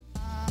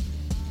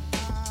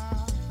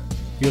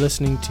You're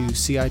listening to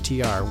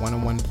CITR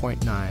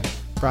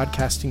 101.9,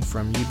 broadcasting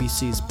from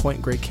UBC's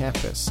Point Grey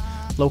campus,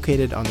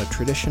 located on the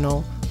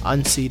traditional,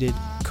 unceded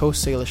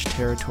Coast Salish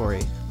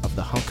territory of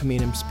the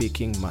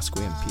Hunkaminam-speaking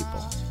Musqueam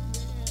people.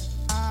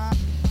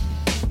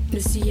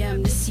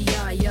 Nisiyam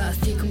nisiyaya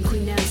thikum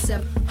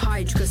quinansep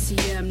hydra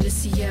siyam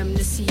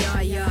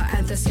nisiyaya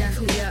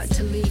anthascaclia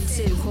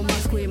talitin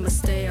homasquim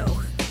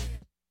masteo.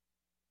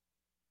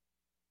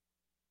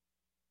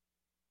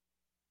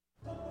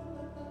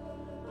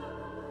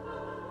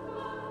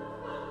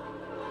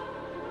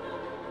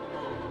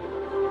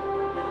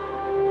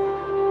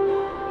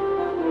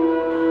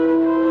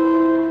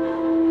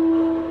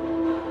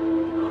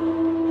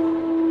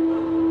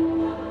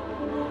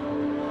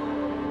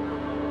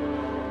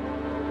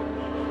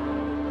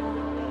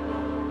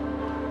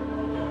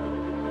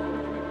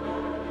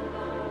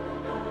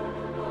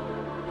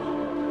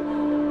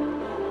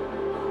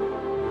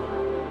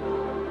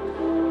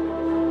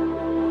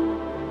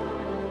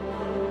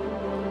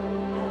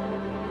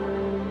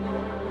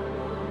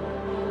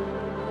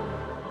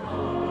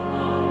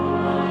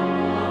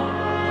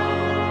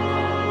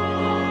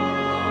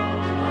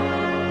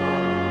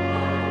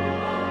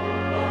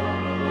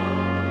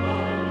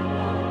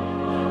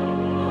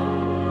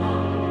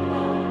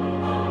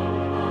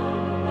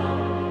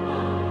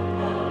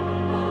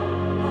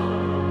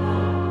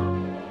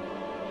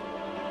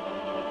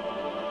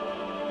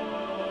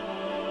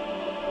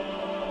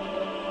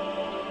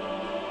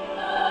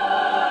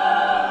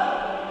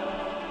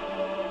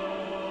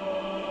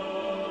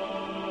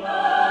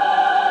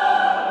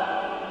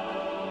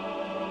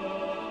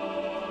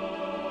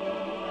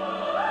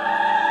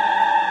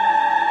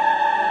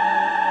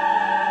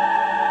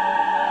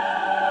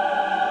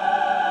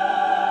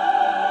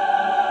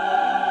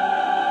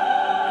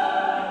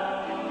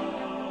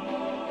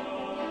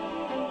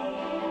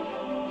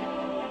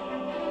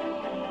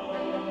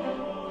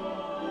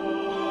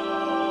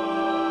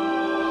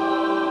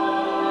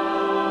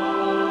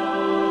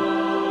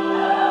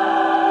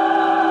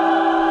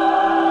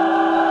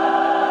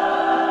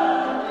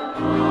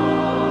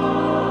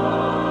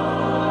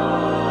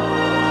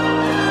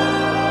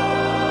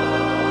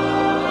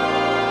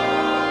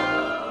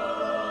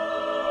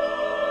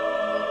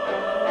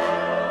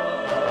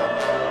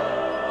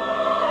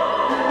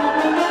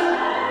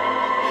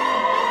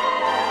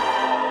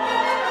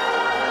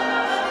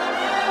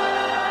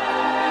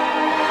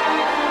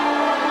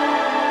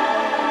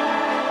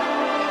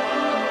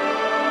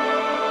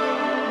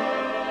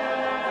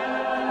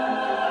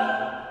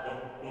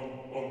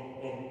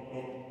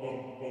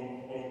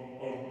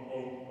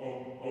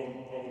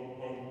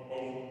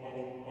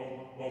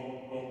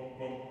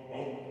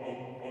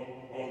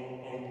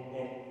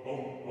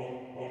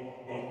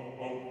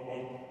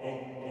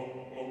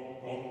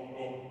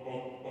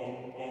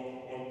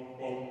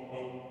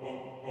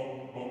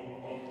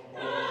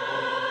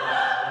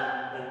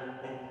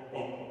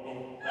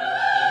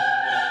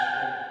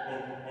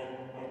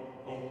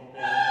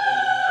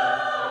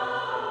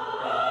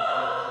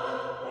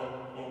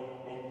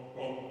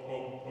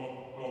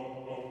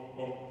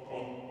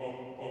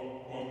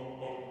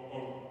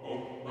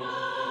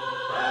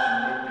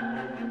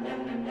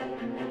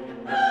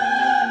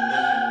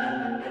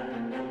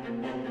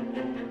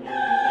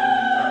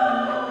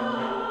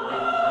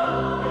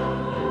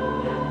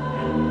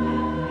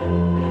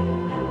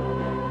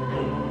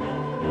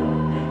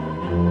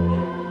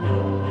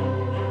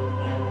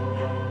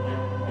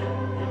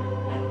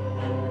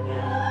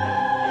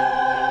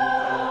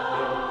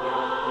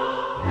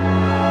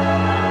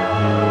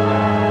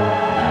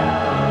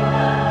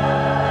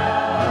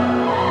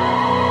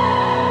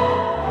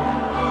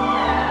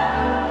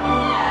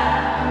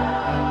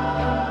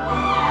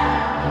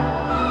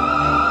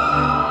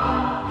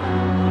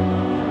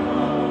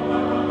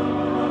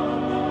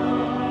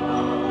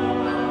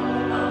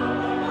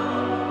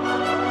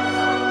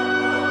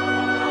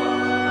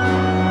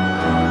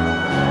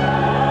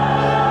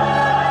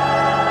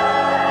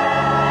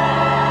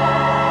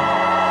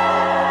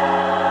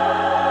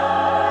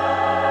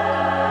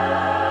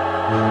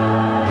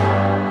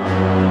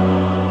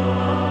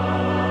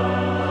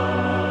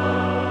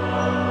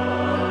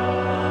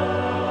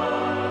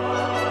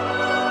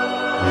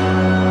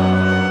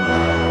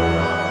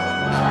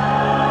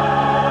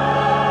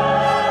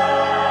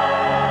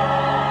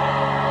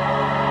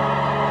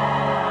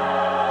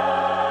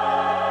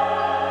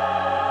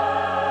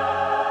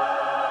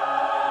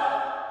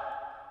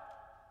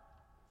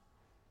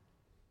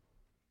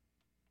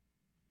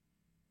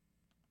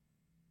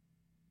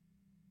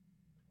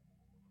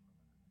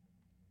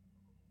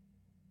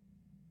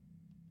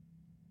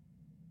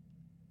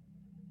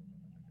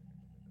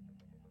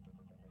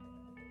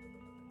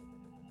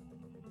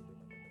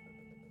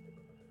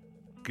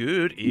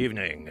 Good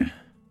evening.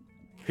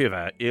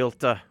 Hyvää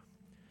ilta.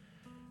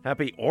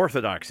 Happy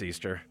Orthodox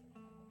Easter.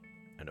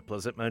 And a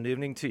pleasant Monday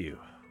evening to you,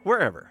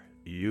 wherever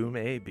you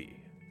may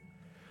be.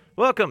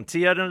 Welcome to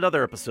yet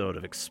another episode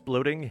of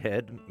Exploding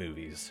Head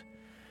Movies.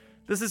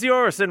 This is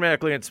your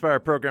cinematically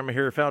inspired program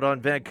here found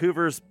on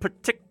Vancouver's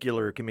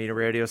particular community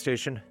radio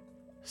station,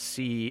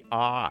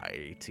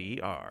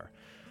 CITR.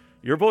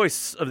 Your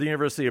voice of the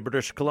University of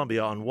British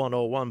Columbia on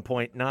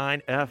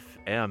 101.9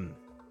 FM.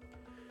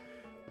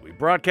 We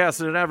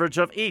broadcast at an average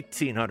of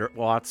 1,800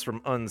 watts from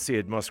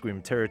unceded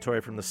Musqueam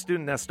territory from the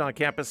student nest on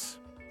campus.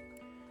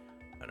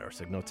 And our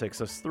signal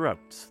takes us throughout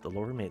the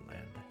lower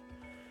mainland.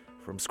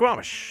 From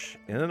Squamish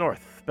in the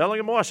north,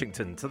 Bellingham,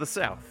 Washington to the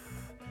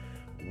south,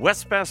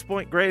 west past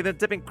Point Grey, then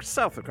dipping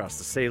south across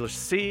the Salish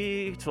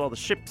Sea to all the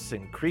ships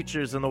and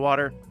creatures in the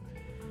water.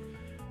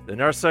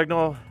 Then our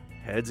signal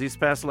heads east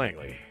past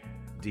Langley,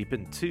 deep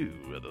into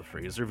the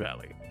Fraser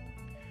Valley.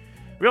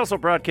 We also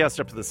broadcast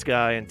up to the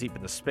sky and deep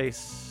into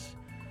space,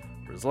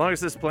 for as long as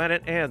this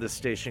planet and this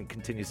station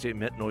continues to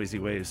emit noisy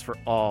waves for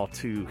all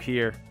to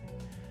hear.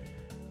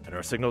 And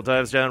our signal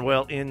dives down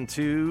well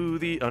into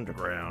the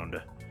underground,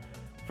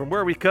 from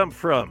where we come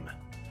from,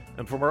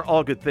 and from where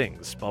all good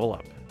things bubble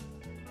up.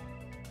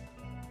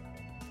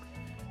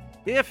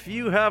 If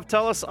you have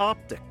TELUS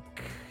Optic,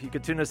 you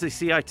can tune us to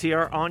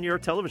CITR on your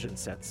television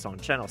sets on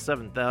channel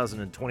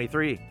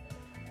 7023.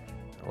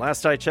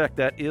 Last I checked,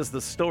 that is the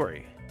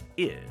story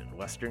in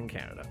Western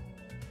Canada.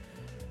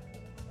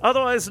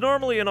 Otherwise,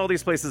 normally in all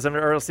these places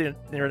everywhere else the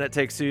internet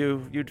takes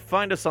you, you'd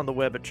find us on the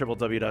web at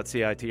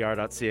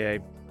www.citr.ca.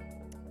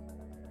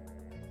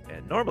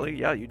 And normally,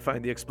 you'd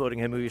find the Exploding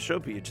Head Movie show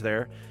page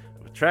there,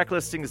 with track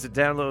listings and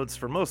downloads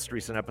for most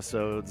recent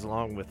episodes,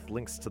 along with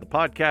links to the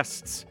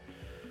podcasts.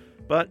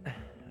 But,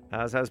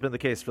 as has been the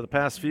case for the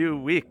past few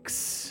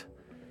weeks,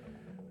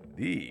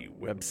 the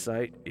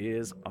website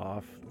is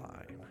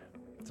offline.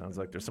 It sounds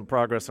like there's some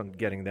progress on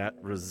getting that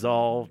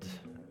resolved,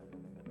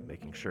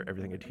 making sure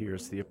everything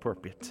adheres to the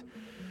appropriate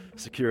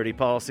security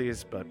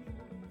policies, but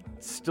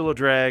it's still a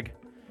drag.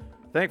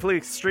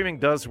 Thankfully, streaming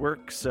does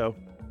work, so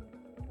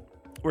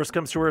worst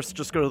comes to worst,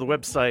 just go to the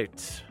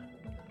website,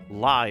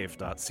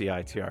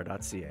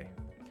 live.citr.ca.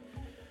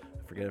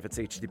 Forget if it's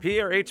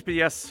HTTP or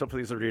HTTPS,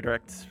 hopefully these are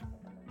redirect.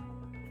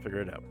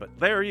 Figure it out. But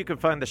there you can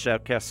find the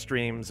Shoutcast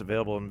streams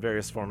available in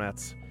various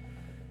formats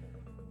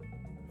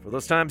for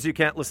those times you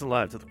can't listen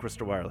live to the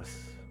Crystal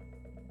Wireless.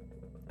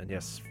 And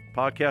yes,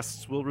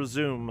 podcasts will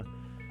resume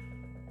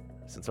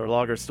since our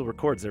logger still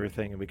records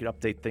everything and we can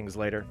update things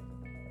later.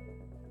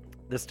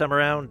 This time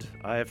around,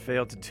 I have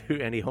failed to do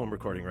any home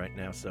recording right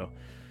now, so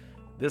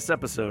this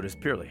episode is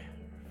purely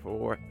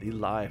for the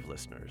live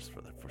listeners for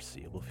the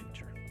foreseeable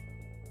future.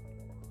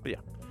 But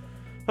yeah,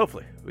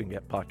 hopefully we can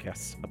get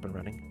podcasts up and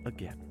running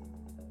again.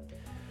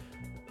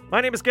 My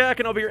name is Gak,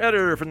 and I'll be your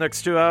editor for the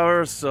next 2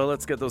 hours, so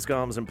let's get those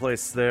comms in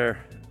place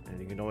there. And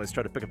you can always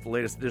try to pick up the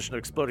latest edition of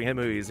Exploding Head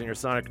Movies in your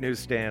Sonic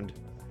newsstand.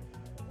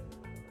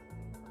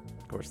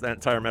 Of course, that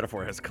entire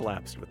metaphor has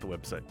collapsed with the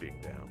website being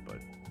down, but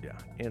yeah,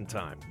 in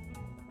time.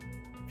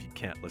 If you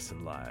can't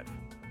listen live,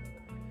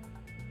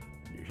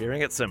 you're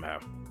hearing it somehow.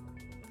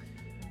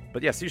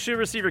 But yes, you should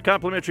receive your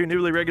complimentary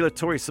newly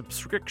regulatory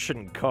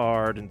subscription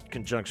card in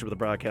conjunction with the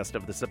broadcast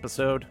of this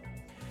episode.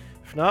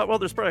 If not, well,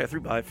 there's probably a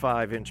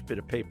 3x5-inch bit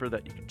of paper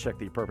that you can check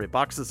the appropriate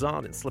boxes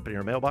on and slip it in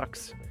your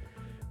mailbox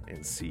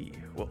and see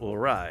what will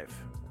arrive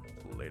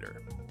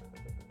later.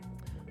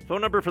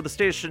 Phone number for the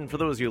station for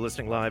those of you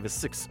listening live is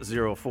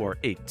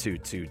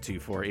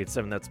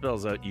 604-822-2487. That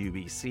spells out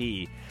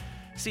UBC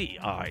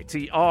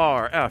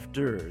CITR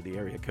after the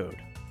area code.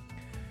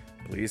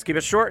 Please keep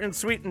it short and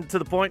sweet and to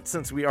the point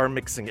since we are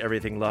mixing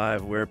everything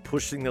live. We're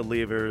pushing the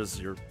levers,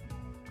 you're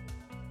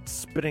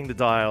spinning the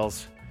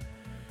dials,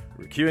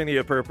 we're queuing the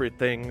appropriate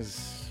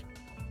things.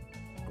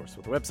 Of course,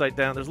 with the website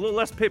down, there's a little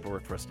less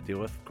paperwork for us to deal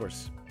with. Of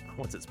course,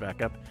 once it's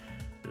back up,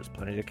 there's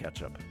plenty to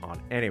catch up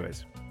on.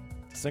 Anyways,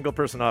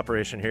 single-person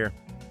operation here.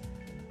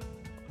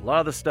 A lot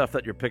of the stuff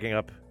that you're picking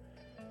up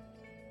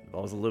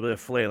involves a little bit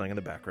of flailing in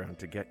the background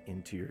to get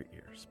into your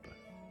ears. But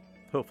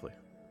hopefully,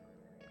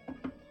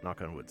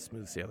 knock on wood,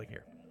 smooth sailing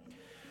here.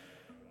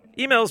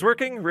 Email's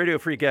working,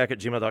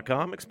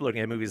 radiofreegak@gmail.com. Exploding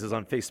Head Movies is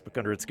on Facebook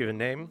under its given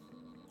name.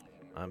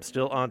 I'm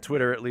still on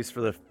Twitter, at least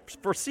for the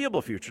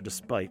foreseeable future,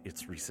 despite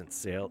its recent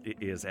sale.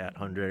 It is at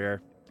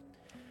 100air.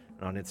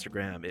 And on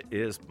Instagram, it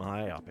is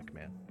Myopic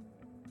Man.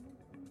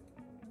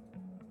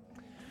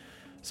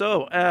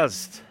 So,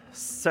 as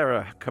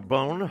Sarah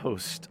Carbone,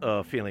 host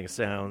of Feeling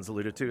Sounds,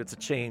 alluded to, it's a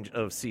change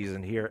of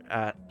season here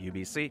at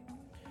UBC.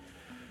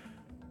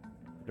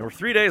 There were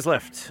 3 days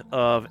left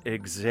of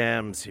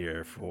exams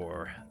here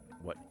for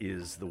what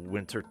is the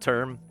winter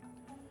term.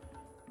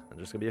 And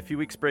there's going to be a few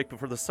weeks break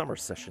before the summer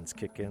sessions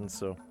kick in,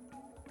 so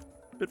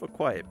a bit of a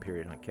quiet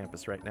period on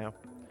campus right now.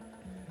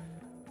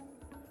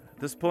 At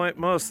this point,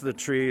 most of the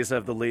trees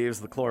have the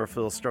leaves. The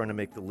chlorophyll is starting to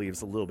make the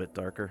leaves a little bit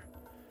darker.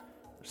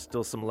 There's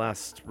still some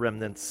last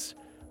remnants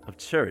of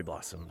cherry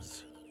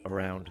blossoms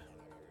around.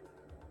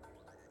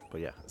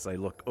 But yeah, as I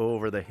look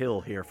over the hill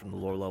here from the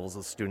lower levels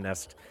of the student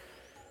nest,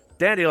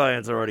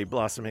 dandelions are already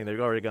blossoming. They've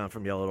already gone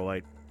from yellow to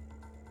white.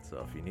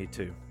 So if you need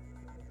to,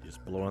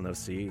 just blow on those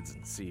seeds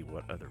and see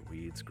what other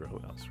weeds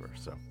grow elsewhere.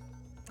 So,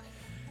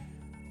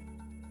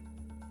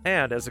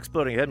 and as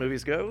Exploding Head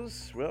Movies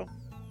goes, well,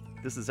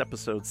 this is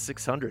episode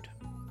 600.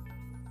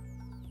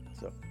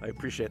 So I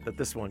appreciate that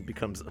this one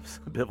becomes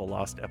a bit of a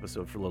lost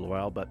episode for a little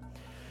while. But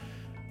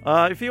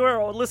if you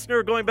are a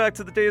listener going back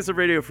to the days of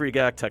Radio Free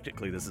Gag,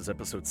 technically this is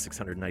episode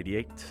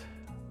 698.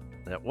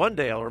 That one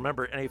day I'll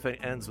remember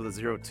anything ends with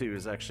a 02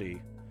 is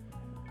actually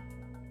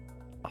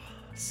a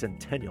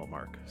centennial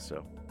mark.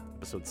 So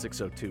episode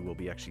 602 will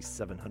be actually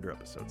 700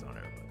 episodes on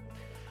air.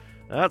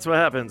 But that's what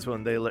happens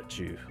when they let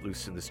you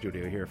loose in the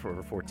studio here for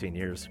over 14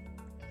 years.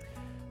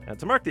 And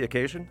to mark the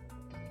occasion,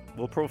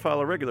 we'll profile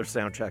a regular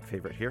soundtrack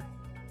favorite here.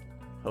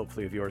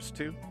 Hopefully of yours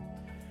too.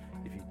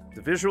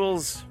 The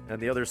visuals and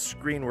the other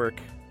screen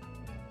work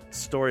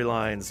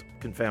storylines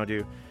confound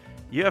you.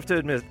 You have to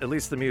admit, at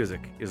least the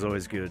music is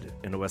always good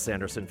in a Wes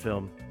Anderson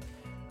film.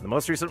 The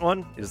most recent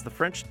one is The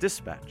French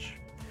Dispatch,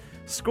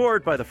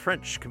 scored by the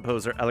French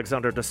composer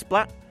Alexandre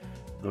Desplat,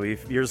 though he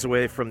veers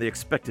away from the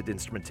expected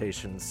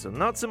instrumentation, so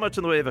not so much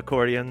in the way of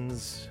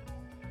accordions,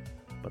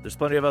 but there's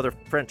plenty of other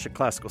French and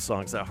classical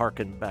songs that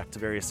harken back to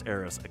various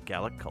eras of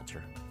Gallic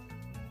culture.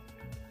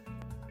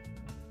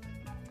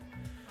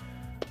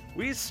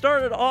 We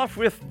started off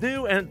with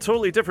new and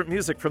totally different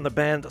music from the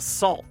band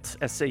Salt,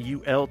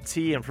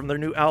 S-A-U-L-T, and from their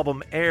new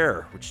album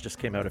Air, which just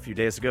came out a few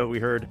days ago, we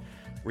heard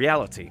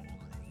Reality.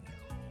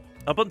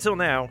 Up until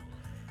now,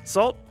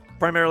 Salt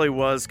primarily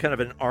was kind of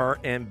an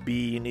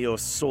R&B,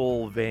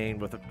 neo-soul vein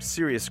with a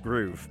serious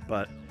groove,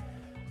 but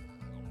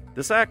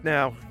this act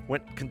now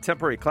went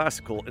contemporary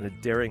classical in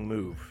a daring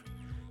move.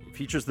 It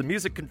features the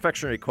Music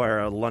Confectionery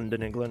Choir out of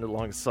London, England,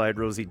 alongside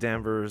Rosie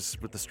Danvers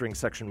with the string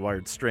section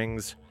Wired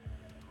Strings.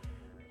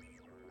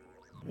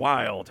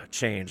 Wild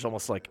change,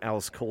 almost like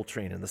Alice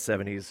Coltrane in the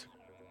 70s.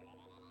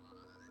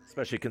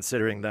 Especially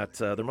considering that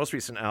their most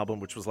recent album,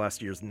 which was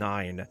last year's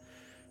 9,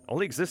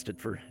 only existed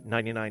for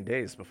 99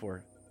 days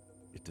before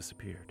it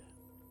disappeared.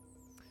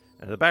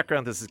 And in the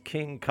background, this is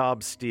King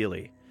Cobb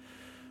Steely.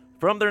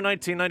 From their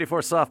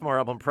 1994 sophomore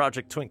album,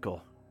 Project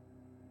Twinkle,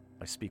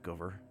 I speak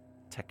over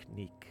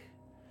Technique.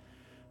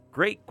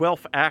 Great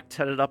Guelph act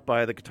headed up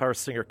by the guitar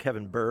singer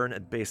Kevin Byrne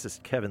and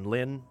bassist Kevin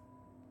Lynn.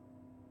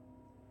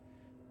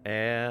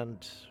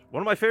 And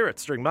one of my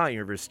favorites during my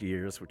university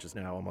years, which is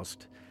now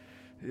almost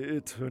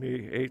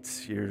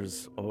 28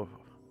 years old.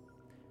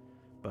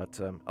 But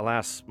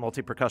alas,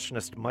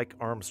 multi-percussionist Mike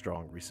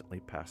Armstrong recently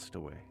passed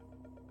away.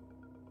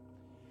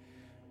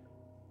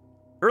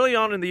 Early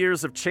on in the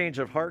years of Change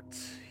of Heart,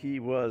 he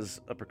was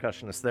a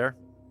percussionist there.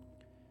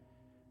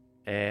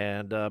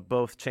 And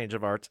both Change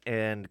of Heart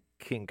and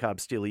King Cobb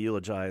Steely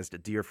eulogized a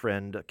dear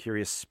friend, a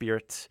curious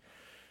spirit,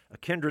 a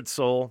kindred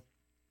soul.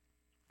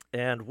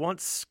 And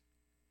once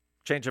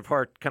Change of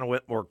Heart kind of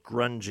went more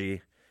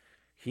grungy,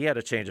 he had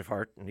a change of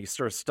heart, and he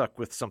sort of stuck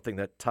with something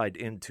that tied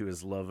into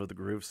his love of the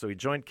groove. So he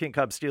joined King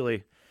Cobb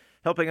Steely,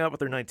 helping out with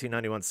their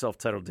 1991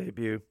 self-titled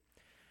debut.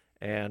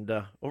 And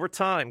over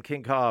time,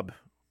 King Cobb,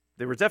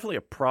 they were definitely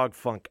a prog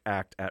funk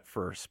act at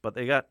first, but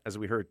they got, as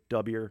we heard,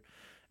 dubbier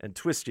and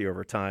twisty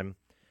over time.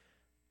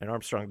 And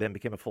Armstrong then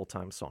became a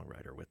full-time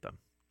songwriter with them.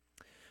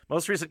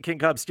 Most recent King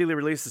Cobb Steely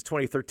release is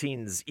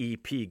 2013's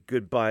EP,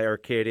 Goodbye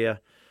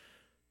Arcadia.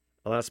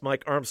 Alas,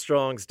 Mike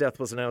Armstrong's death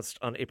was announced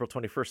on April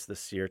 21st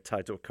this year,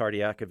 tied to a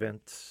cardiac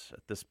event.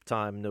 At this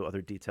time, no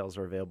other details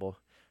are available,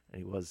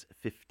 and he was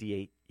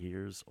 58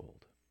 years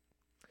old.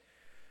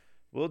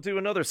 We'll do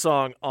another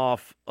song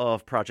off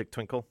of Project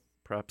Twinkle,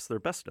 perhaps their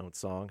best-known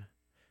song.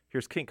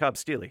 Here's King Cobb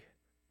Steely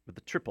with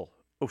the Triple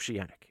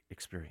Oceanic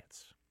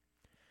Experience.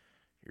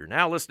 You're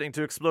now listening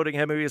to Exploding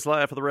Head Movies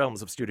live from the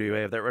realms of Studio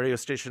A, of that radio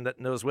station that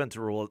knows when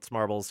to roll its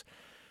marbles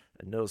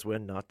and knows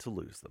when not to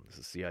lose them. This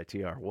is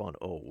CITR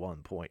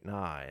 101.9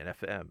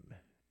 FM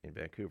in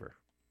Vancouver.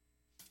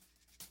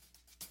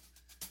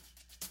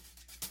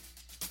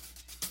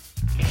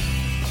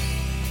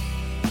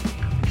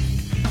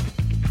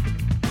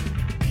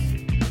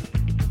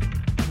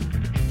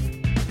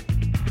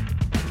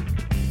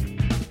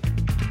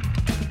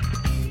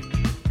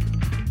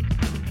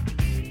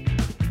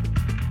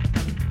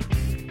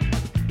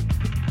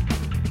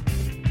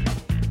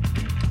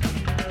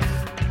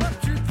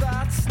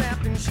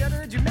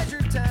 Shuddered, you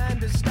measured time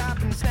to stop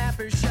and snap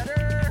or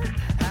shudder.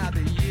 How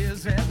the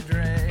years have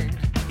dragged.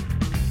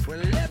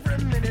 Well,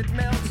 every minute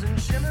melts and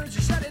shimmers.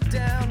 You shut it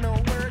down, no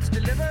words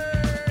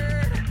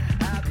delivered.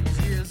 How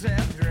these years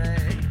have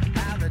dragged.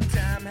 How the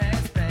time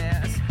has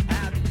passed.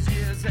 How these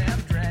years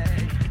have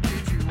dragged.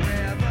 Did you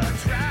ever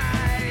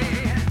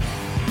try?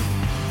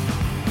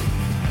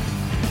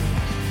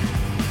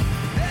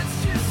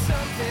 That's just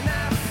something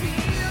I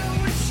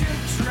feel we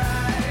should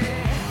try.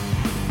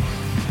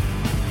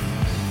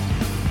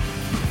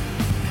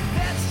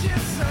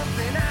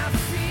 Something I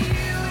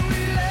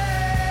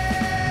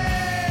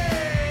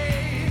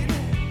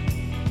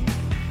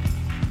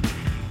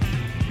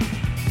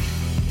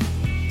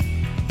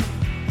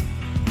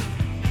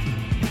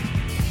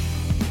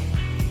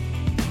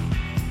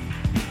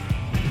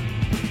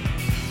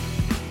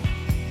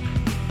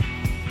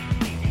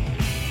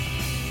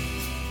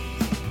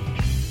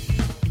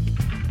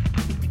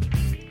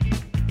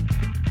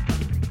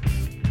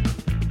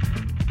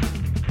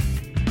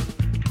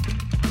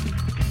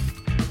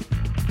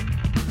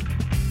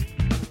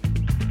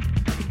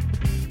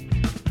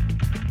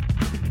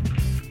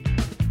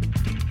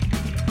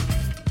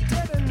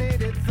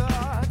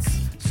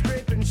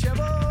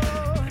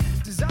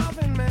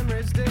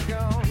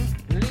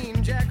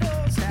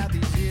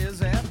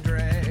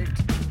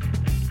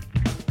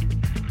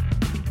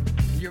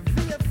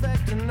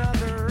lift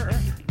another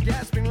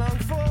gasping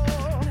lungful,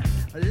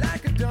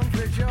 like a dumb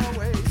fish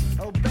always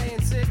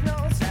obeying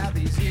signals. How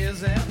these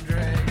years have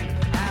dragged,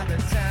 how the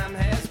time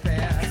has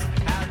passed,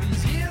 how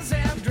these years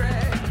have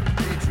dragged.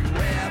 Did you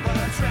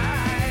ever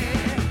try?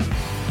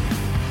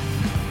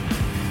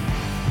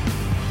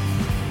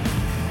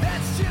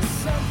 That's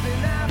just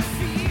something I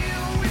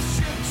feel we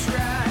should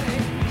try.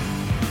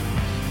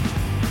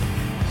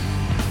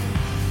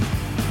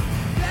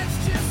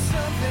 That's just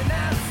something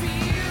I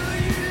feel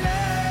you like.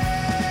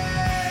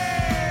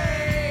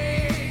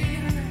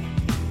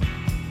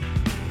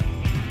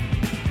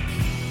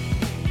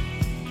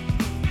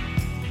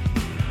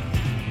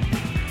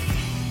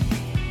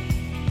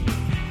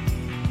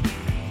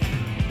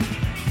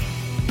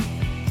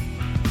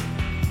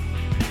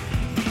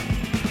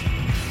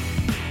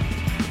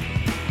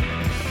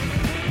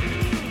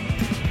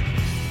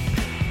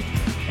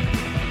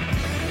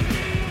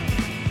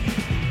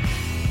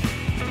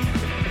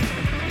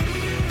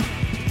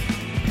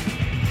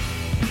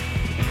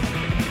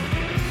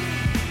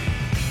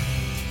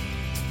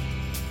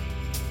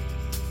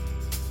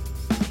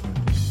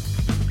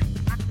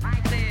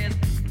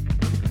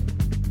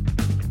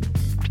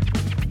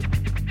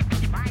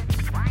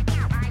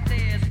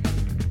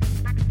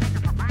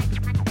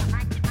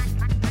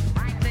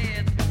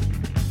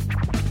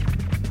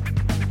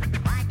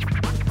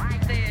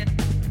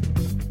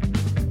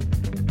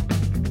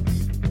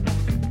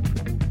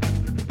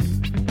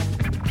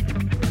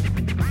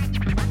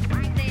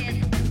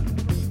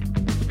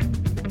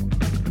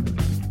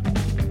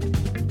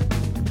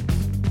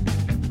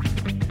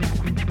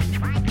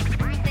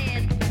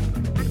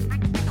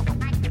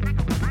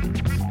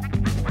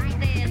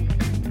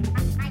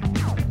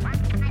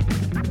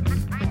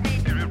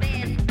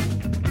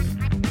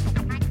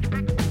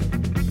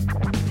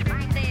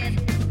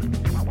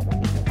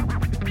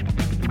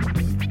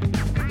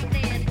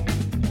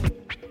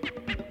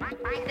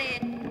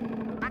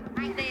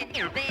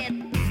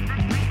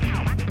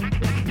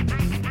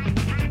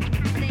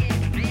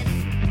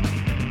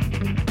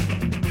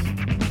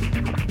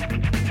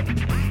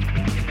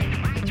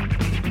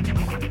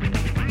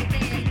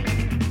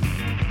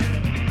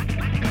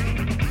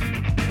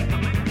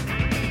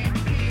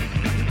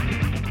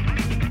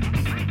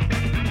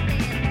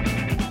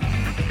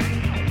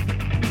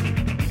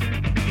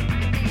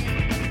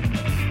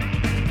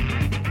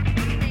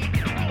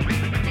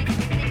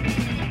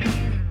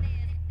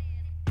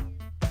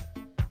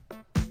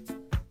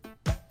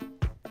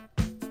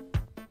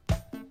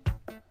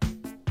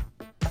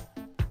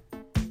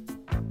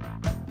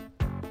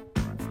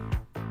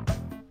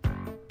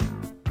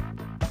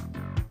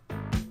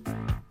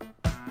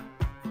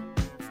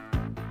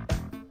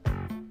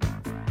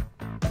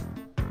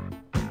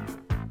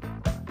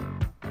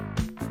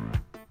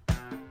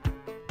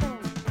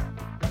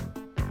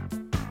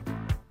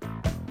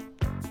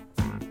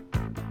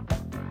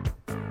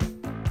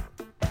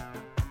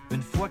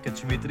 Une fois que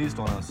tu maîtrises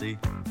ton lancer,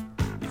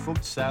 il faut que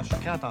tu saches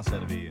quand t'en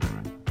servir.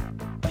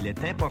 Il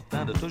est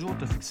important de toujours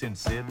te fixer une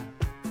cible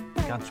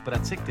quand tu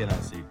pratiques tes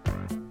lancers.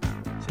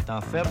 C'est en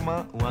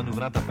fermant ou en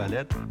ouvrant ta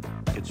palette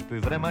que tu peux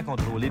vraiment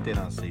contrôler tes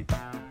lancers.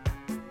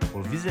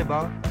 Pour viser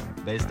bas,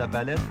 baisse ta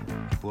palette,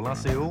 et pour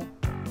lancer haut,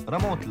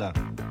 remonte-la.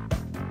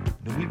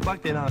 N'oublie pas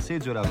que tes lancers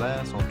du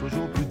revers sont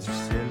toujours plus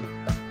difficiles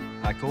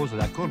à cause de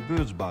la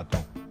courbure du bâton.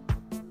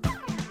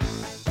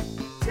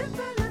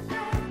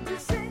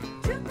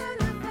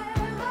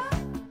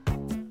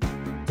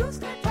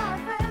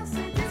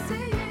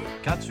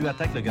 Quand tu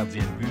attaques le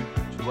gardien de but,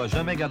 tu ne dois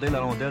jamais garder la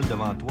rondelle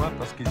devant toi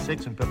parce qu'il sait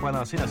que tu ne peux pas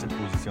lancer dans cette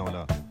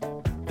position-là.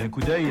 D'un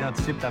coup d'œil, il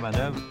anticipe ta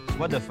manœuvre,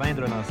 soit de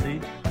feindre un lancer,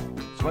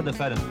 soit de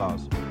faire une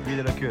passe, puis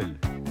il recule.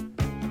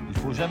 Il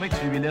faut jamais que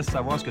tu lui laisses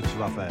savoir ce que tu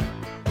vas faire.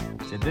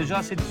 C'est déjà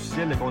assez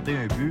difficile de compter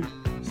un but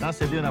sans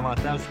céder un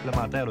avantage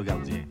supplémentaire au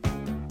gardien.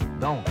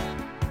 Donc,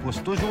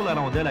 pousse toujours la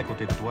rondelle à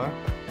côté de toi.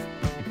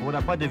 Il ne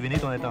pourra pas deviner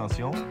ton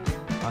intention.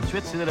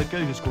 Ensuite, s'il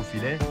recule jusqu'au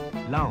filet,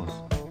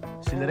 lance.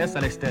 S'il reste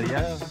à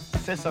l'extérieur,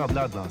 fais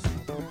semblant de lancer.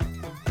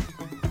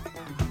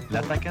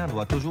 L'attaquant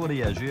doit toujours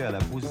réagir à la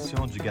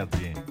position du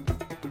gardien.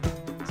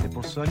 C'est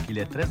pour ça qu'il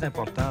est très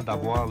important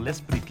d'avoir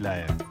l'esprit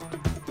clair.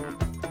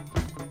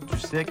 Tu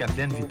sais qu'à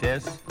pleine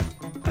vitesse,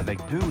 avec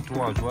 2 ou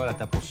 3 joueurs à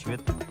ta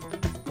poursuite,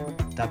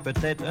 tu as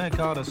peut-être un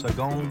quart de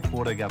seconde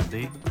pour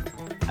regarder,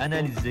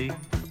 analyser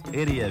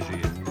et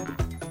réagir.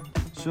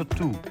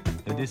 Surtout,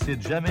 ne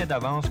décide jamais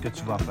d'avance ce que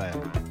tu vas faire.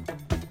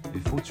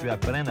 Il faut que tu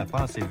apprennes à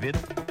penser vite,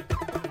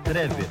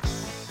 très vite.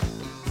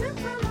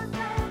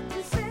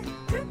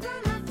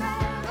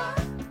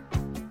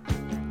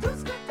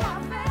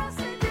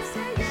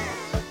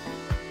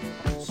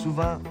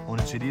 Souvent, on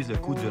utilise le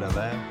coup du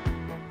revers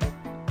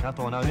quand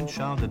on a une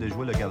chance de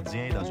déjouer le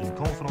gardien dans une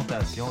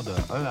confrontation de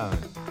 1 à 1.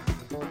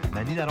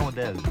 Manie la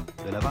rondelle,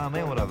 de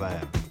l'avant-main au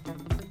revers.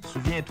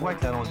 Souviens-toi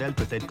que la rondelle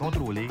peut être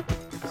contrôlée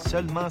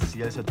seulement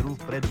si elle se trouve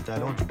près du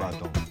talon du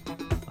bâton.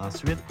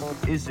 Ensuite,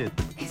 hésite.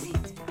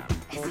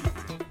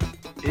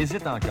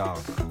 Hésite encore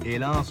et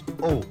lance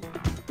haut.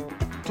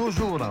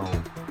 Toujours en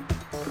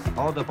haut.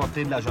 Hors de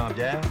portée de la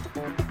jambière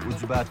ou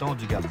du bâton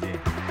du gardien.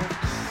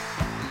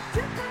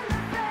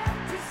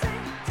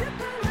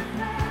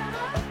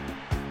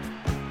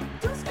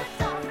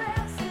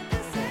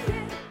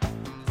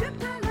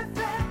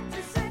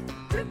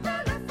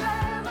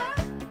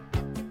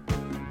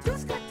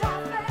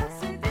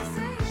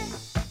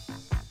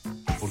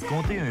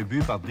 Pour compter un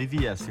but par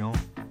déviation,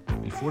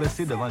 il faut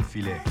rester devant le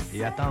filet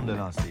et attendre de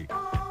lancer.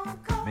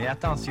 Mais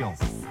attention,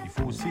 il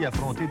faut aussi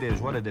affronter des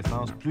joueurs de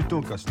défense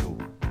plutôt costauds.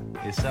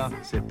 Et ça,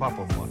 c'est pas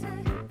pour moi.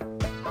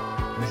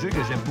 Un jeu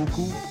que j'aime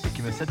beaucoup et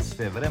qui me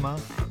satisfait vraiment,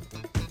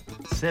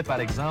 c'est par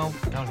exemple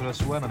quand je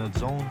reçois dans notre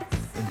zone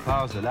une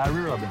passe de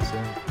Larry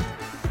Robinson,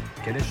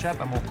 qu'elle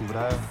échappe à mon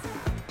couvreur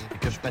et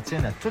que je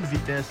patine à toute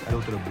vitesse à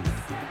l'autre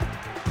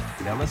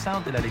bout. Vers le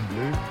centre et la ligne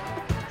bleue,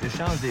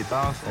 j'échange des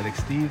passes avec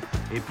Steve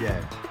et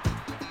Pierre.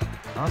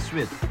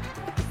 Ensuite,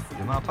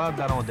 je m'empare de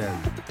la rondelle.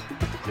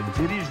 Je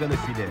me dirige vers le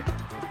filet.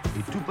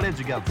 Et tout près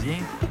du gardien,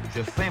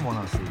 je feins mon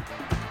lancer.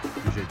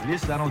 Puis je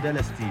glisse la rondelle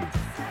à Steve.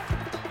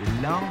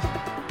 Il lance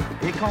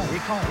et compte.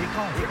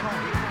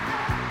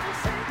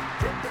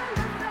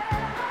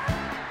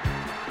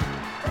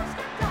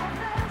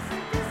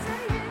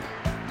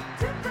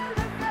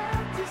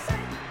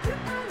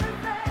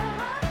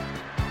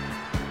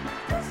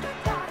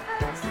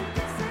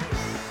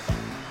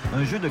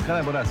 Un jeu de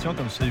collaboration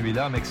comme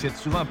celui-là m'excite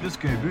souvent plus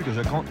qu'un but que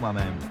je compte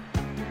moi-même.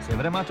 C'est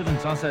vraiment toute une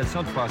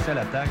sensation de passer à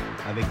l'attaque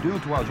avec 2 ou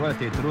 3 joueurs à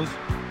tes trousses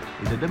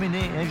et de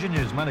dominer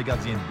ingénieusement le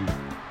gardien de but.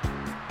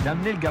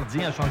 D'amener le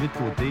gardien à changer de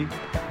côté,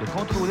 de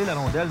contrôler la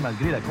rondelle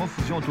malgré la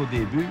confusion autour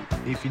des buts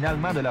et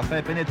finalement de la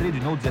faire pénétrer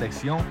d'une autre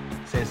direction,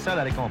 c'est ça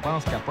la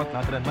récompense qu'apporte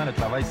l'entraînement de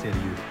travail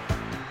sérieux.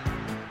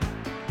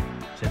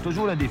 C'est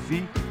toujours un défi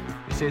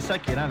et c'est ça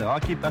qui rend le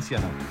hockey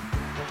passionnant.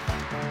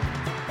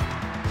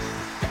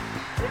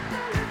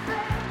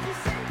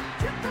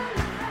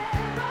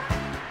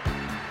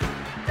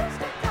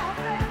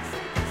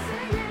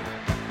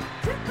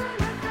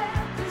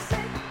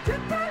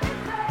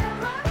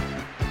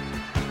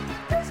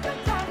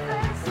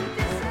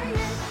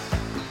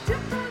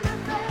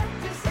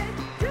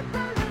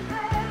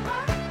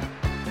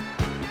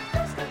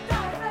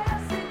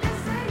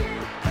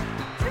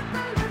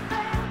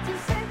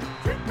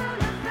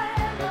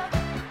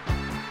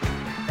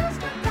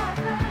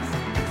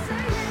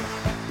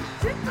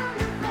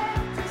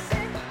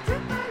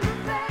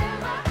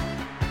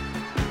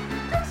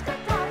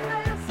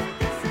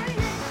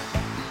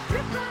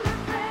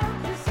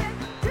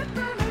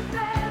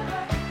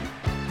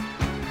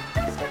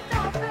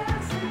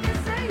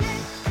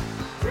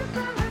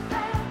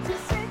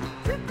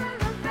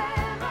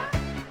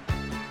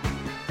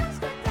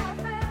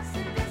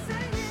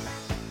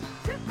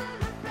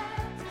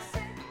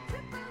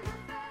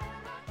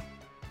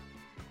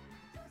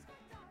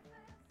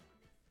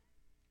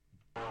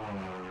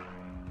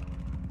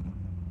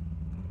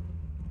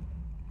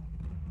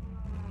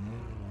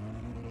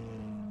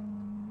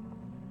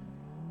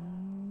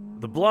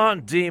 The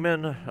Blonde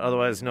Demon,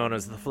 otherwise known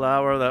as The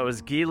Flower, that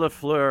was Guy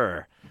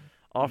Lafleur,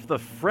 off the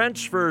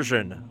French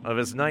version of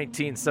his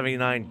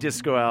 1979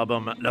 disco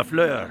album La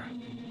Fleur.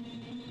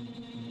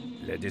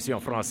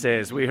 L'édition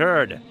française, we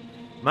heard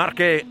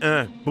Marquer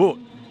un but.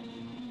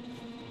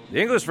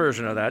 The English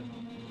version of that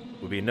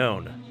would be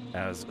known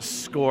as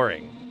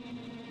Scoring.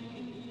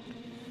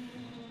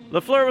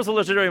 Lafleur was a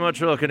legendary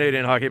Montreal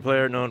Canadian hockey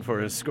player known for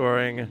his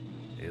scoring.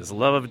 His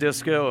love of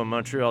disco, and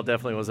Montreal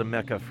definitely was a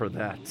mecca for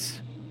that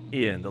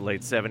in the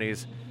late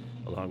 70s,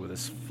 along with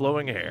his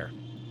flowing hair.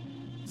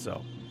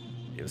 So,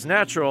 it was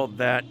natural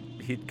that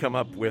he'd come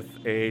up with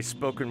a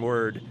spoken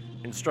word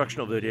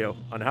instructional video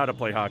on how to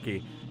play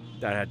hockey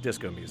that had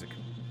disco music.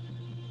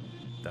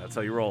 That's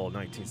how you roll in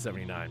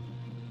 1979.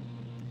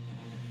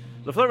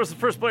 Lafleur was the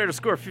first player to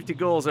score 50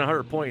 goals and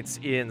 100 points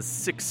in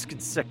 6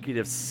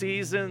 consecutive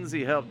seasons.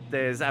 He helped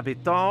des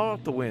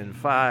Habitants to win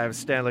 5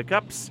 Stanley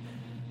Cups.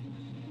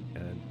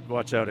 And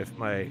watch out if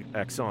my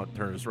accent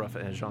turns rough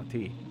and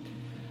gentil,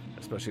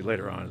 especially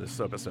later on in this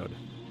episode.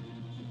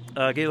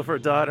 Guy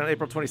Lafleur died on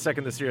April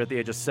 22nd this year at the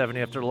age of 70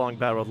 after a long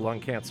battle with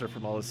lung cancer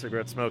from all his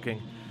cigarette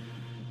smoking.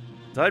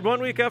 Died 1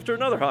 week after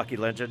another hockey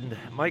legend,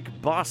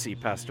 Mike Bossy,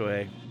 passed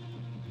away.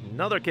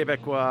 Another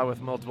Quebecois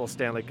with multiple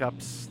Stanley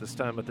Cups, this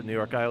time with the New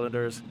York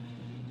Islanders,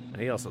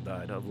 and he also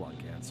died of lung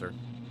cancer.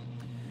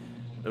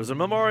 There was a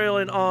memorial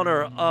in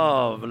honor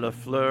of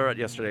Lafleur at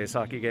yesterday's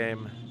hockey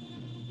game.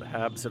 The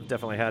Habs have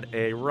definitely had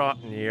a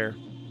rotten year.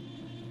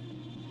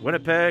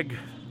 Winnipeg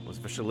was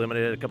officially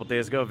eliminated a couple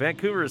days ago.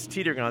 Vancouver is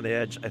teetering on the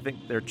edge. I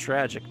think their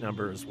tragic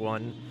number is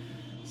 1,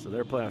 so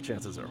their playoff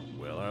chances are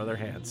well out of their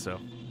hands. So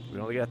we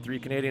only got 3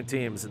 Canadian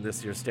teams in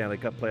this year's Stanley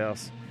Cup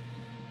playoffs.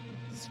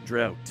 This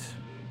drought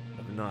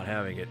of not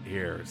having it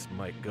here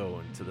might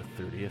go into the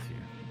 30th year.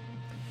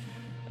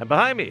 And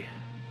behind me,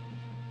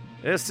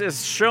 this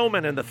is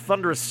Showman and the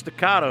Thunderous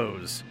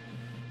Staccatos.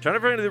 Trying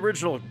to find the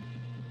original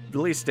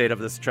release date of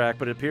this track,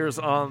 but it appears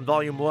on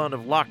Volume 1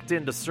 of Locked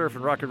Into Surf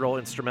and Rock and Roll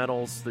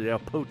Instrumentals, the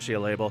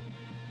Apoche label.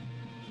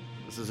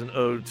 This is an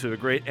ode to a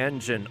great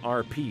engine,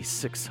 RP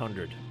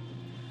 600.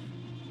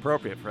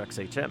 Appropriate for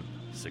XHM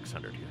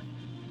 600 here.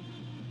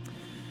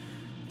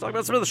 Talk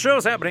about some of the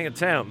shows happening in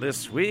town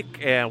this week,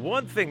 and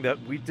one thing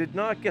that we did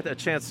not get a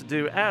chance to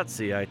do at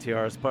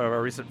CITR as part of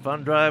our recent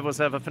fund drive was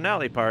have a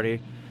finale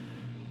party.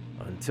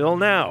 Until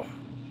now.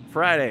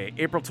 Friday,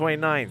 April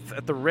 29th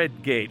at the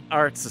Red Gate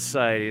Art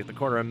Society at the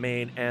corner of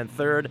Main and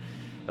 3rd.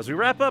 As we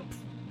wrap up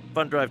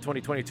Fund Drive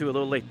 2022 a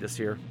little late this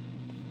year.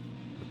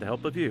 With the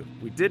help of you.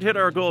 We did hit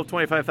our goal of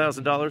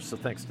 $25,000, so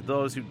thanks to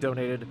those who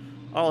donated,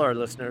 all our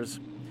listeners.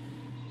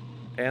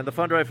 And the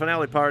Fund Drive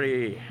finale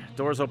party,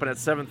 doors open at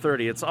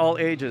 7:30. It's all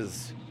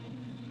ages.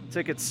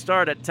 Tickets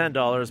start at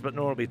 $10, but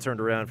no one will be turned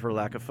around for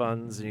lack of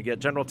funds. And you get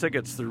general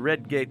tickets through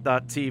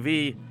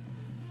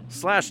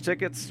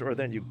redgate.tv/tickets, or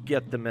then you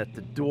get them at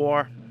the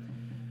door.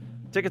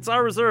 Tickets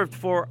are reserved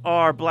for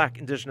our Black,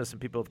 Indigenous, and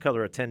people of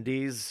color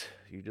attendees.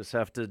 You just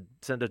have to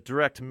send a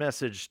direct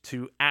message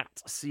to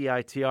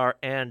 @CITR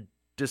and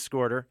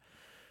Discorder.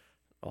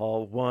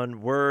 All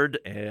one word,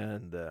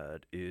 and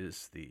that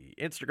is the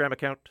Instagram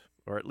account,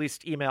 or at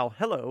least email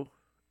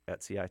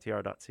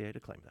hello@citr.ca to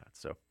claim that.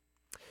 So,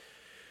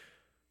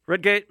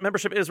 Redgate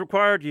membership is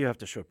required. You have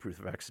to show proof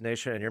of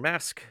vaccination and your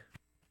mask.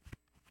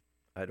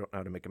 I don't know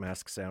how to make a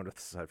mask sound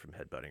aside from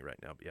headbutting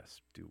right now, but yes,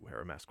 do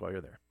wear a mask while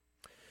you're there.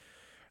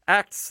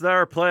 Acts that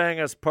are playing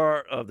as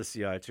part of the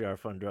CITR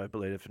Fund Drive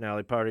belated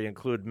finale party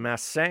include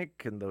Mass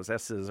Sank, and those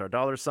S's are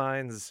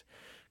 $signs,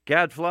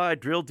 Gadfly,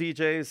 Drill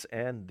DJs,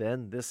 and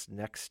then this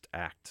next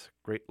act.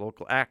 Great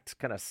local act,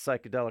 kind of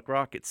psychedelic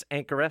rock. It's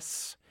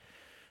Anchoress.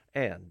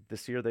 And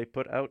this year they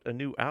put out a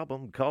new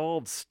album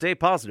called Stay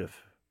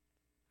Positive.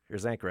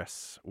 Here's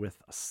Anchoress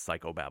with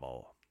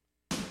Psychobabble.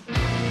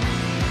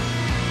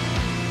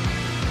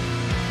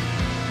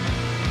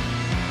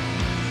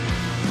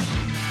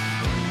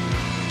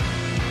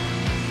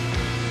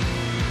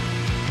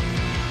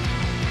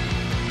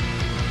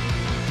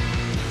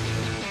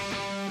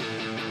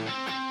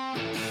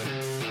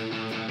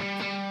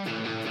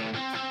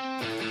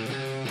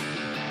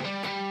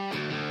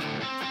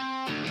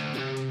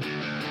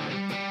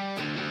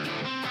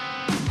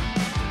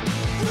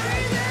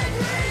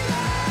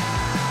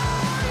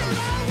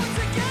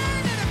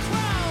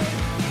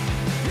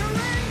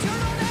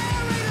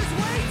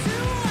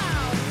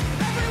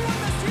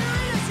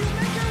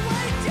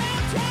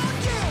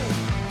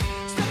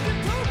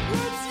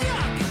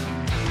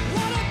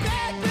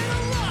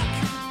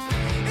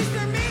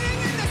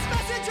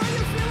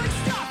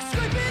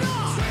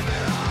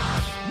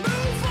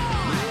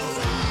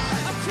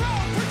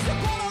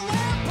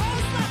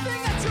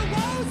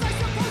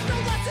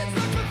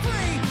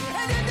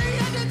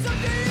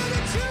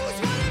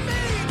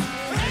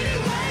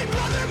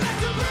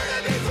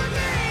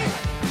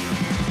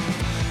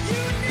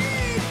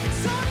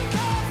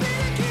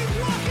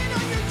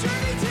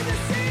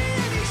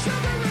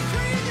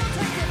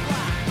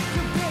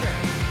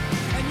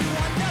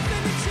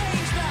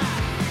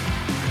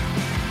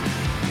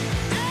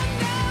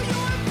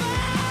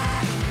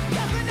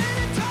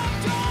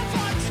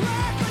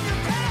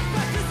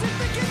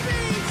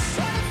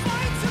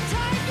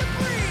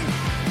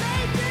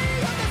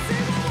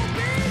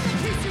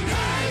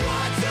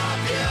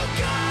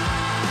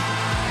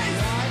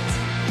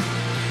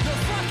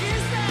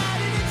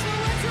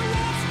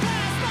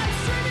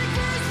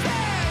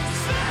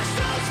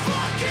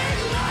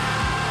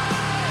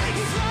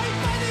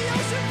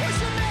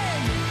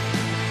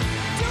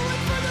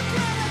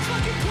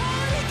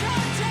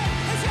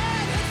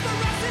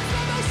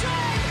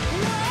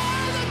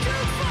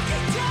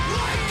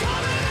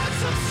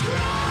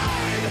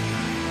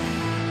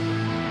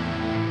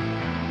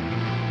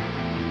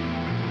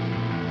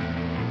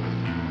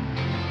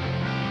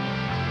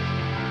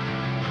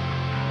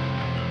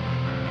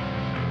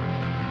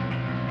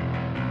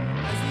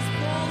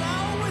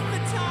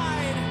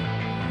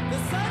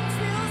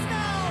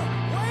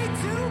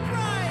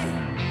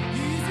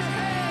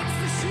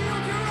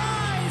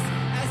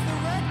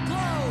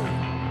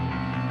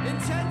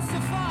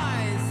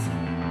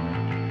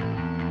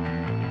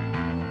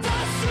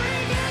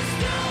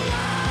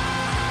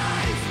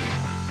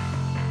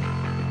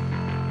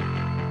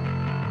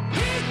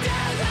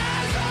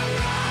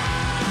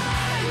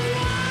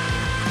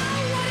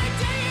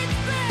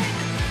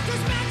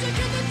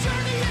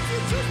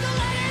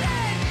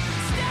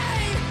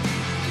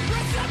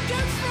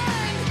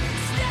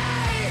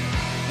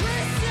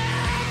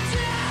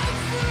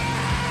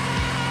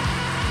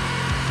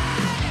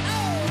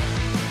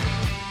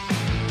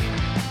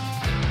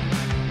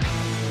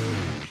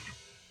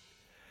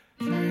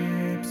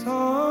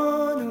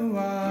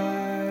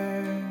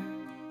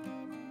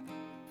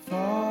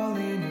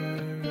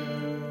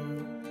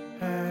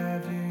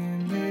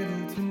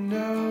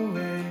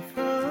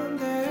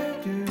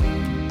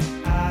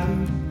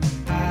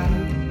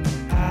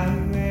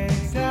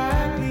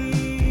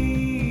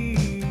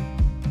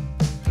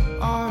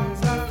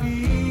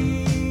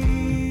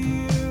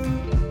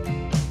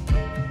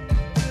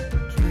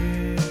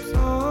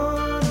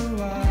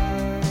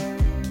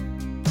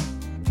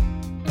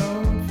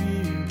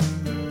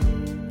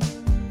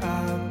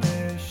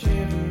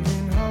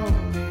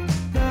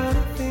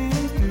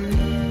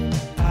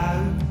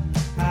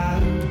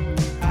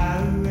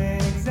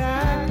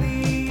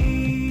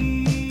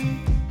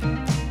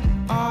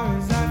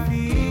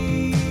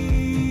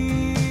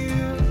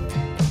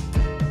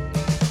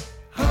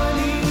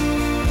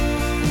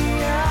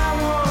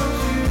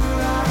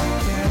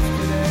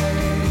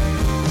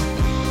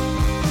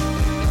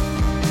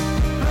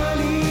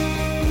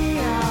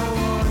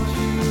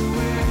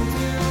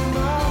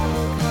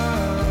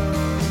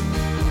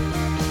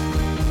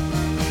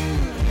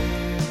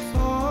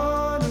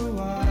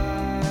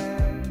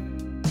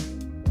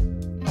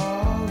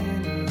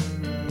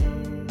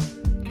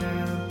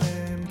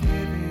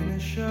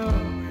 show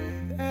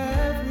with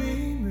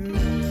every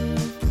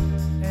move,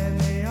 and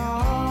they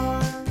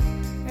are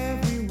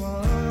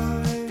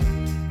everyone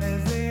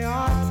as they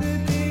ought to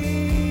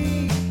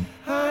be.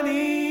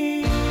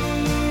 Honey,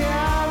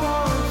 I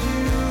want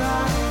you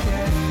like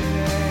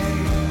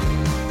yesterday.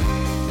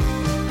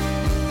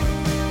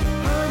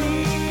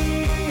 Honey,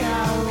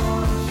 I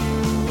want you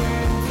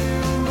when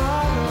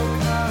tomorrow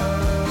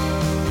comes.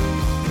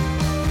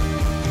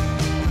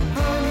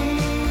 Honey,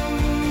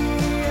 I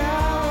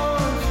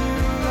want you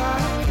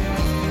like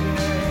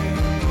yesterday.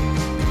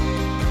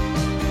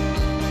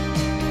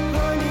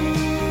 Honey,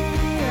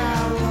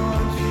 I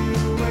want you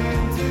when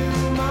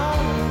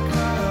tomorrow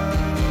comes.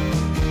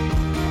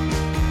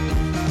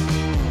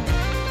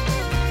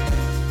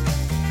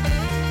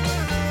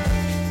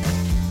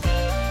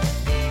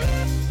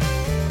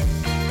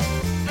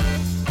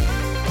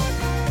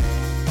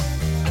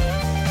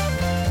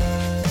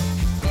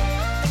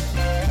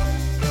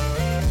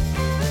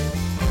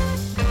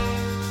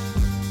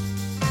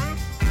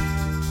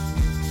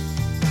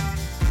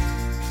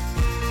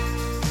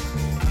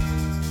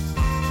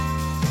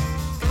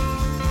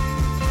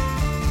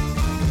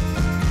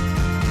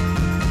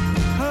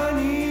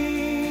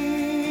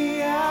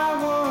 Honey, I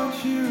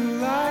want you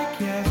like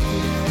yesterday.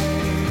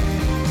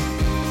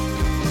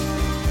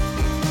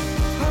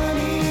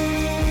 Honey,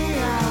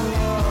 I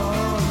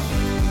want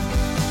you.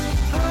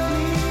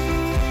 Honey,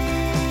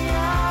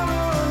 I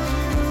want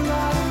you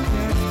like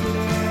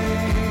yesterday.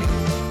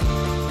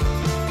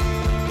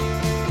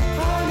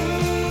 Honey,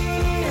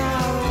 I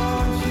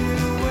want you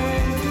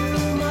when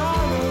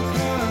tomorrow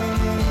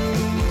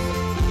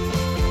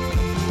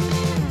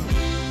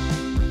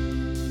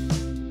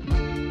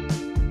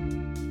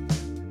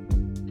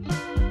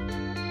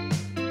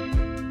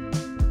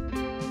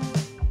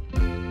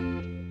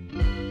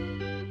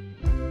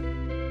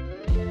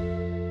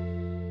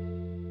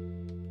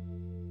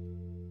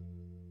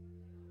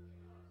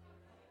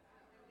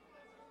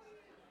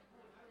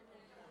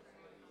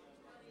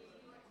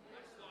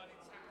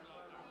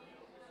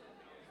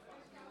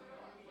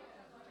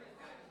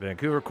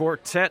Vancouver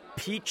quartet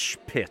Peach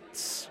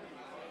Pits.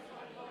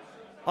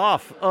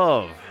 Off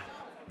of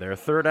their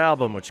third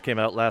album, which came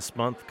out last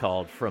month,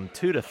 called From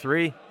 2 to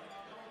 3,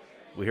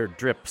 we heard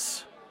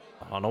Drips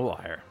on a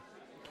Wire.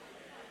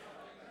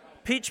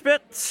 Peach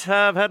Pits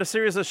have had a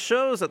series of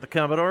shows at the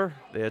Commodore.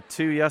 They had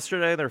 2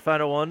 yesterday. Their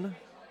final one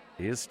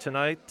is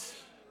tonight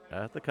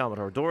at the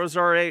Commodore. Doors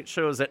are 8,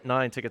 shows at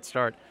 9. Tickets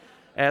start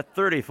at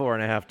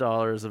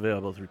 $34.50,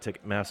 available through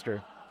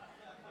Ticketmaster.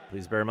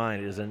 Please bear in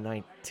mind, it is a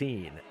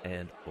 19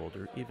 and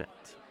older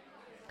event.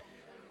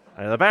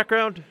 In the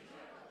background,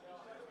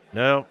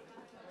 no,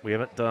 we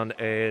haven't done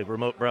a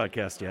remote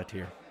broadcast yet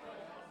here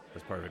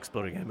as part of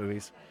Exploding Head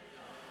Movies.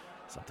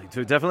 Something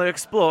to definitely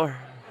explore.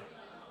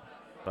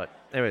 But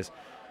anyways,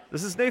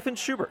 this is Nathan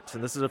Schubert,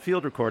 and this is a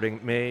field recording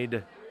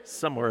made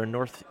somewhere in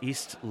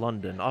northeast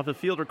London, off of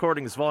Field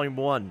Recordings Volume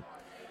 1.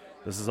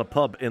 This is a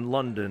pub in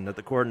London at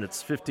the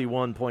coordinates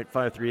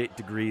 51.538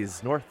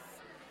 degrees north,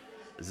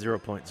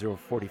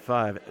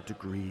 0.045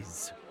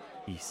 degrees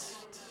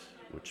east,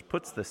 which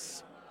puts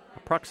this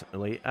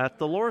approximately at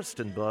the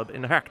Lauriston Pub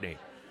in Hackney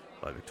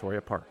by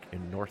Victoria Park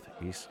in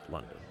northeast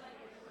London.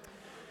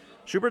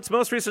 Schubert's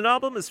most recent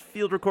album is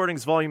Field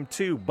Recordings Volume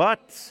 2,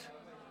 but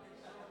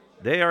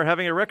they are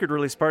having a record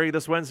release party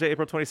this Wednesday,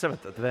 April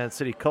 27th at the Van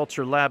City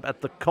Culture Lab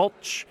at the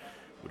Culch,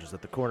 which is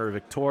at the corner of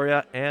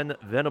Victoria and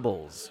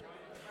Venables.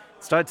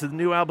 It's tied to the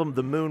new album,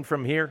 The Moon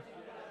From Here,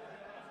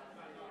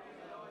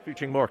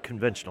 featuring more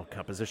conventional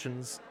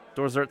compositions.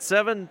 Doors are at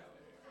 7,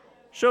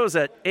 shows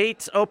at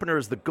 8. Opener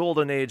is The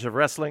Golden Age of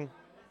Wrestling.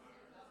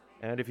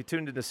 And if you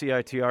tuned into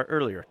CITR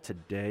earlier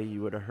today,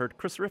 you would have heard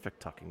Chris Riffick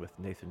talking with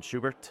Nathan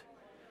Schubert.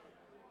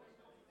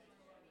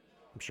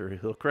 I'm sure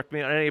he'll correct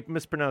me on any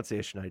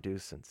mispronunciation I do,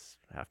 since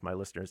half my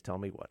listeners tell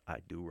me what I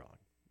do wrong,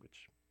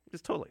 which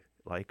is totally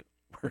like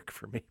work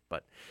for me.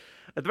 But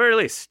at the very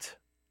least,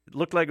 it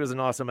looked like it was an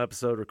awesome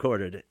episode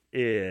recorded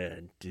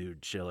in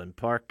Dude Chillin'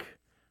 Park.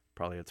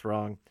 Probably it's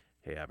wrong.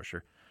 Hey,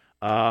 Abisher.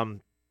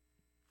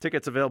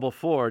 Tickets available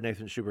for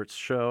Nathan Schubert's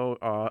show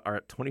are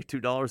at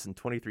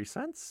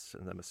 $22.23,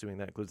 and I'm assuming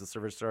that includes the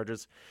service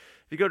charges.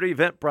 If you go to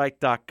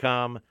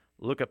eventbrite.com,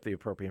 look up the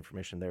appropriate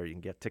information there. You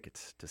can get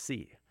tickets to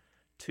see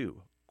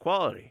 2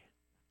 quality,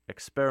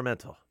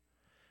 experimental,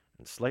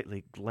 and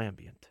slightly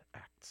glambient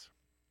acts.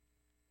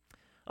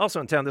 Also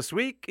in town this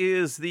week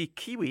is the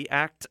Kiwi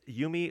act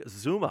Yumi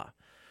Zuma.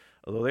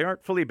 Although they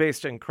aren't fully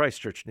based in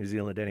Christchurch, New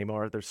Zealand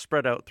anymore, they're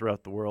spread out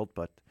throughout the world,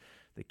 but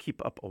they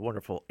keep up a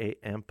wonderful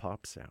AM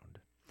pop sound.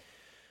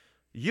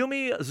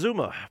 Yumi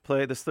Zuma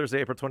play this Thursday,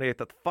 April 28th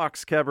at the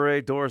Fox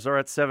Cabaret. Doors are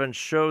at 7,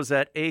 shows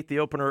at 8. The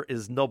opener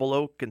is Noble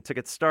Oak, and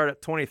tickets start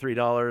at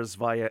 $23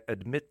 via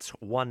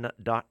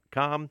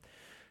admit1.com.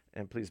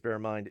 And please bear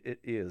in mind, it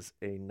is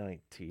a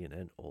 19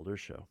 and older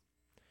show.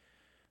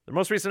 Their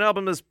most recent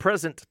album is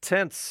Present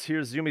Tense.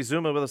 Here's Yumi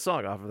Zuma with a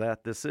song off of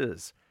that. This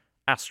is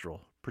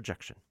Astral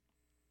Projection.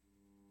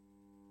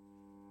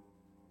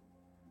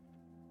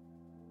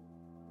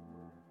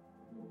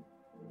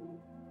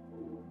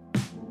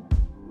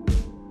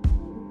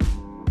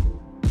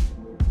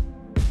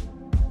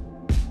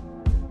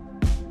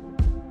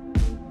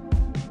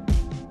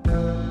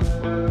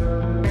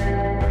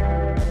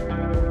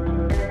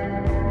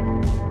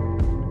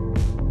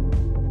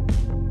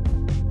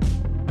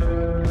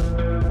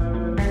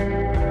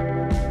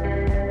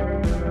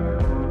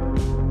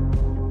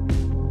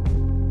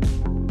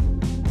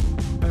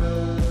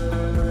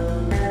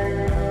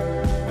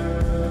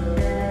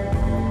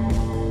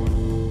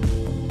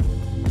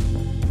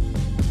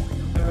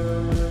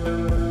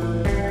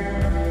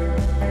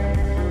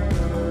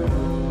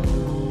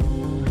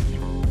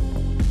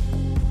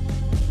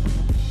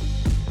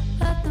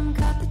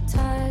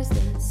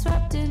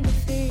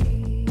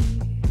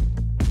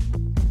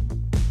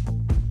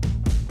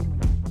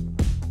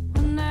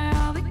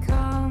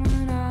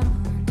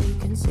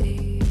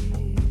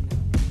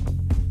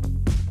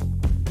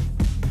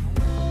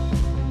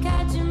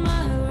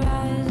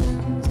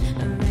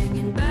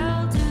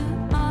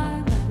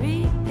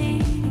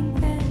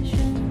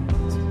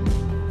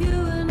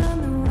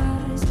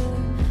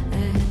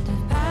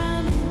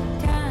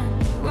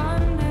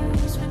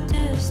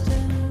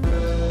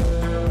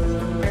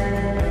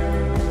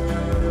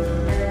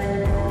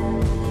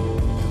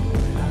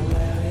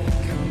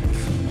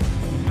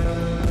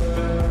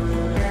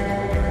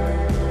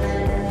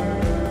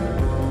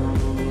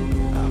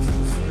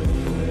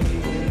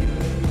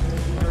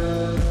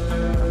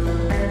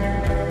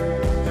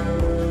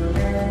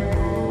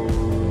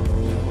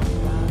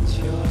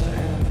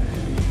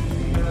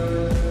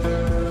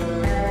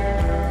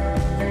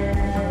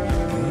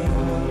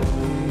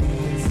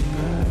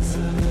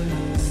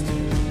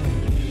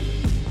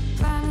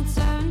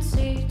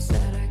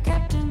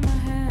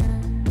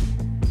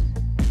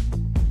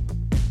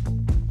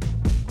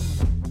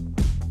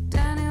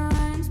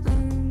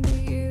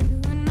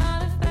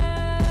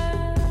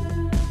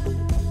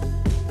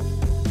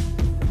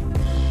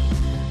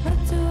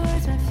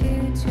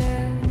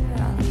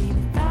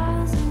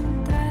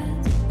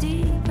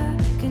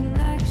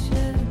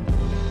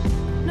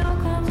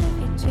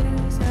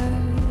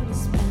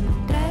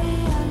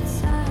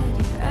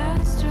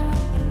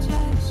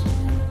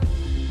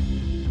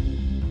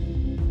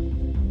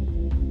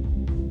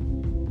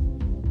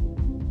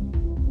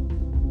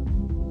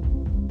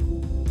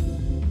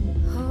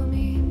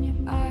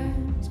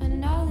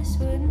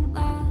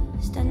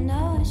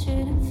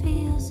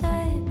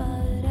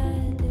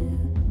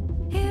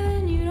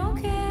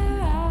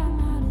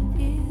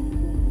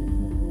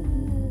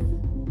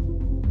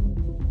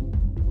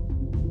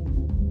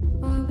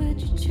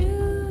 you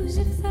choose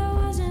if there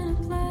wasn't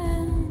a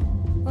plan?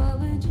 What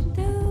would you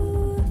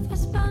do if I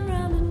spun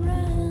round and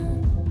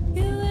round?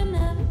 You would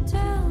never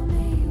tell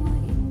me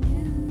what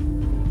you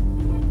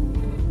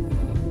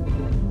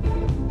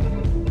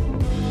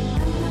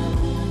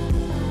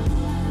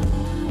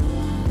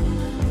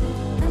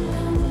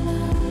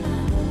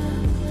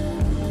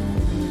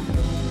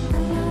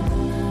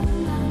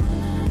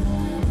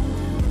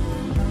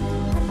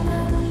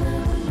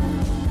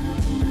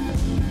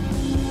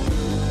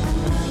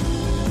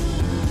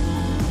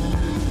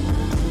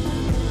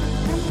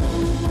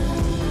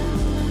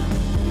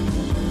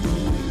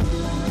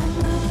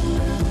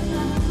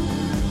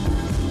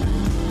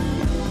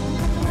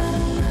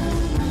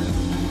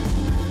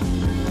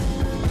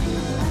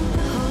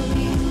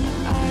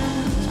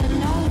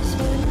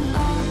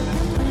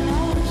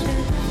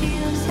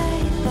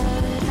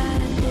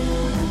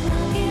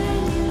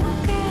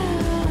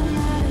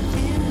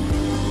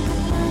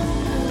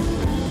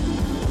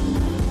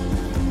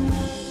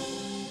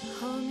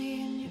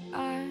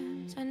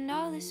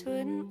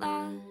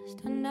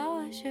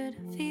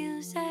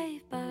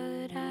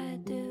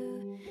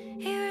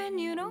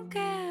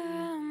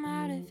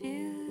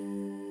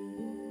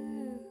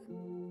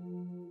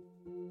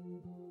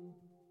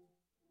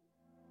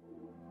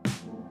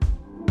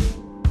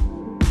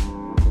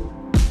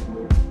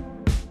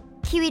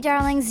Kiwi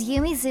Darlings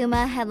Yumi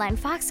Zuma headlined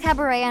Fox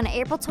Cabaret on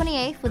April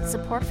 28th with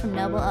support from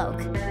Noble Oak.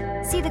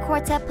 See the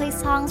quartet play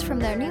songs from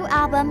their new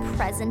album,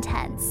 Present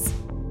Tense.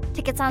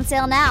 Tickets on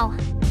sale now.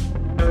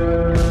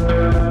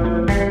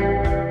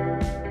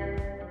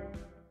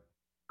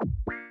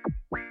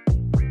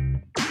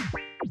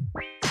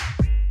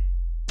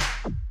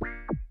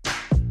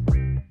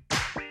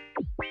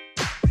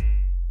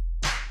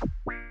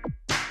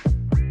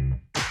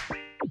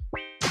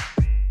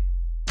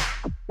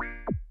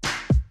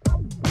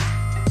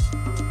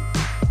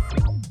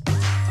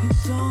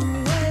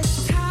 Don't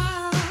waste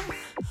time,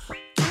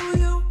 do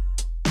you?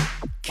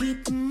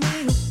 Keep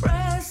me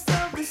abreast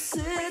of the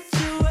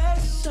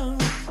situation.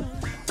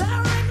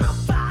 There ain't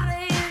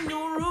nobody in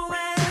your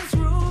romance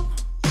room.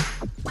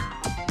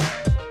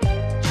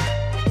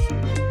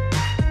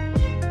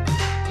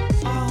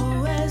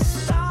 Always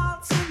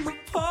starts in the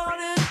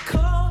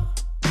portico.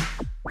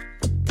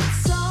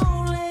 It's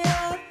only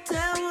a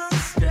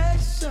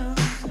demonstration.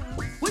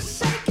 We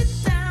shake it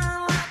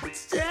down like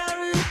it's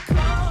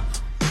Jericho.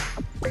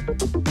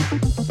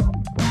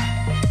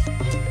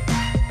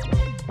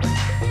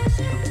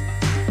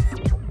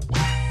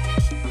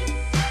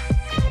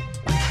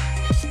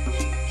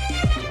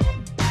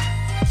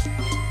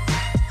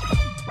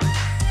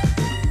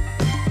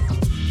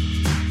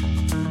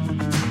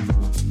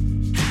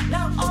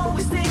 Now I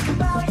always think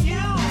about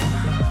you.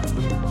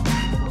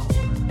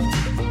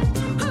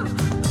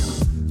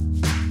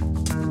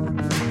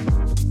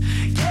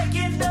 Can't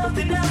get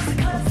nothing else to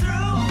cut through.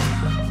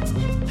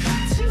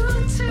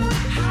 Too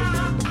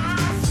high.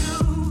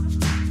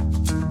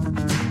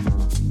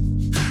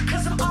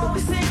 Cause I'm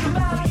always thinking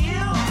about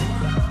you.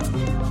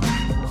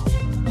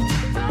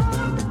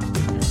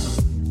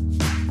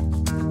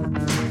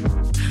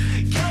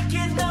 Can't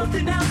get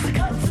nothing else to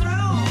cut through.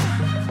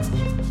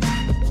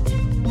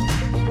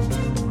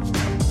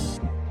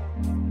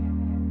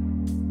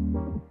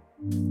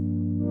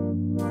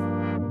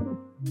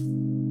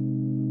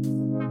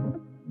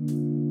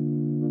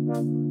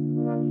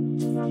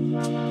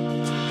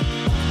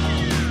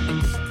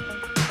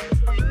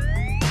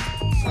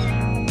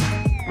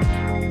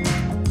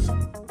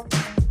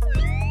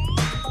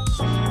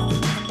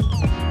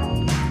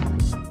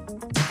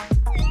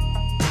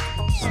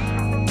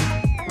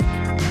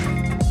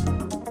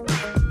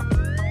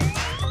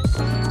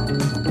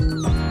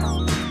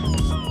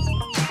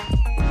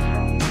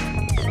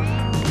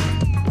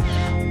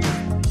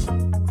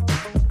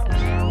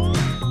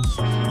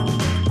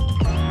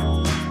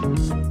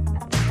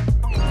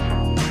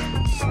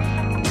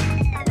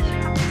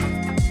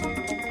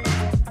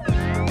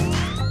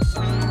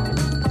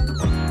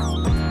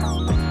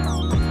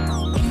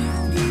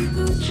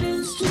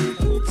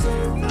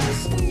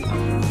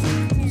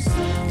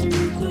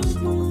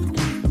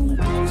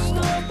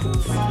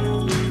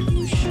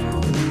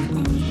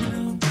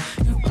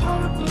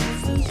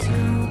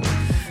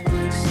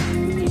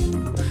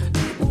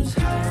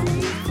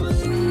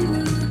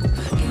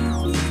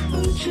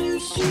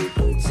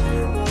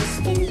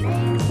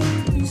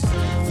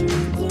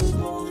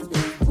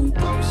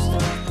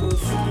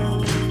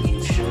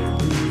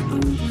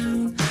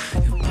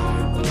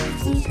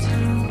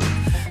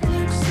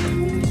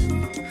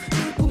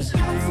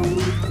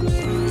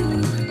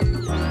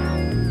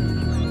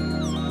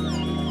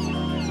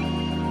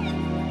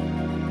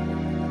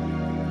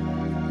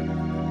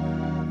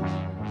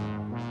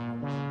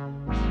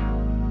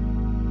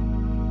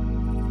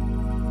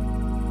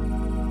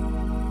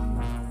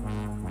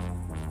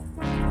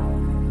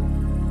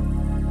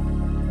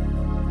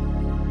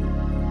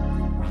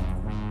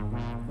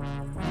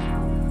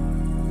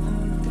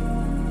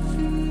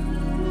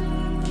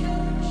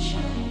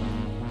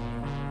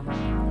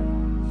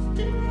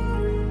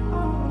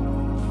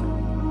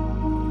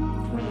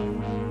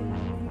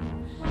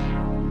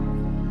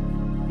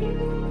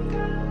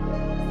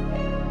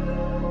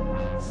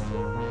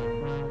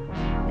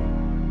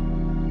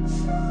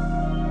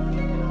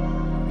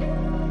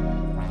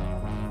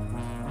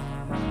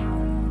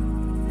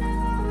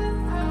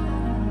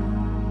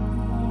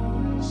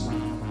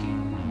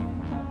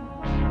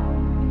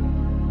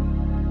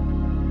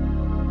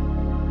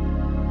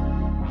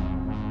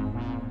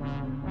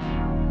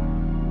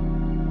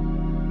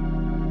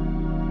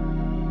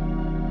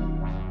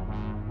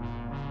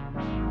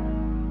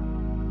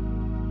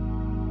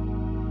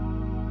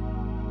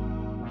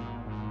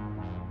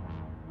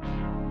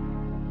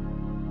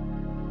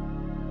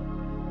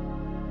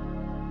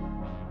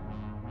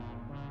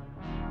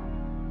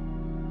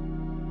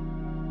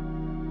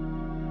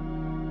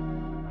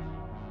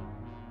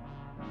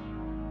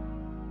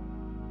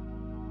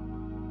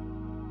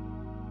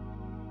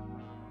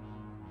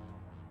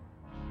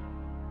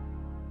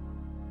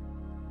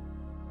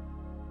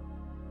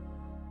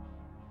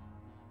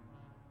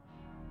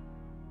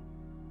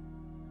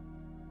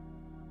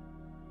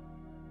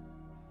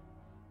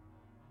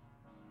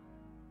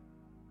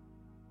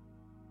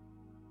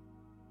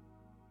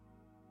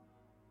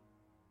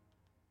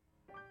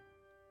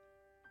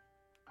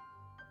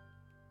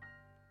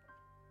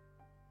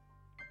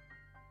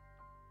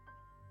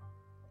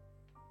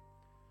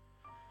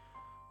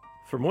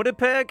 From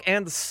Winnipeg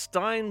and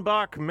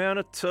Steinbach,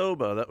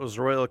 Manitoba, that was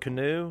Royal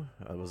Canoe.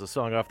 It was a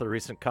song off the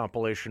recent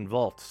compilation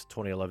Vault,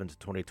 2011 to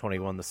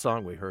 2021. The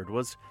song we heard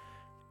was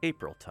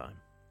April Time.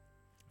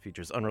 It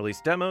features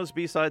unreleased demos,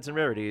 B-sides, and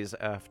rarities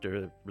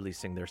after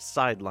releasing their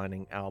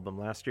sidelining album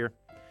last year.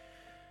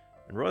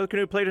 And Royal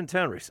Canoe played in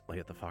town recently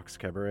at the Fox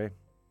Cabaret.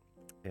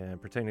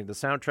 And pertaining to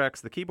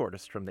soundtracks, the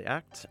keyboardist from the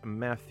act,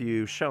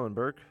 Matthew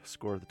Schellenberg,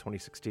 scored the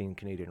 2016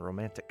 Canadian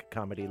romantic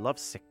comedy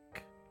Lovesick.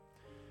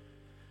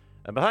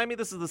 And behind me,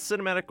 this is the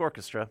Cinematic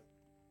Orchestra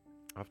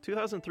of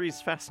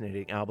 2003's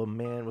fascinating album,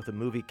 Man with a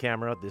Movie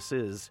Camera. This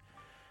is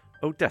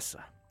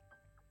Odessa.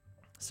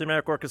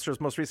 Cinematic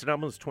Orchestra's most recent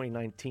album is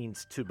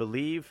 2019's To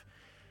Believe.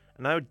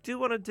 And I do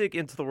want to dig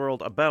into the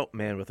world about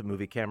Man with a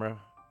Movie Camera.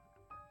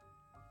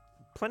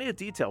 Plenty of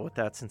detail with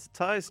that, since it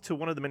ties to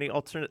one of the many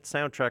alternate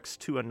soundtracks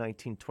to a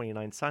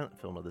 1929 silent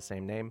film of the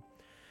same name.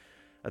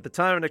 At the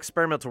time, an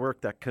experimental work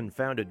that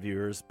confounded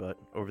viewers, but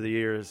over the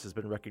years has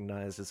been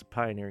recognized as a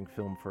pioneering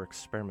film for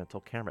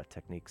experimental camera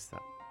techniques that,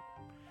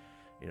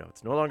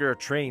 it's no longer a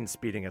train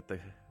speeding at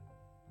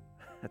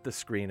the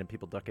screen and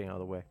people ducking out of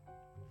the way.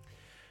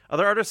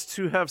 Other artists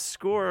who have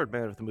scored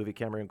Man with the Movie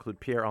Camera include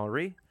Pierre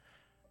Henry,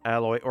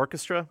 Alloy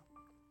Orchestra,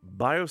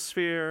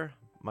 Biosphere,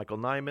 Michael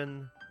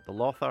Nyman, the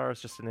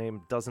Lothars, just to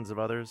name dozens of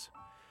others.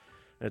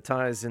 And it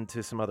ties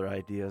into some other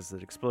ideas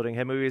that Exploding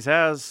Head Movies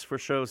has for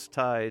shows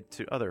tied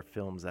to other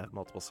films that have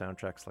multiple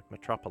soundtracks like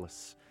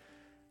Metropolis,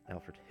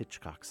 Alfred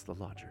Hitchcock's The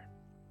Lodger.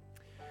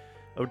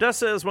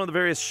 Odessa is one of the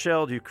various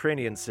shelled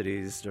Ukrainian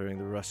cities during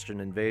the Russian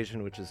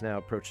invasion, which is now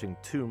approaching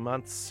 2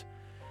 months.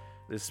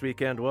 This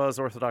weekend was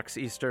Orthodox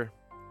Easter,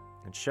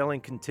 and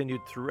shelling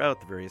continued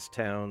throughout the various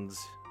towns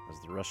as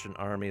the Russian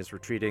army is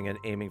retreating and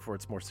aiming for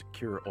its more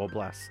secure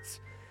oblasts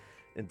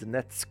in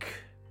Donetsk,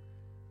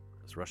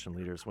 as Russian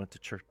leaders went to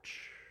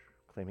church,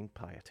 claiming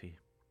piety.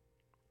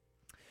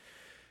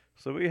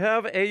 So we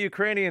have a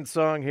Ukrainian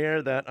song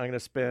here that I'm going to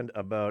spend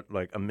about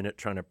a minute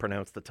trying to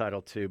pronounce the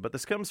title to, but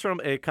this comes from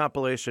a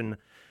compilation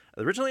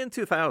originally in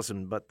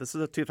 2000, but this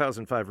is a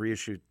 2005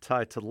 reissue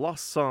tied to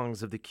Lost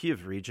Songs of the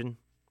Kiev region.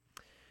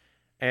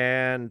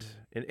 And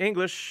in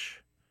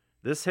English,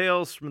 this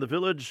hails from the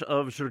village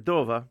of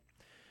Zhurdova,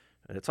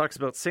 and it talks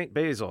about St.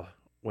 Basil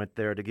went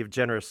there to give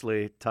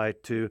generously,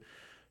 tied to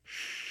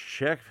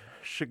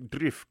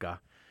Shekhdrivka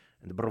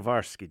in the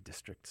Brovarsky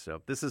district.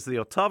 So this is the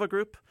Otava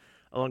group,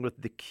 along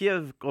with the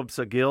Kiev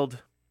Gobsa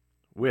Guild,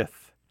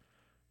 with,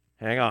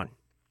 hang on,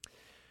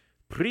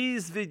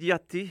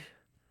 Prizvidyati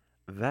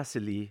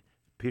Vasily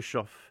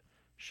Pishov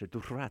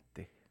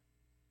Shedurati.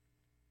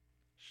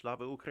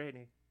 Slava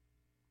Ukraini.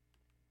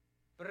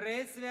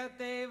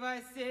 Пресвятий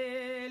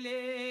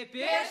Василій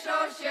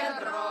пішов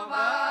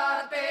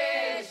щедрувати,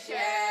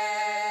 щедрий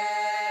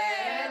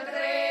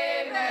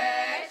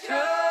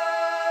вечір,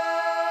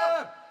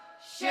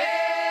 щедрий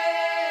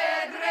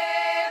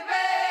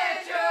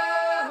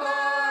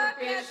вечір,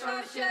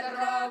 пішов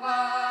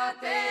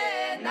щедрувати,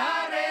 на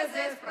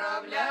ризи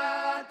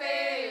справляти,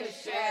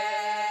 щедрий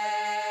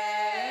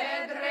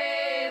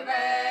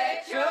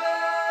вечір,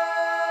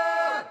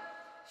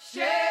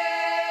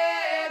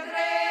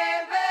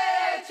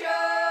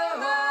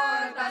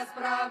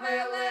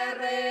 справили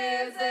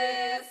ризи,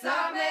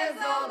 саме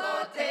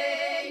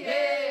золотий,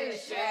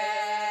 щедрий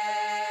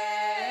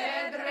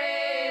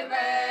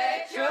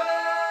вечір,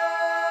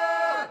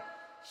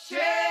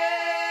 щедрий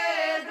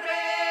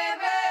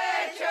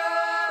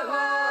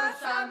вечір,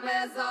 саме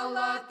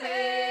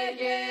золотий,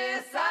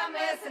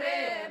 саме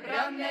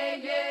срібляний,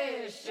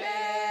 щедрий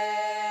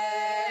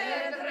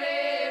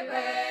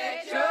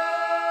вечір,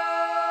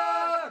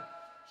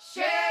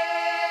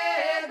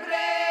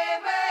 щедрий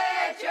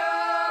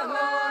вечір,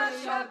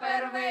 що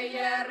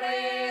первиє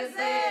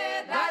ризи,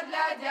 да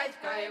для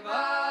дядька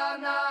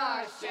Івана,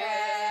 щедрий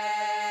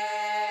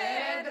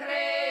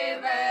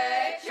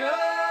вечір,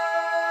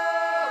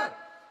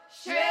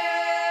 щедрий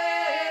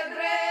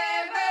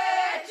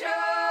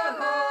вечір,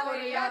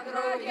 я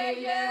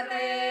другий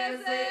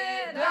ризи,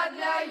 да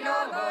для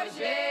його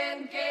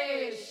жінки,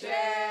 щедрий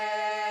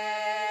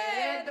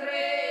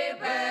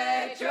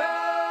вечір,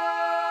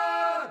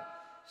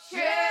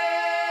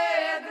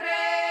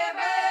 щедрий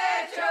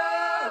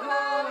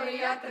вечір,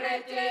 я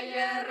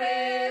третій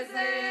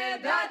ризи,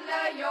 да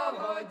для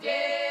його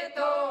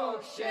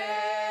діток, щедрий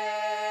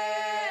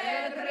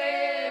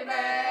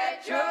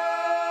вечір,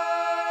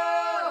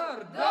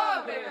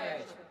 добрий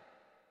вечір.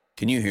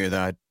 Can you hear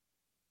that?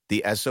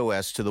 The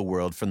SOS to the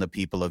world from the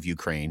people of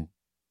Ukraine.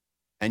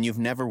 And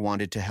you've never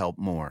wanted to help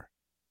more,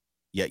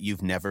 yet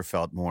you've never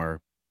felt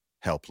more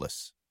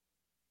helpless.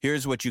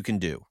 Here's what you can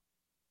do.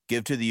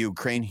 Give to the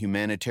Ukraine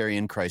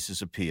Humanitarian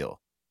Crisis Appeal.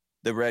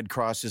 The Red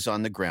Cross is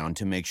on the ground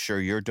to make sure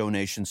your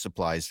donation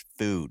supplies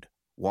food,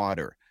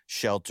 water,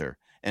 shelter,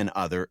 and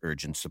other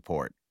urgent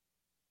support.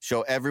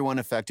 Show everyone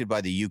affected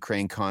by the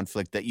Ukraine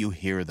conflict that you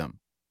hear them,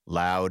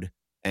 loud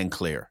and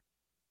clear.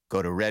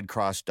 Go to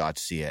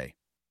redcross.ca.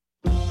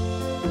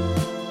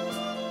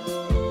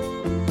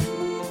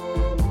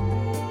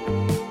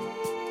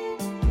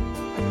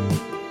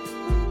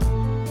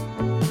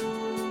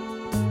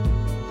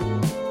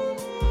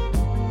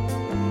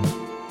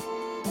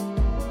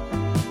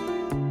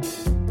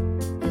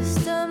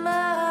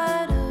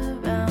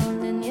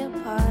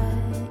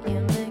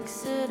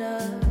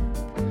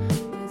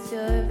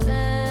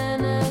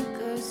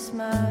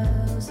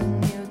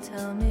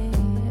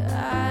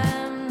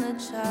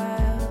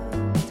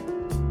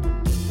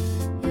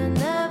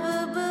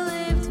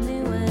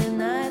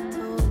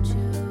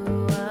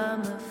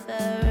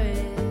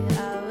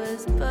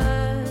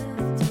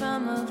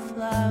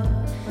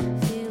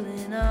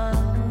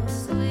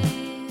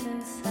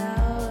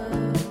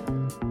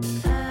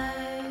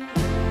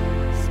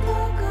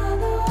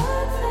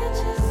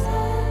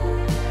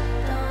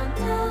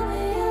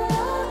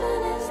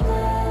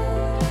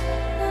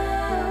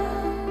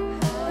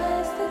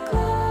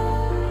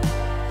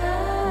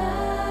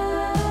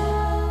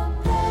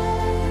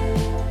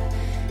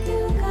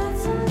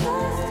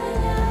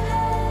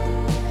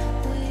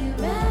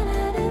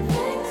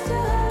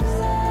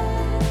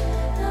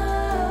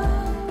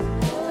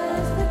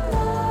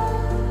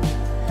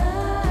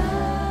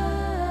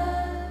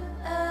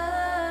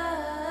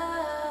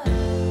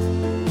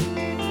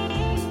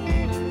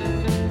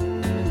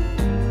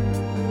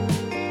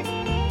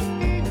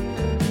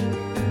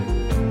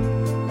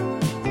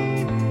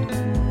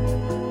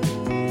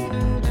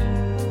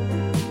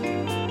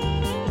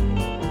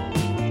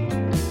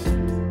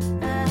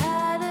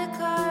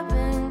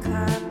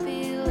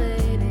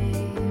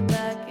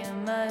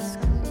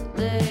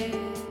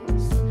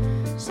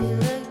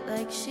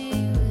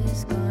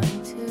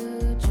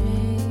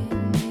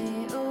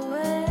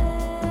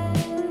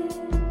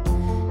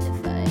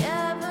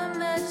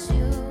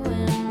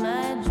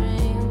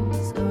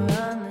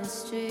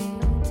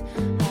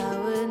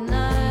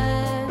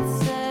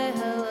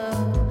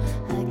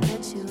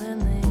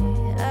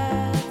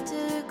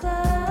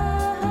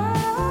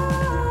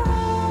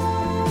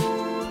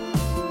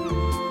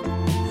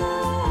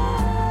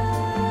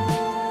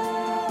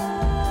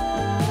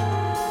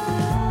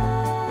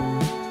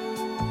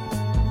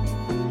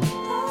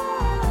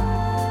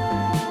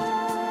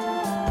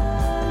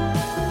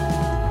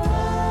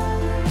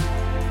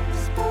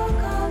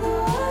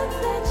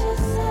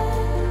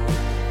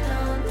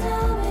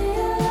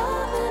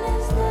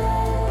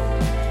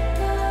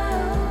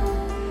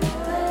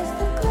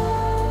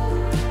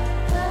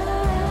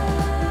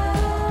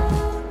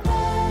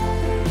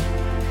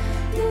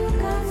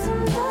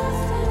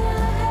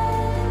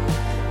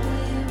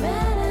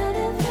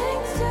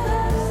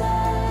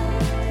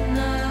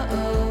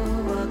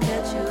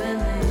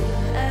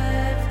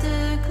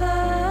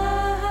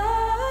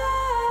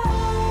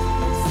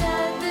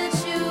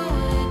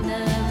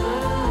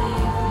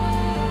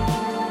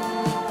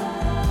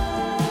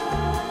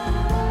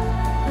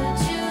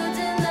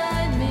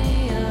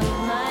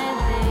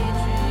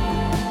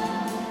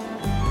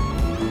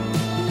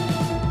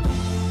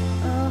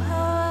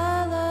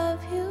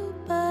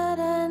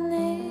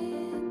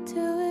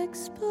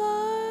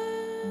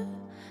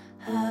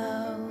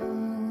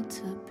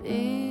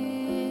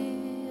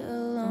 be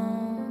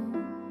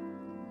alone,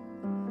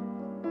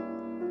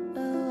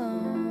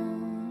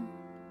 alone.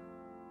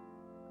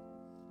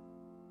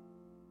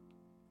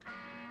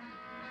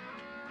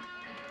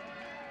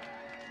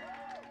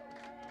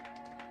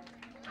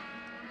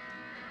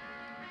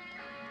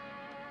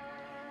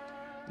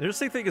 The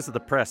interesting thing is that the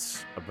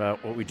press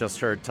about what we just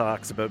heard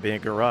talks about being a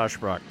garage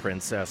rock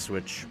princess,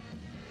 which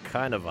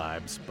kind of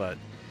vibes, but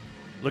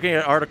looking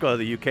at an article of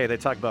the UK, they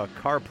talk about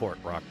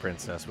carport rock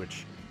princess,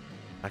 which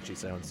actually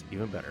sounds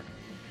even better.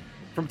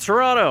 From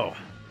Toronto,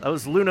 that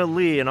was Luna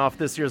Lee, and off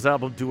this year's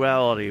album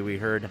Duality, we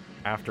heard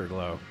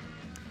Afterglow.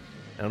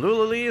 And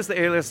Luna Lee is the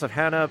alias of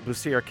Hannah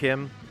Bussier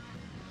Kim,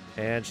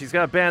 and she's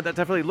got a band that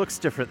definitely looks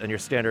different than your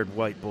standard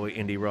white boy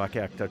indie rock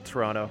act out of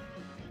Toronto.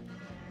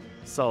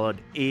 Solid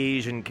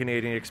Asian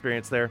Canadian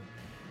experience there.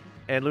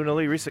 And Luna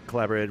Lee recently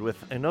collaborated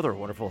with another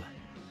wonderful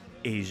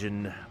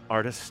Asian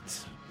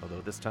artist,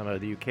 although this time out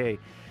of the UK,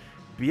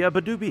 Bia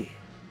Badubi.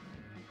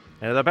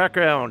 And in the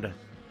background,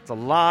 it's a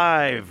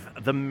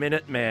live The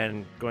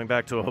Minutemen, going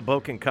back to a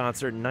Hoboken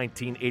concert in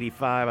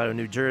 1985 out of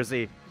New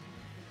Jersey.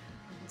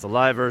 It's a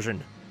live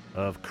version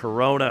of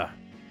Corona,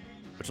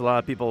 which a lot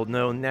of people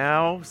know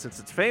now since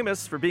it's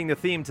famous for being the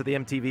theme to the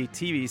MTV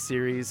TV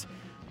series,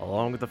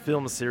 along with the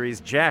film series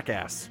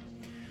Jackass,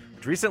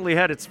 which recently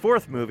had its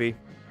fourth movie.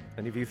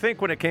 And if you think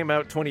when it came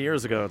out 20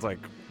 years ago, it's like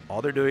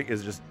all they're doing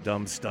is just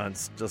dumb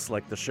stunts, just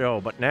like the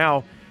show. But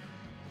now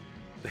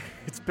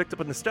it's picked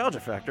up a nostalgia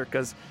factor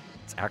because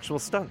it's actual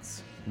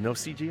stunts, no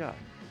CGI.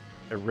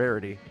 A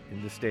rarity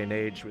in this day and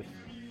age with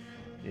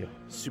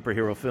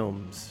superhero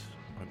films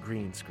on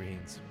green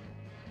screens.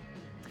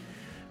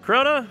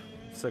 Corona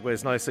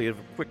segues nicely into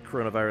a quick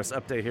coronavirus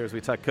update here as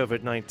we talk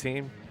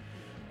COVID-19.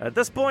 At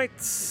this point,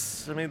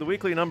 I mean, the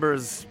weekly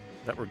numbers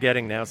that we're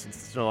getting now, since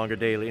it's no longer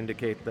daily,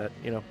 indicate that,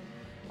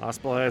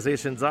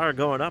 hospitalizations are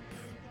going up,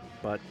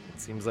 but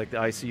it seems like the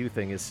ICU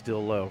thing is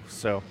still low.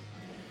 So,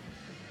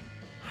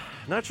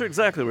 not sure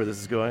exactly where this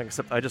is going,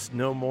 except I just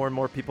know more and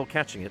more people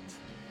catching it.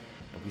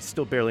 And we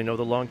still barely know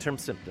the long-term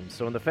symptoms.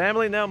 So in the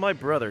family now, my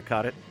brother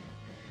caught it.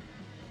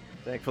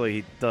 Thankfully,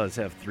 he does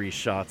have 3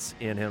 shots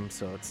in him,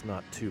 so it's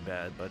not too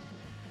bad, but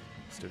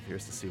still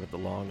curious to see what the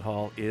long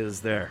haul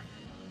is there.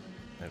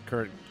 And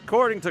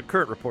according to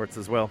current reports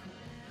as well,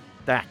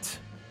 that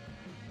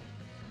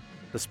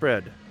the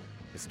spread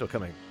is still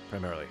coming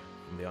primarily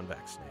from the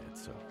unvaccinated,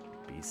 so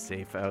be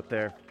safe out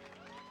there.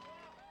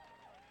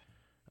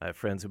 I have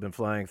friends who've been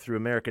flying through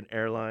American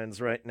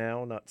Airlines right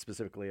now, not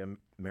specifically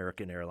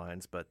American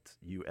Airlines, but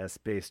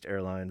U.S.-based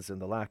airlines,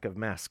 and the lack of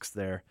masks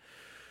there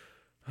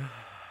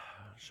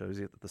shows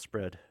you that the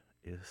spread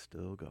is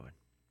still going.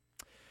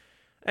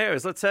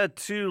 Anyways, let's head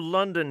to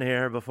London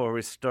here before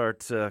we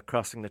start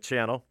crossing the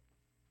channel.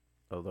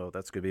 Although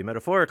that's going to be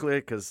metaphorically,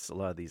 because a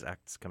lot of these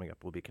acts coming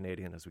up will be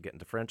Canadian as we get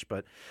into French.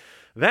 But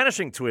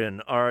Vanishing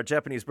Twin are a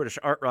Japanese-British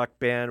art rock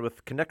band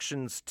with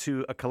connections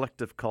to a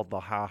collective called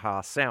the Ha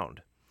Ha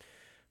Sound,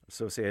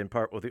 associated in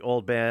part with the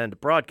old band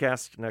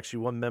Broadcast, and actually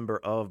one member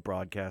of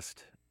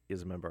Broadcast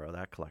is a member of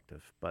that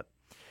collective. But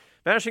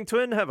Vanishing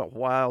Twin have a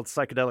wild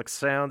psychedelic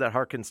sound that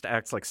harkens to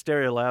acts like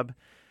Stereolab,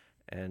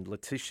 and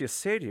Letitia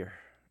Sadier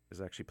is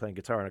actually playing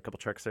guitar on a couple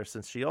tracks there,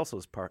 since she also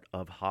is part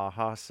of Ha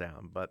Ha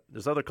Sound. But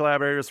there's other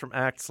collaborators from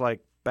acts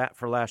like Bat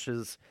for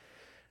Lashes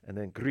and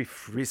then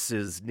Griff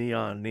Reese's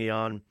Neon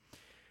Neon.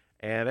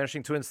 And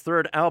Vanishing Twin's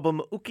third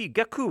album,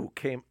 Ukigaku,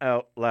 came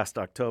out last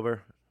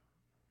October.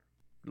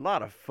 A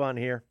lot of fun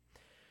here.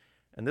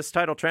 And this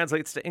title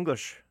translates to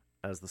English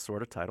as the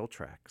sort of title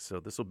track.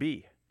 So this will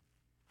be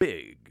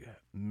Big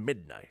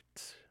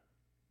Midnight.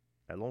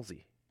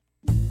 Allons-y.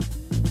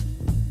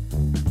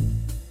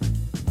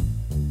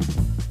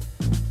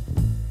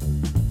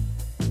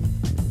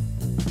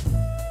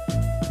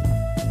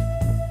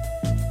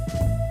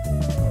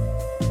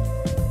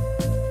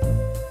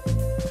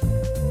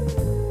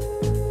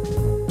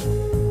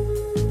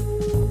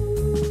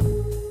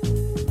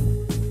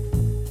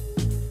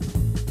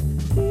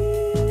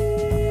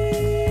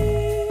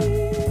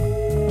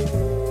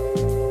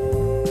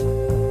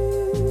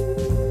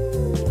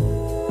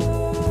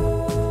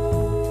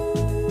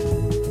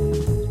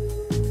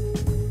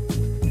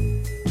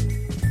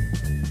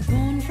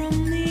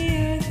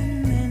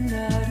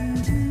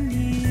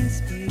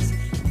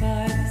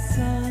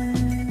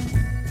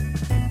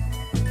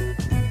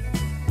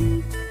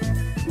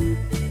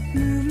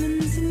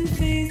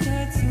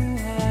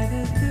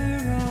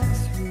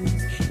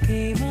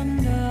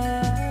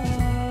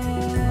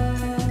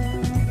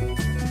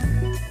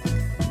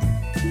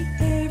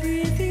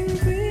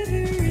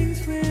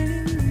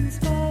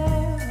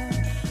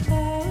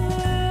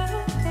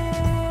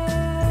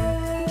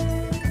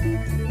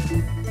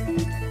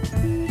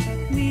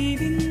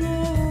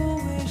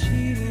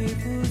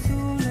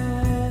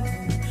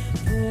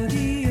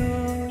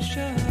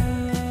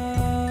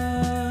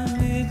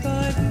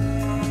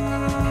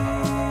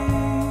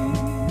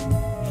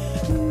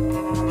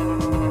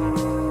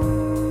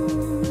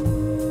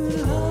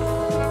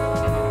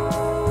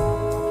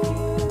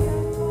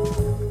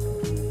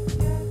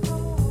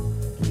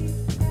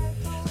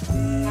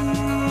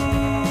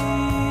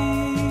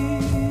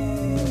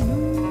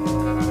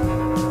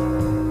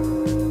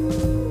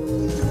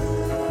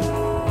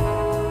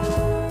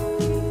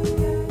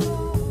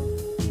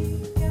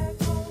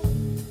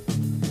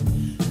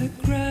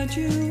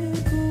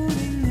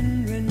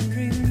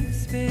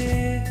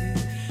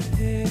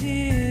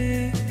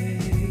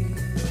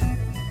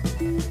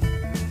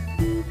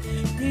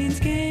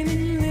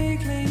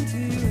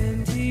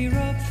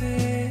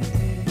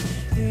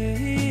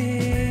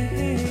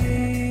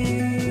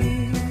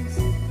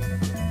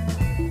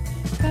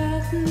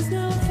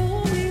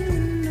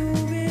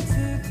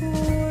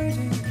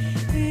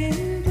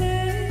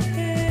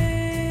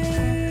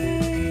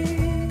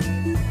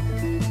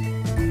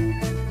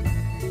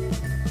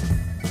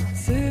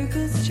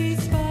 She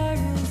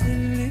spirals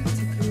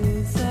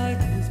elliptical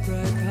cycles,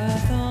 bright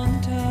path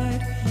on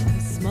tide.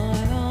 A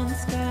smile on the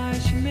sky,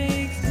 she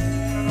makes me.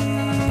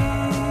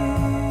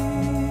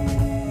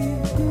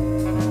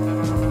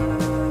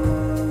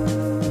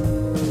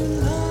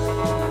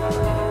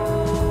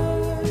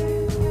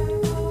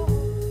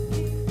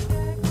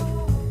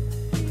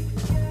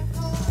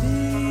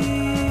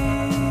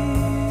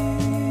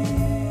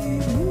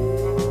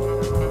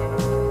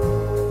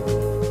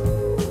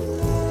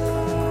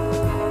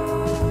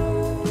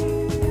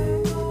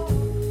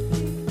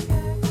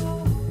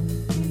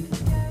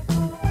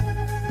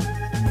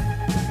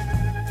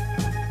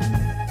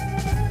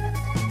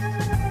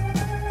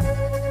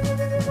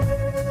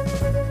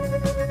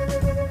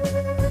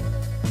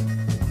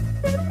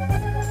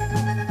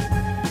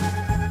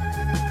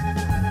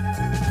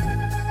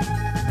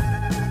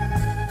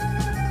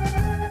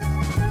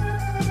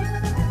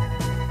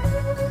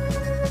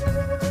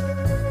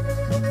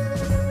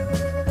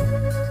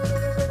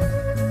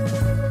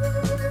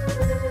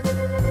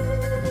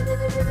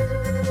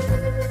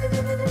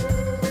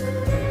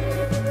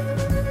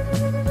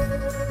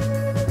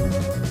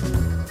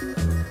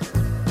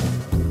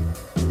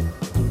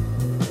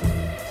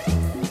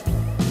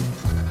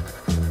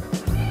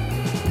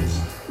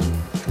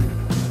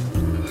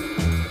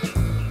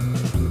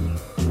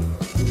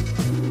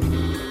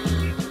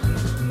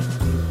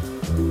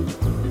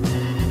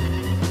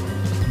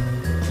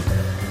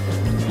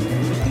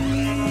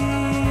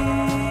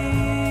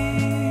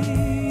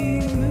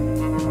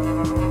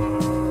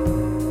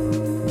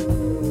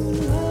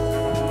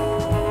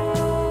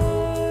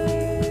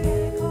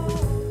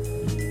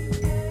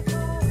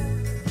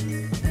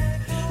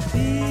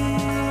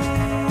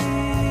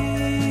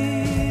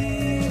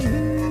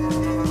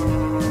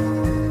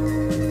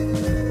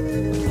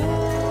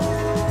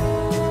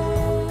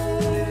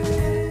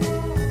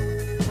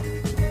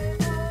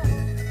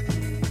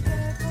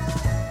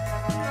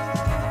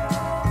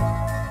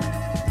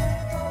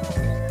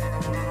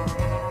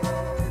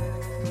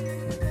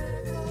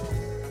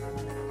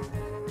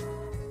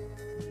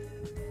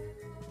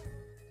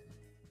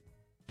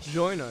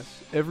 Join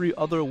us every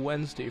other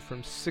Wednesday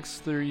from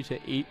 6:30 to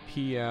 8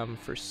 p.m.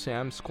 for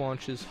Sam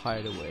Squanch's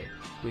Hideaway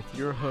with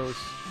your host,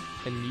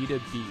 Anita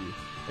B.,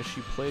 as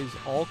she plays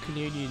all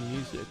Canadian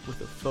music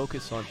with a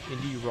focus on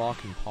indie rock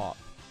and pop.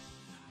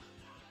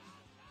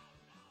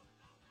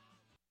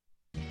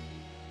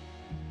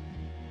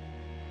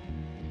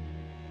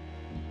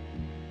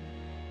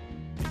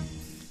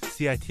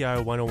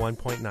 CITR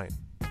 101.9.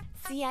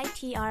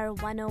 CITR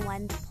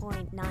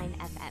 101.9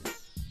 FM.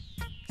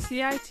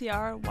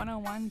 CITR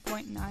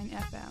 101.9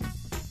 FM.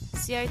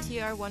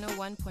 CITR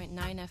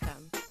 101.9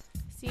 FM.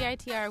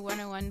 CITR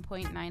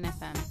 101.9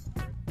 FM.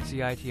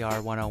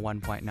 CITR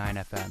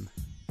 101.9 FM.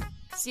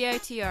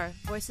 CITR,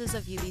 Voices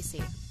of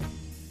UBC.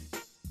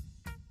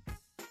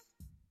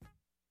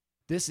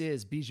 This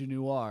is Bijou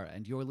Noir,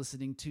 and you're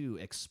listening to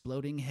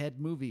Exploding Head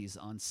Movies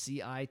on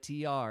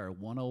CITR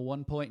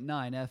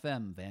 101.9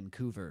 FM,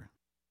 Vancouver.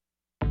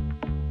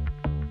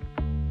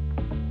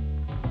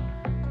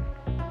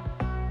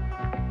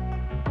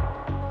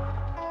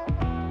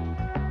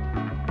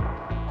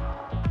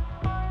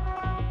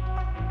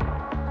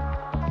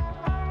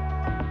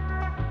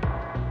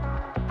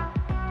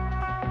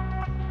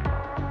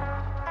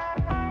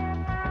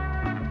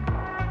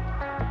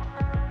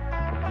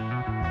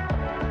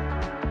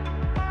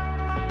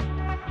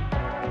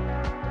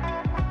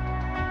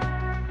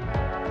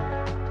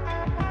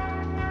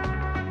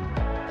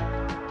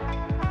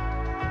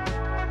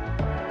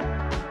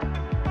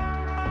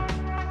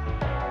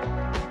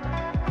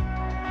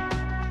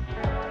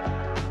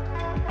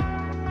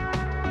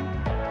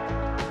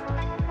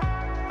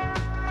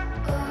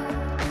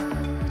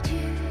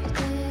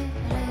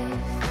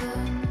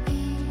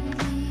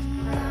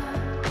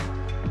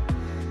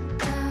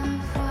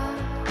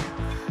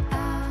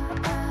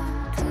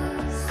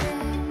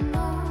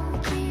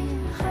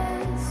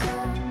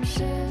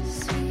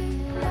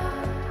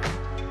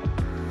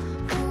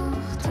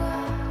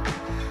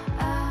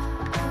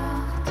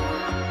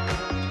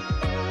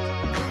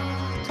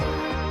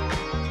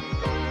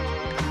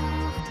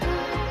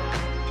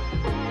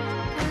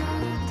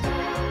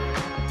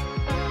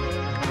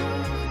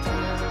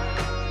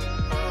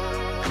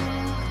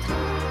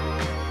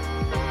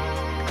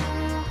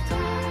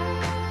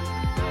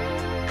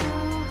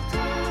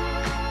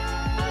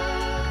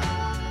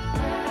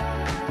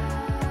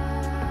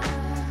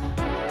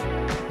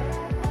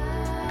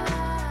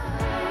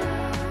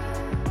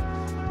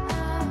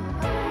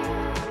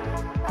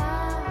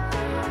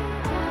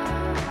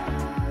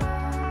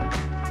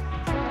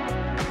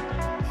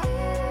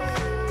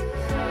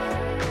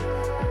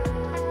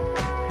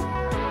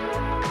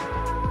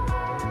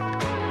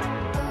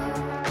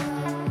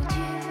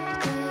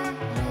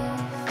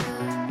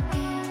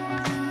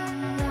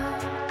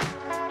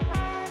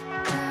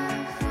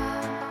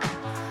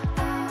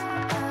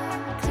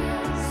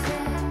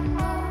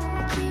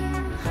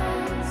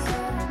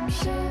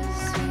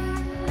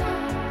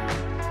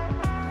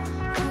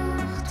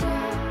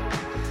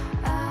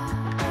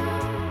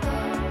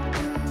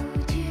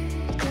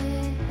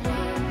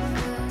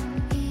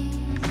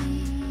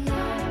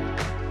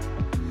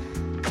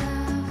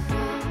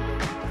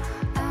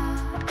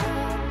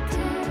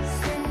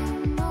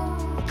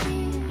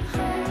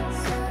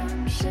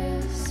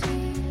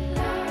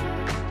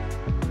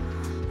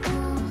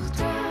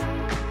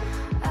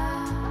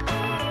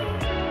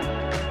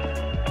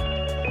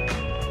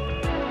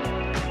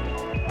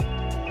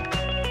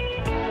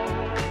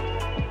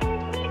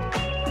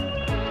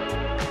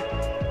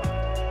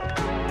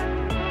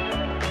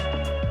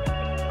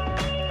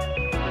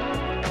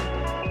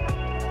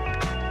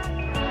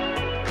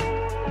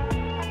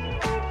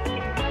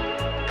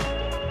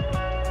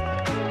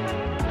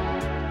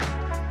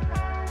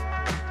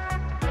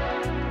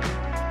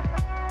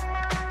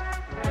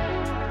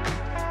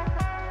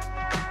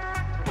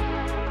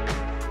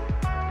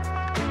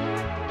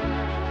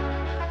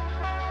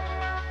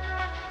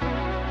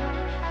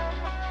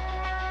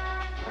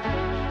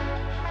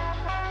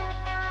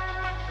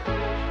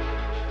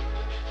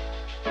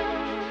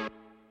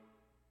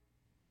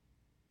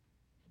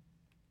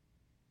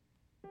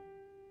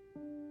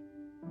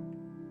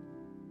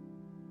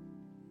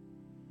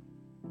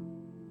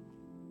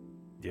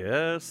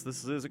 Yes,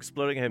 this is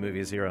Exploding Head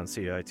Movies here on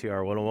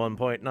CITR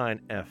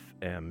 101.9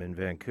 FM in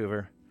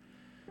Vancouver.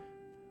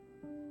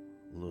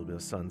 A little bit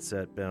of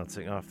sunset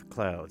bouncing off the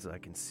clouds I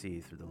can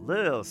see through the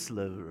little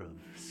sliver of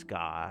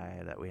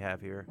sky that we have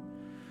here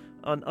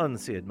on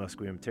unceded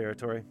Musqueam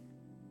territory.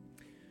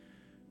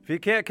 If you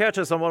can't catch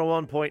us on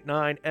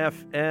 101.9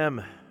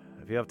 FM,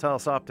 if you have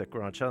Telus Optic,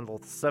 we're on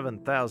channel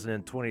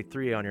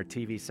 7023 on your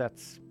TV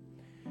sets.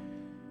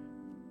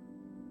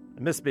 I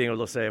miss being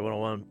able to say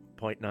 101.9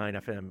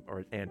 FM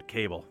and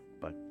cable,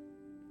 but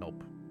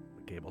nope,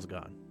 the cable's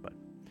gone. But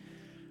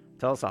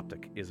Telus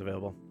Optic is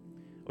available.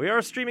 We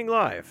are streaming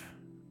live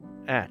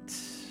at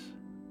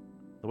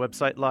the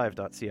website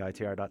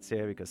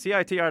live.citr.ca because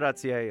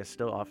citr.ca is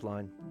still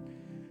offline.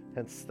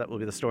 Hence, that will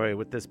be the story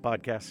with this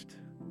podcast.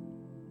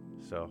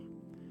 So,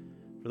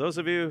 for those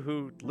of you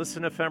who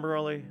listen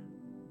ephemerally,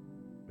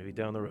 maybe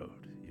down the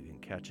road, you can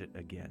catch it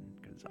again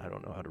because I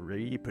don't know how to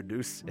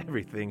reproduce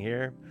everything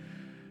here.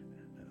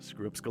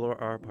 Screw-ups galore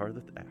are part of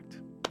the act.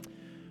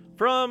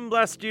 From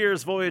last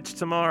year's Voyage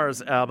to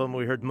Mars album,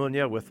 we heard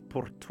Munya with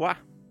Pour Toi.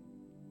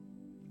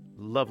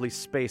 Lovely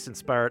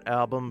space-inspired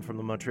album from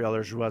the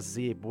Montrealer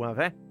Josie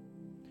Boivin.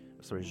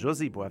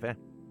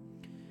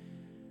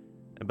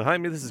 And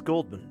behind me, this is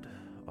Goldmund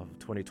of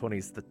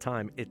 2020's The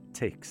Time It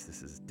Takes.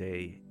 This is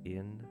Day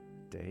In,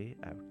 Day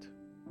Out.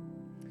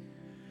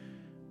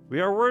 We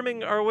are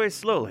worming our way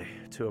slowly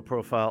to a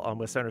profile on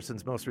Wes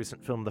Anderson's most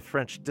recent film, The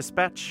French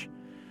Dispatch.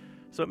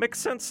 So it makes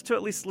sense to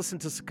at least listen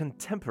to some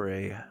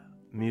contemporary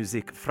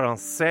musique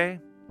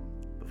française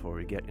before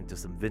we get into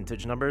some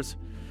vintage numbers.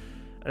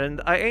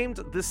 And I aimed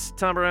this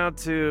time around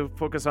to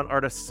focus on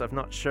artists I've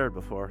not shared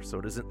before, so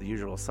it isn't the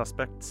usual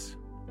suspects.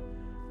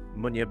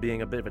 Munya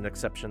being a bit of an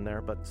exception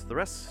there, but the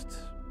rest,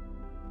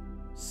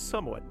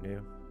 somewhat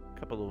new. A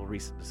couple little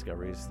recent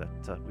discoveries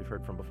that we've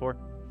heard from before.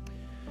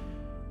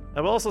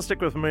 I will also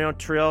stick with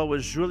Montreal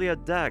with Julia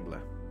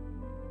Dagle.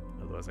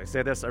 Although as I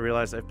say this, I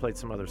realize I've played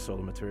some other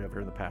solo material of her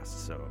in the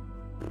past, so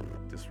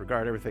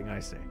disregard everything I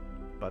say.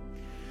 But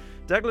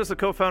Dagle is the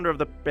co-founder of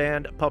the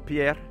band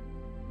Paupières,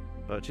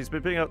 but she's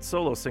been putting out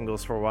solo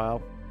singles for a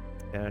while,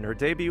 and her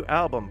debut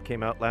album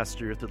came out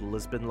last year through the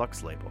Lisbon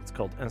Lux label. It's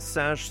called Un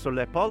Singe sur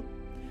l'épaule,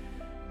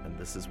 and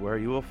this is where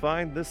you will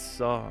find this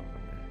song.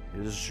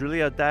 It is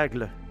Julia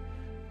Dagle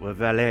with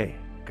Valet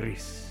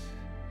Gris.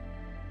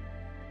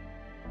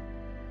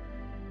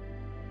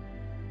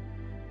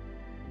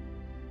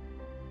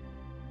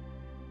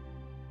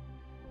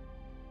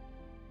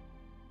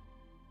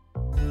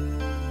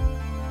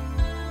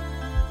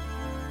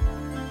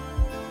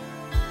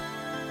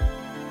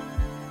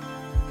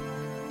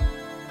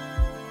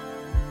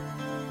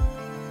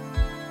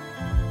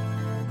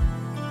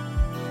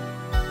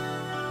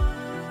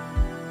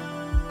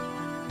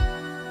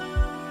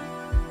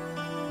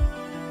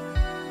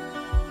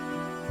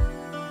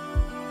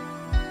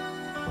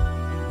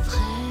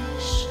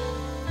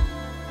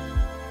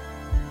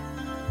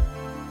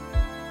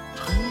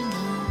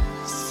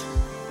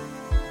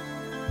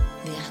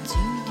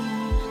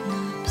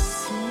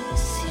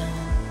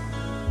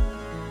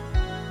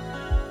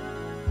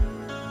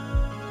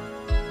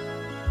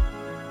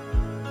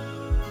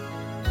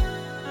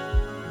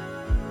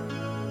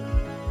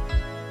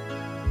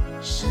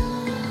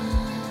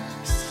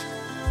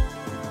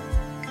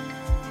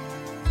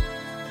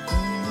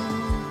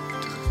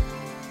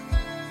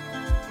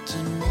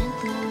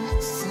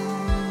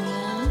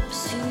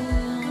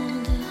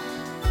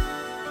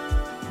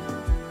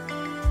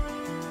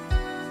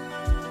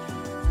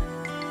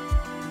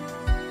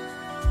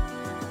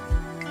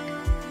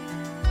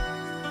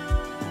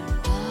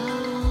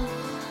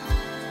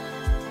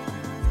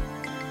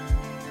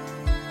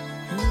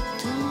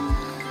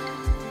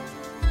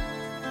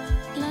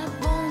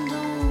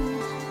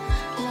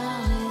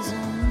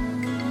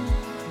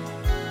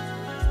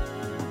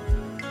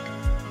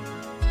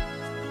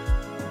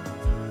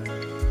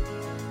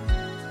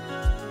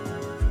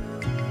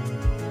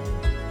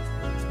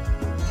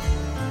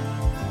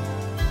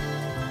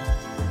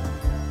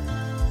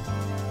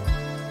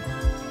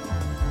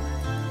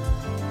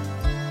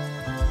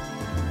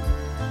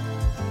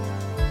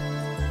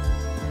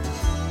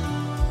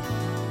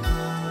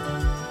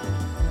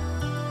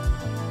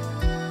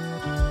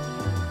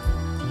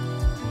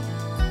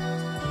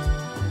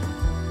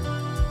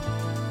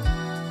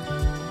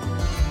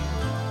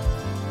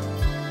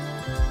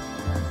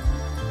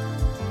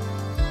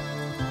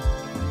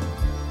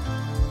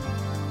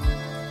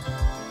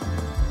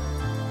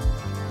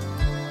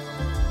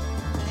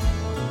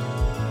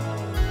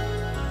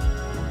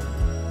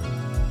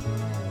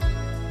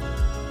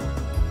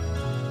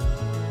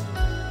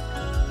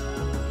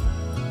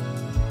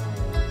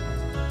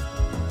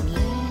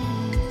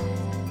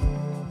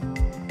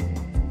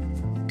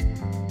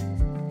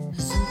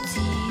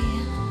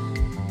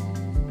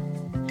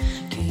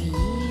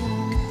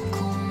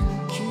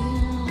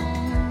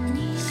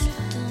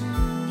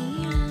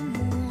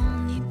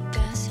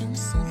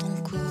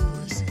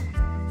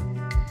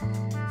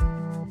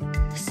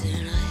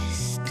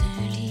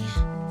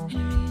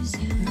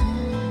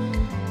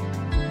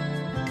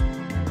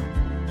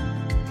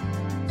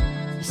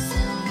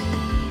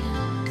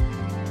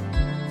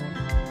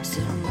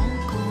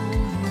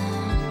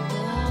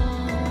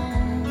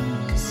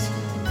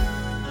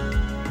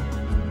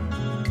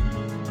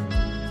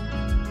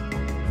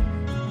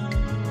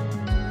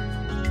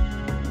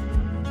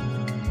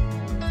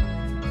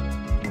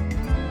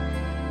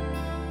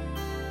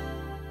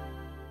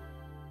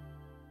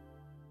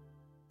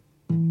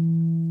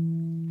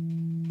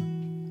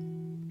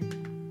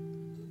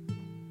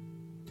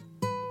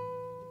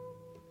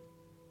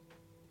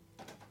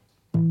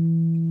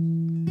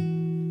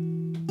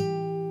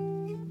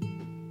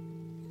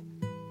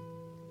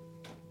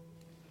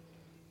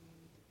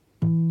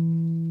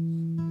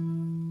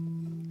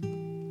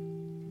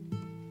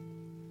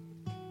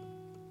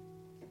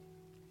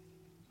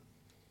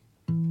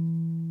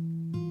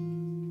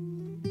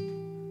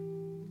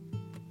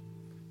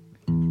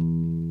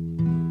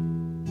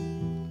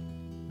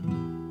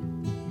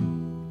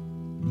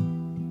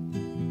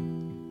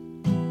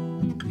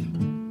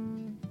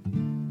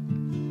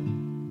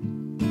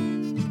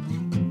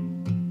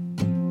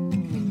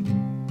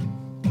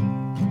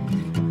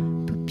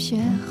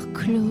 paupières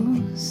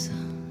closes.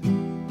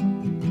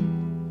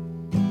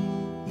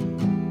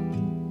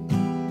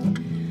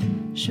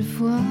 Je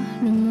vois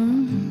le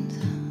monde,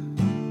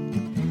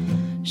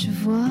 je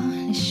vois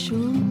les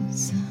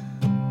choses,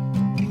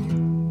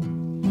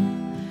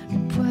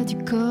 le poids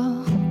du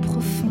corps en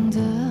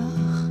profondeur,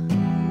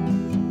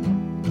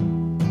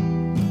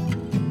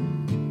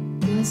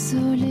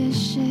 l'oiseau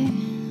léger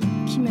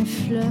qui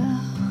m'effleure.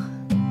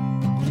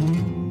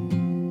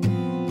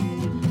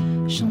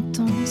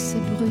 J'entends ce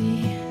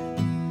bruit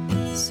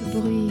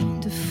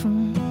de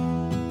fond,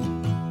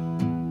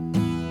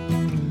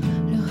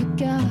 le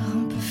regard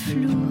un peu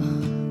flou,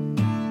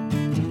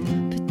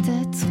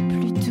 peut-être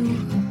plus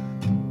doux.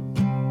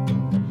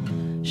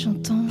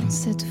 J'entends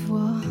cette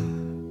voix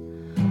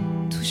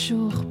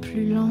toujours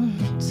plus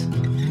lente,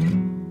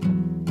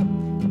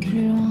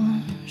 plus loin,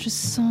 je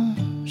sens,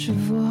 je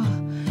vois,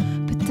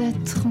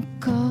 peut-être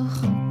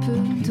encore un peu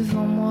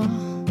devant moi,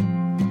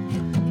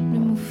 le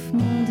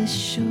mouvement des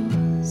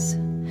choses,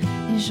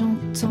 et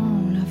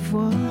j'entends la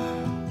voix.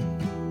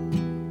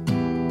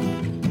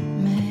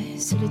 Mais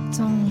il est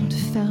temps de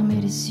fermer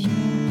les yeux,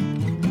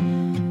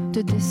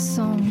 de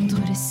descendre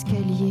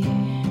l'escalier,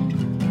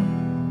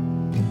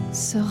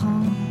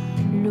 serein,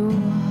 lourd,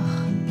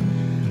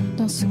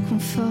 dans ce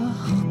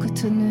confort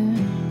cotonneux.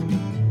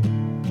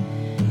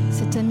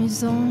 C'est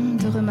amusant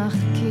de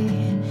remarquer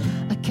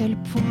à quel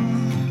point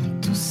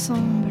tout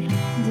semble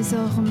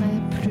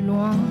désormais plus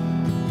loin.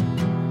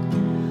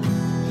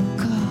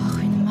 Encore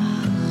une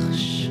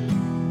marche,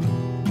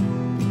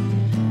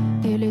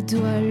 et les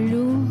doigts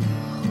lourds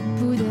au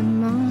bout des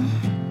mains.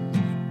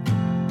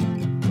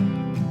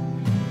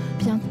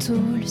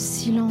 Bientôt le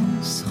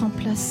silence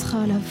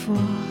remplacera la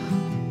voix,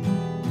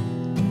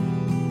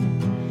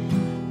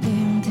 et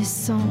on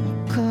descend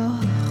encore,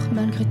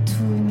 malgré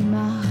tout une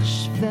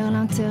marche vers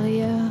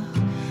l'intérieur,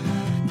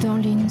 dans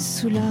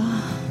l'insula.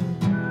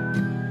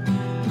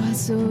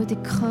 L'oiseau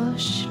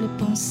décroche les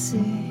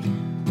pensées.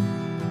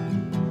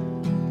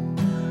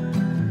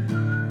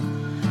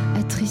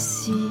 Être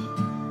ici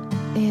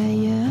et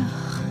ailleurs.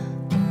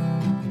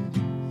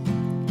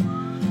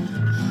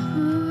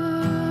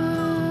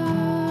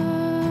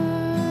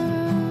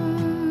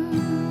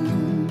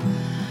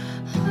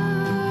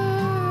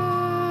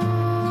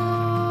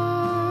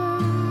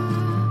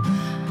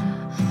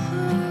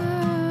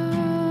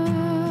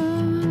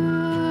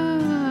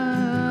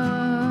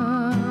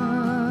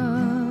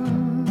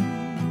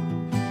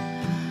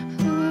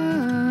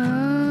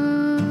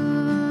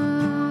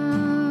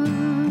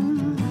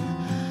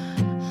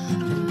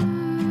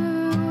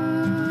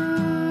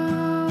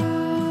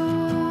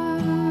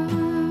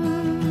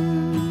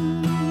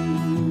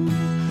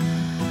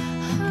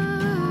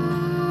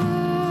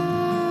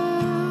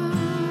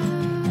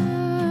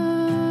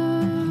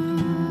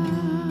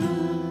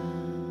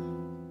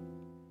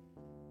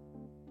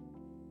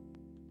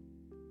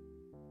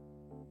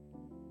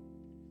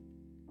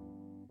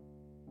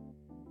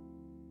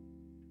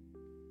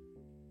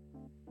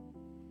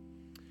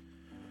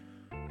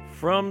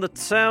 From the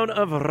town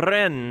of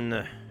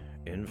Rennes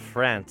in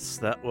France,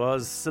 that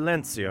was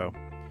Silencio.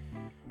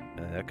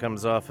 That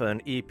comes off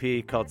an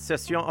EP called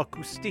Session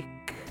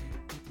Acoustique.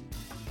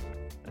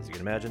 As you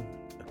can imagine,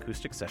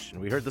 acoustic session.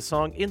 We heard the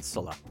song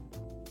Insula.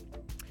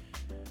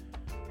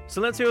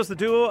 Silencio is the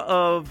duo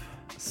of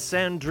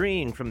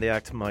Sandrine from the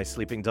act My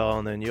Sleeping Doll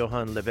and then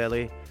Johan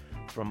Levelli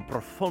from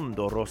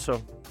Profondo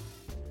Rosso.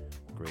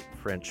 Great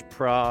French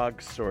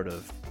prog, sort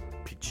of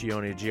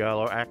Piccione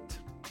Giallo act.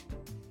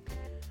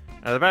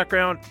 Now, the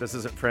background, this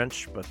isn't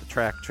French, but the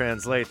track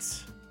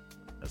translates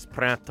as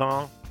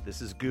Printemps. This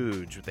is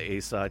Gouge with the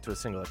A-side to a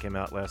single that came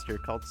out last year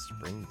called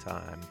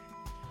Springtime.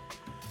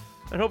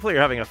 And hopefully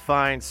you're having a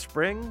fine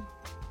spring.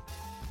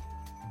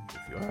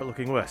 If you are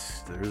looking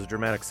west, there is a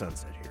dramatic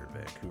sunset here in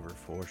Vancouver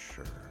for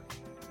sure.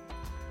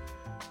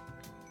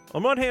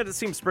 On one hand, it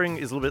seems spring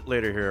is a little bit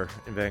later here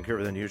in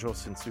Vancouver than usual,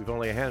 since we've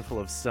only a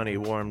handful of sunny,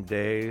 warm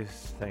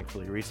days,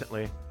 thankfully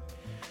recently.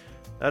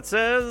 That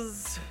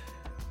says,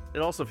 it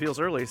also feels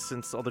early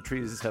since all the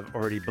trees have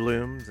already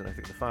bloomed, and I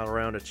think the final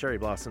round of cherry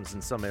blossoms in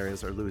some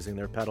areas are losing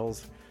their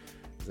petals,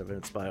 as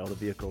evidenced by all the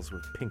vehicles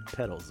with pink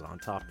petals on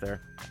top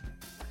there.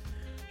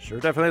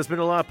 Sure definitely has been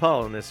a lot of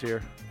pollen this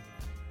year,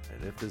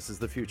 and if this is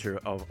the future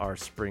of our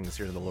springs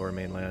here in the Lower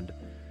Mainland,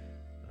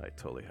 I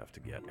totally have to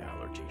get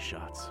allergy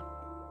shots.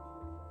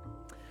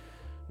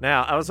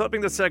 Now, I was hoping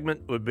this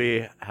segment would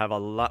have a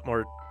lot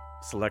more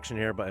selection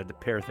here, but I had to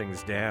pare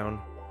things down,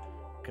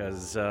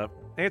 because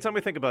anytime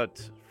we think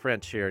about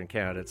French here in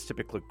Canada, it's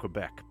typically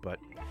Quebec, but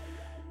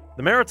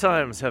the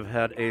Maritimes have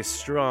had a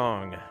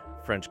strong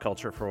French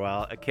culture for a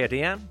while.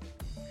 Acadien,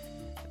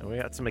 and we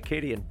got some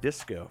Acadian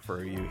disco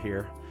for you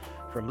here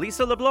from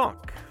Lisa LeBlanc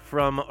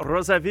from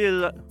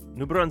Rosaville,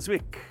 New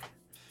Brunswick.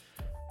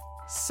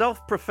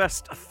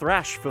 Self-professed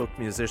thrash folk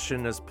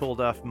musician has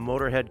pulled off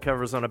Motorhead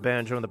covers on a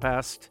banjo in the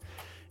past.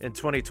 In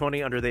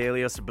 2020, under the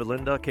alias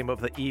Belinda, came up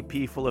with an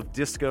EP full of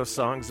disco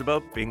songs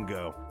about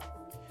bingo.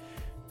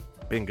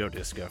 Bingo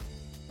disco.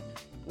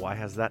 Why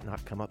has that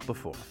not come up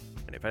before?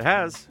 And if it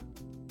has,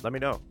 let me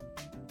know.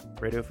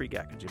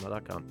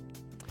 radiofreegak@gmail.com.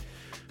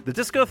 The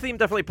disco theme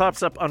definitely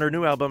pops up on her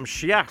new album,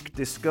 Chiac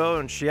Disco,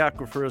 and Chiac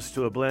refers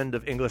to a blend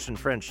of English and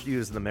French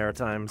used in the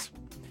Maritimes.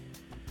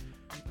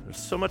 There's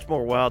so much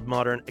more wild,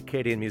 modern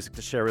Acadian music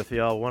to share with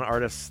y'all. One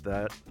artist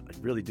that I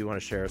really do want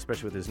to share,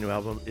 especially with his new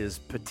album, is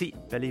Petit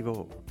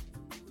Beliveau.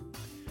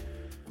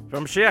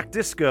 From Chiac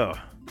Disco,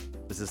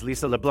 this is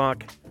Lisa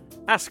LeBlanc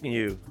asking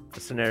you a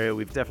scenario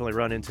we've definitely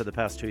run into the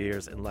past 2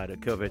 years in light of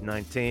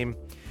COVID-19.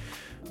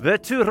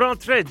 Veux-tu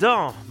rentrer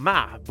dans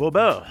ma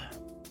bubble?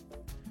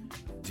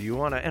 Do you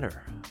want to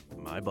enter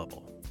my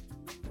bubble?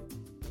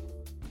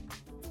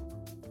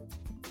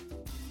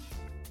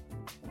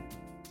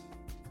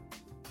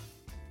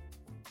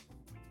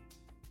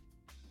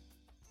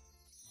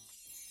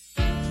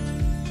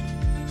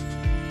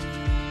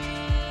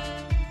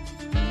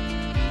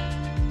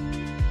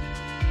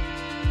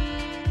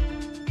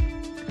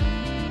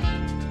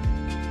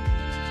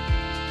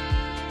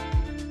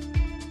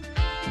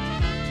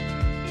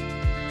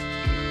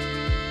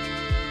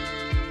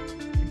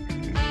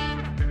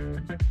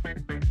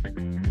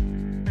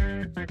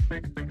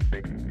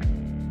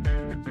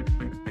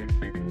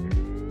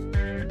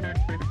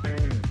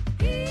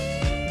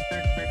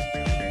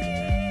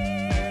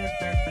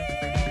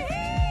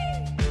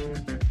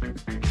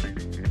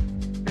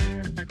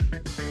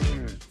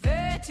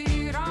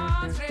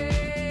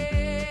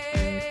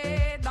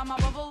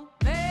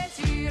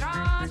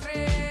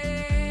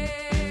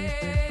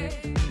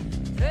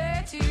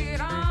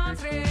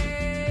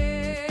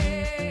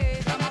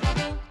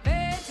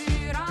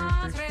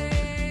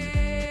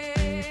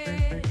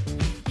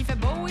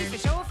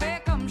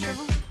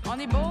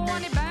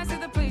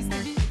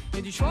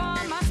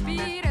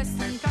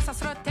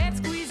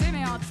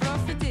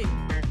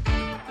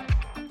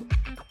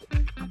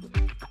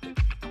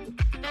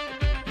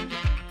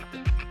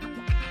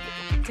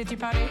 T'es-tu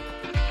paré?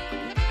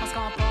 Parce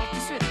qu'on part tout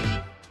de suite.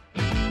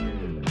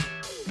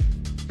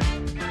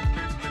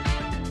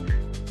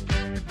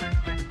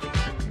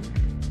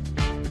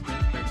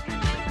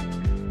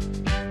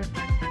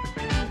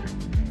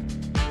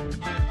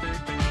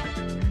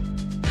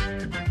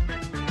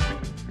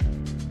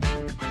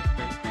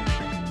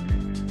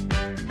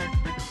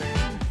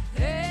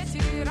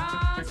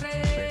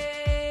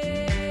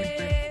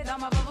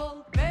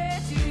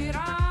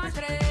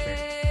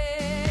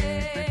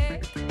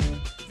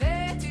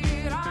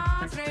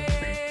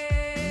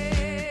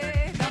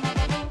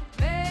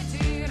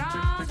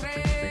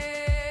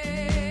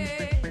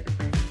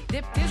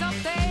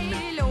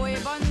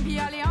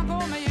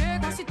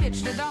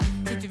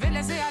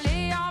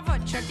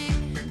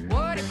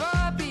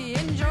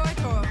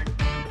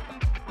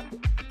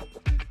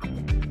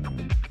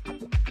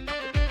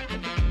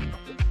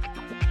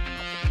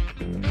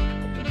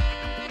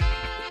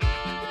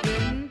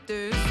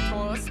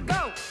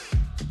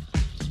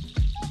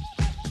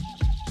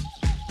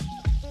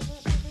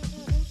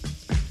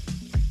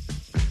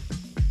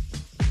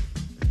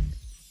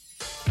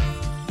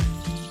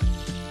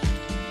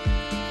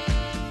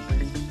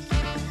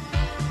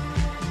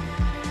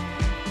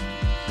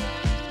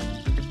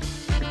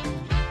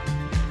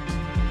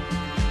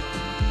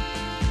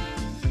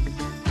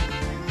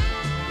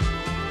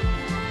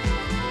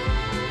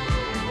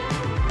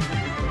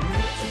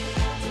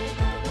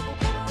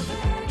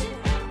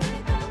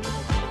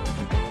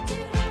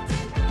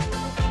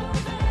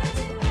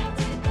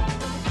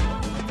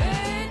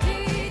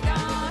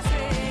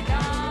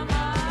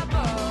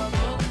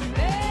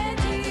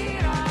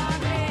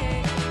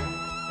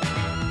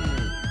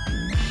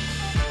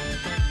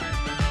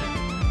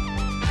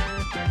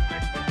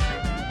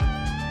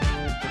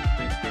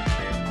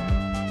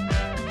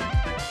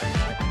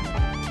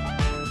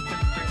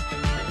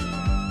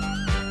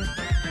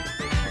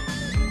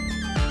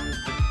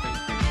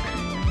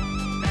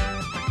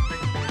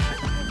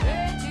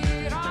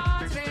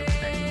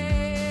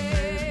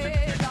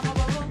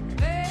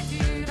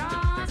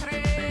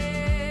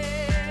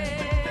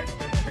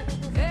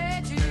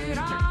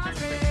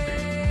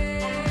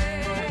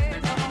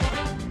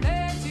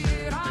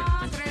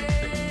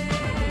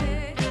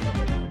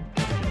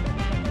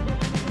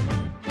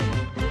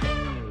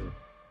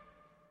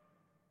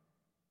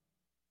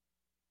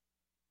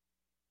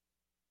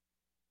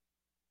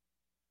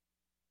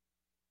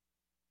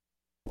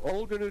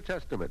 Old or New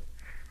Testament?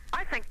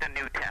 I think the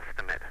New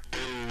Testament.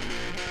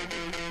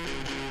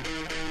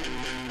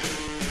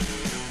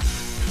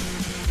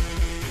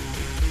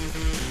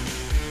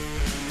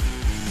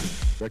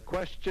 The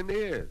question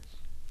is,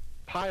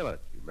 Pilate.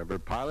 You remember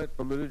Pilate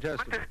from the New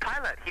Testament? What does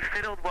Pilate? He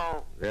fiddled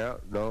well. Yeah,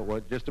 no, well,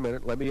 just a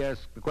minute. Let me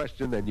ask the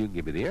question, then you can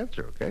give me the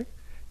answer, okay?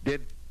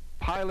 Did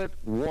Pilate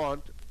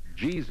want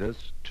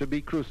Jesus to be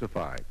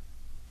crucified?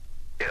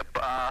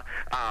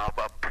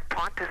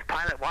 Pontius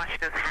Pilate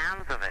washed his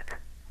hands of it.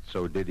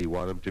 So did he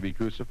want him to be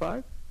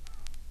crucified?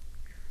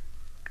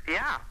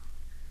 Yeah.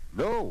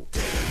 No.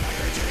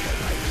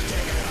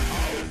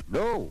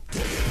 No.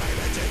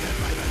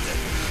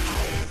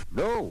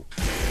 No.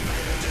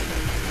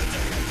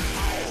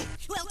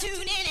 Well,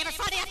 tune in every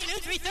Friday afternoon,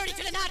 3:30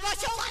 to the Night Rush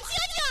Show on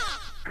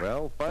CITR.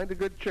 Well, find a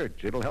good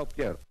church. It'll help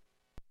you out.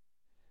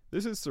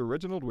 This is Sir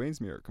Reginald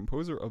Wainsmere,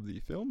 composer of the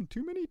film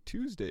Too Many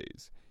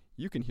Tuesdays.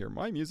 You can hear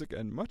my music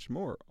and much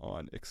more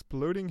on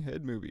Exploding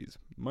Head Movies,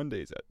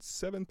 Mondays at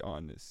 7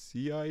 on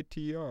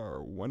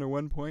CITR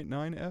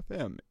 101.9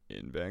 FM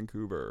in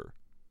Vancouver.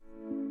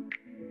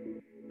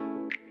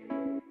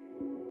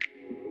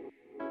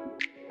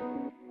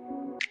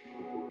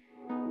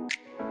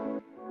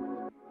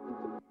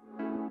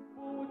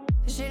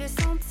 J'ai le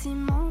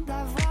sentiment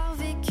d'avoir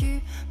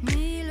vécu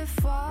 1000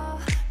 fois,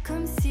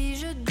 comme si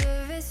je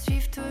devais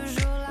suivre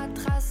toujours la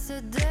trace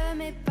de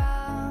mes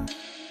pas.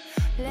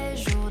 Les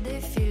jours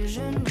défilent, je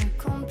ne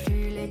compte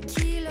plus les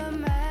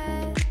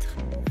kilomètres.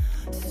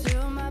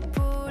 Sur ma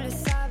peau, le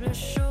sable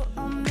chaud,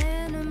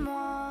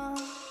 emmène-moi.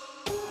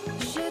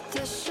 Je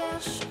te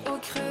cherche au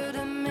creux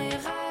de mes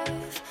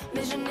rêves,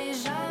 mais je n'ai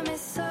jamais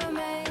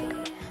sommeil.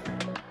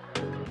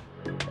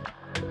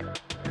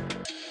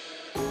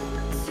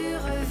 Tu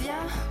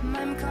reviens,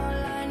 même quand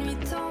la nuit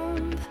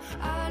tombe,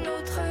 à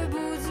l'autre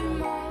bout du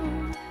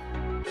monde.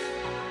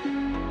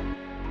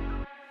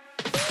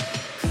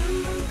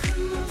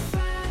 Comment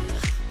faire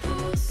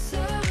pour se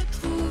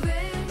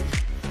retrouver?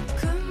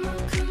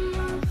 Comment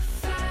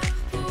faire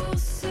pour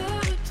se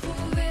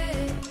retrouver?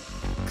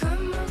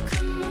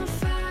 Comment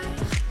faire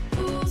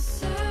pour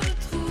se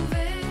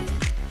retrouver?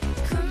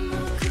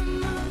 Comment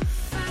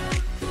faire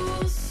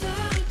pour se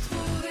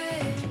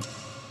retrouver?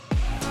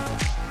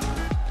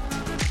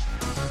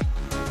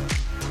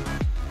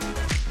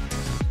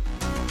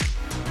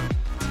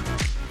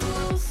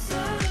 Pour se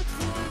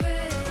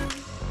retrouver.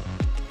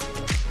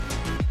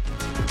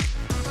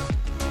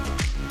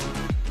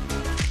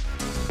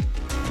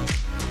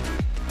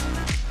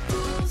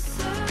 Pour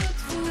se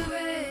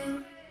retrouver.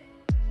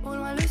 Au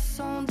loin le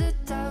son de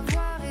ta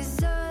voix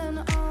résonne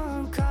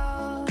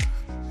encore.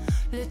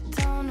 Le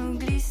temps nous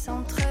glisse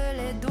entre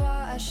les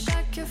doigts à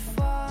chaque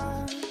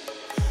fois.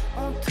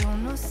 On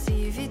tourne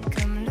aussi vite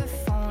comme le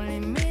font les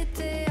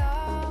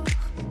météores.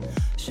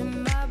 Je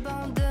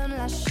m'abandonne,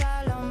 la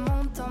chaleur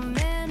monte,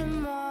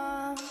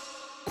 emmène-moi.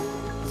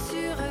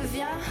 Tu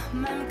reviens,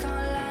 même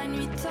quand la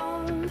nuit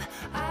tombe,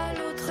 à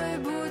l'autre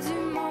bout du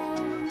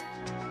monde.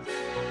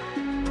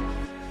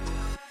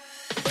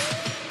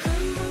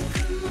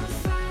 Comment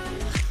faire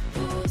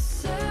pour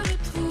se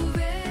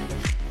retrouver?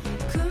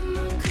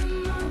 Comment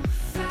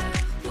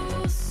faire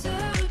pour se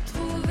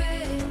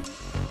retrouver?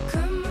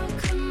 Comment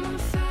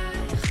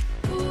faire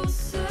pour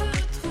se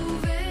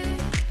retrouver?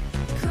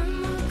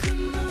 Comment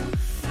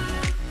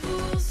faire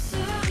pour se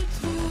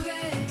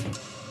retrouver?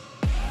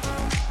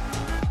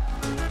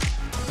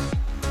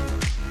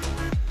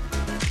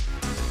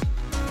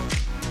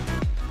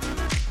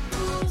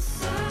 Pour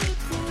se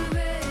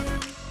retrouver,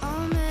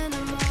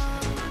 emmène-moi,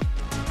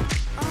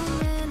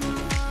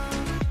 emmène-moi,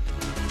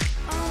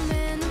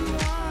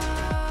 emmène-moi.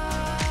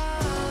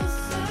 Pour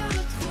se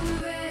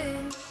retrouver,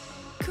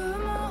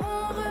 comment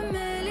on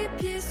remet les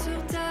pieds sur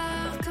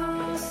terre quand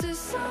on se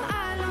sent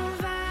à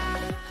l'envers?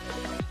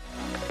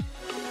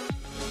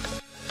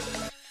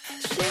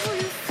 J'ai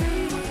voulu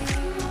fuir,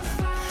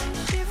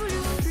 j'ai voulu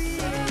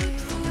fuir,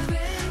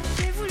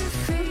 j'ai voulu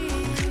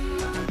fuir.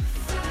 Comment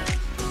faire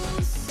pour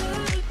se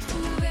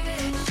retrouver?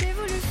 J'ai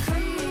voulu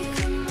fuir,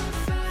 comment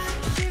faire?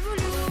 J'ai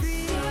voulu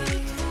fuir,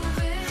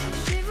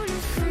 j'ai voulu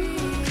fuir.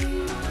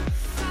 Comment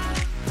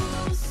faire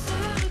pour se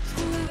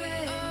retrouver?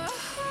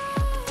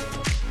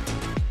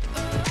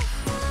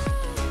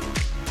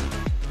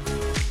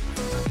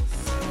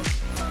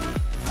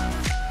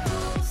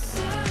 Pour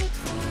se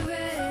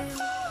retrouver.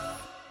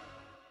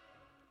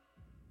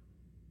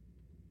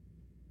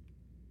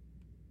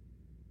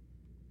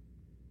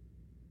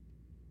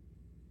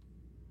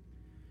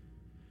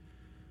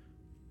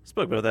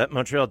 Spoke about that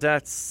Montreal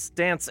Dance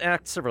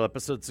Act several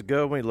episodes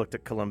ago when we looked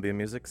at Columbia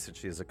Music, since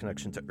she has a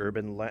connection to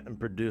urban Latin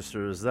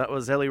producers. That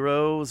was Ellie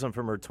Rose, and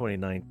from her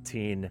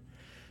 2019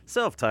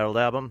 self-titled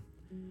album,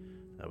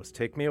 that was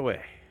Take Me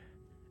Away,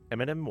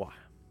 Emmène-moi.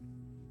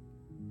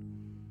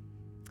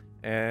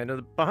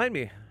 And behind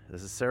me,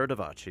 this is Sarah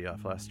Davachi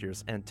off last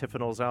year's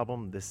Antiphonals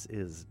album. This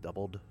is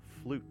Doubled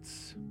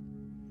Flutes.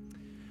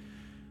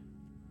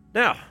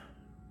 Now,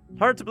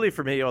 hard to believe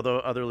for me, although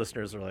other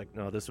listeners are like,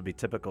 no, this would be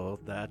typical,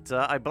 that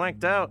I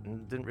blanked out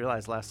and didn't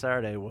realize last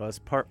Saturday was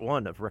part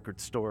 1 of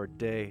Record Store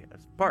Day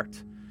as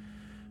part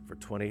for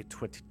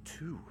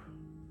 2022.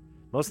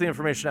 Most of the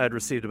information I had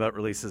received about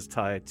releases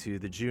tied to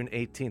the June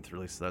 18th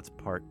release, so that's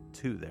part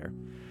 2 there.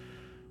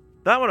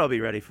 That one I'll be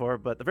ready for,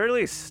 but at the very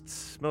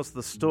least, most of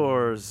the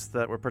stores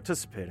that were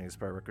participating as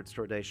part of Record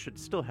Store Day should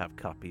still have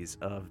copies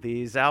of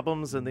these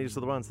albums, and these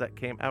are the ones that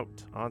came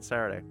out on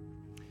Saturday.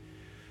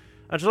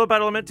 Angelo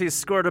Badalamenti's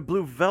score to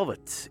Blue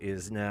Velvet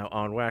is now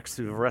on wax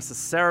through Varese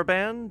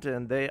Saraband,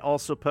 and they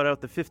also put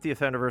out the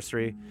 50th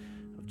anniversary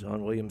of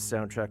John Williams'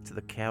 soundtrack to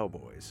The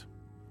Cowboys.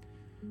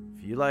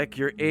 If you like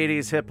your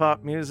 80s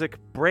hip-hop music,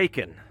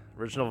 Breakin',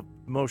 original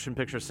motion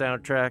picture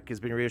soundtrack,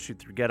 is being reissued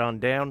through Get On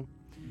Down.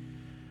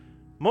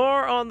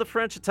 More on the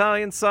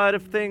French-Italian side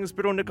of things,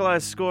 Bruno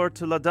Nicolai's score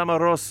to La Dama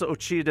Rossa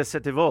Uccide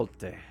Sette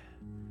Volte.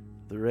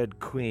 The Red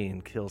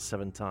Queen kills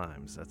 7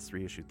 times. That's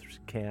reissued through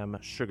Cam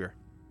Sugar.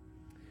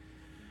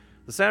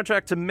 The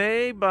soundtrack to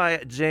May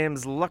by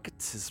James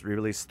Luckett is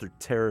re-released through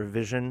Terror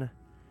Vision.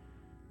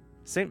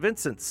 St.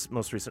 Vincent's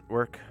most recent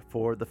work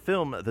for the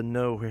film The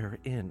Nowhere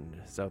Inn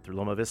is out through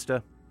Loma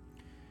Vista.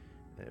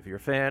 If you're a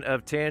fan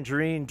of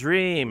Tangerine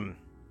Dream,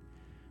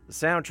 the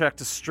soundtrack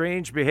to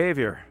Strange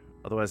Behavior,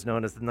 otherwise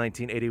known as the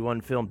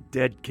 1981 film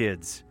Dead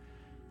Kids,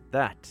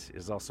 that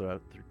is also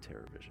out through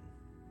Terror Vision.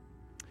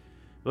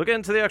 We'll get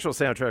into the actual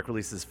soundtrack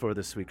releases for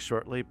this week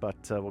shortly, but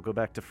we'll go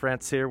back to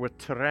France here with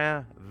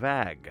Terrain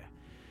Vague,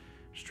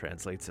 which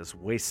translates as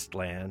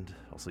Wasteland,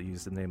 also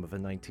used the name of a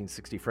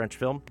 1960 French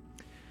film.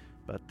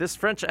 But this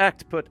French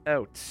act put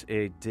out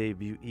a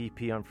debut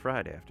EP on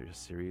Friday after a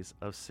series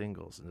of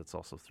singles, and it's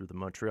also through the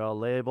Montreal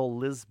label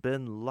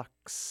Lisbon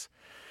Lux.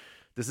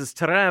 This is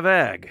Terrain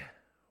Vague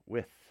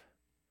with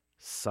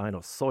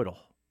Sinusoidal.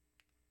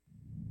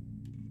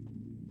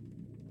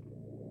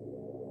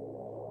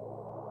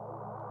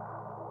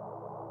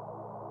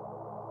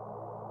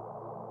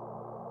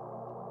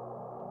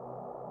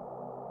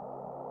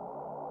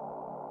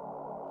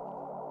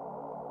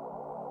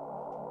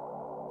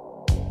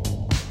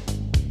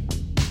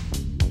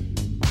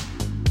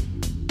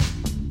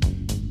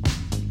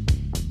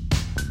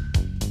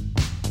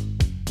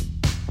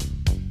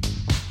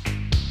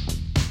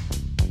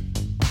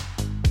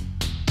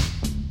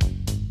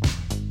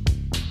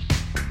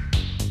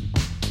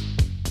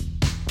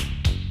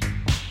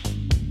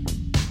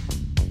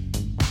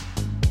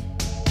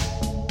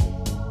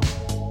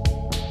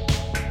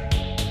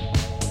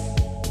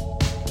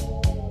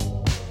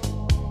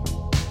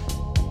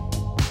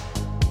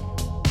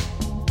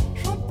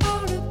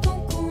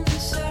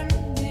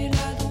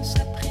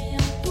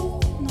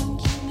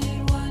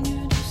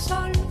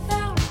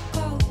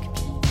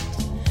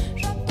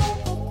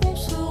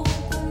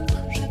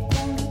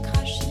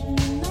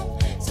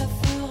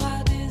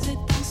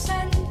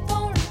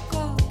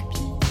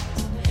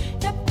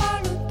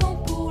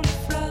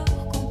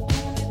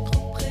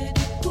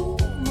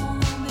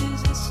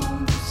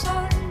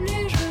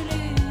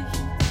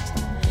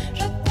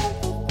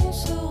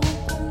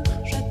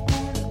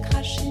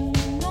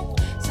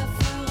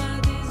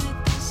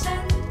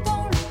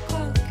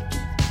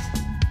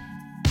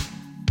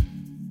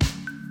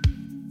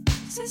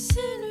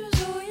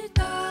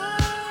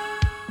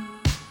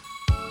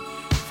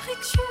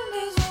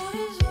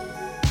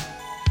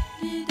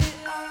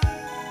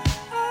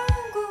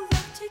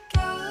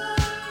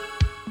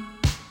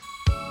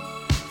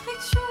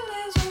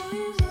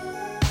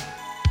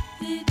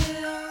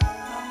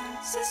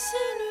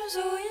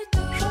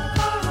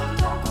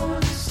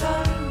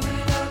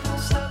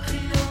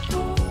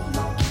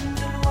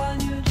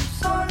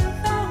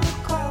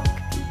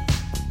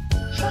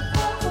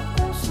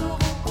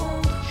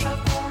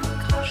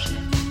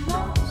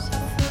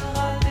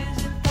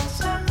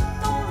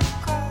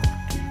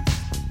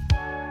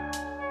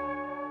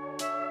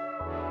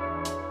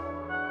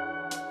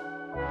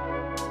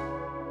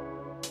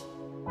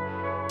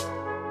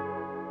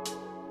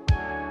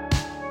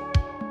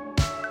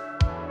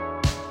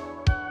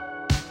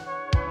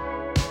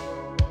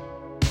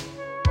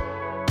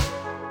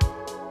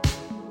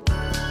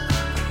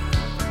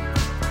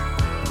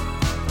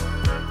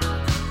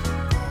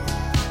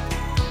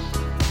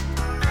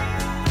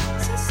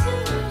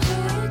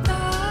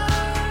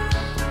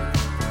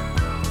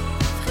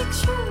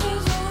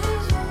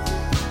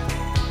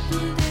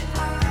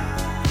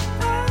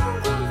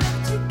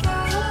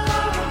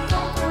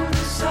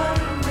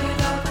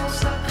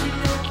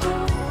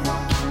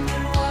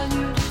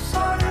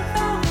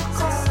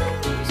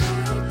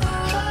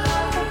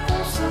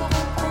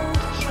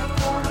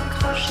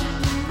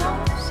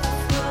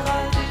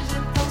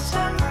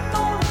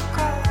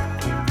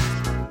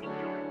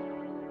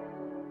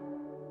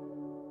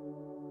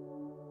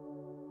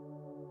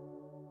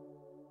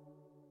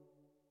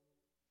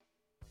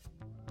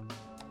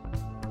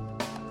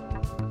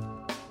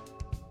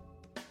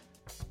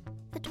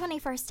 The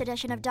 21st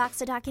edition of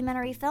Doxa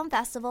Documentary Film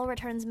Festival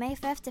returns May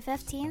 5th to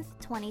 15th,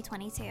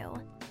 2022.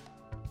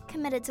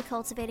 Committed to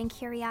cultivating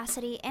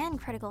curiosity and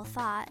critical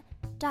thought,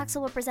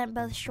 Doxa will present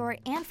both short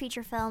and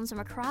feature films from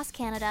across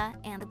Canada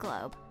and the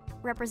globe,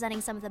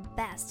 representing some of the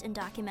best in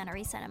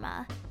documentary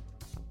cinema.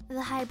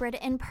 The hybrid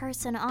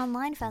in-person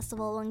online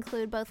festival will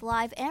include both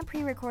live and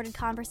pre-recorded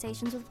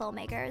conversations with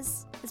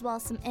filmmakers, as well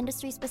as some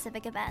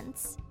industry-specific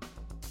events.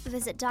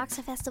 Visit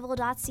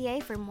doxafestival.ca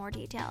for more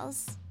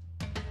details.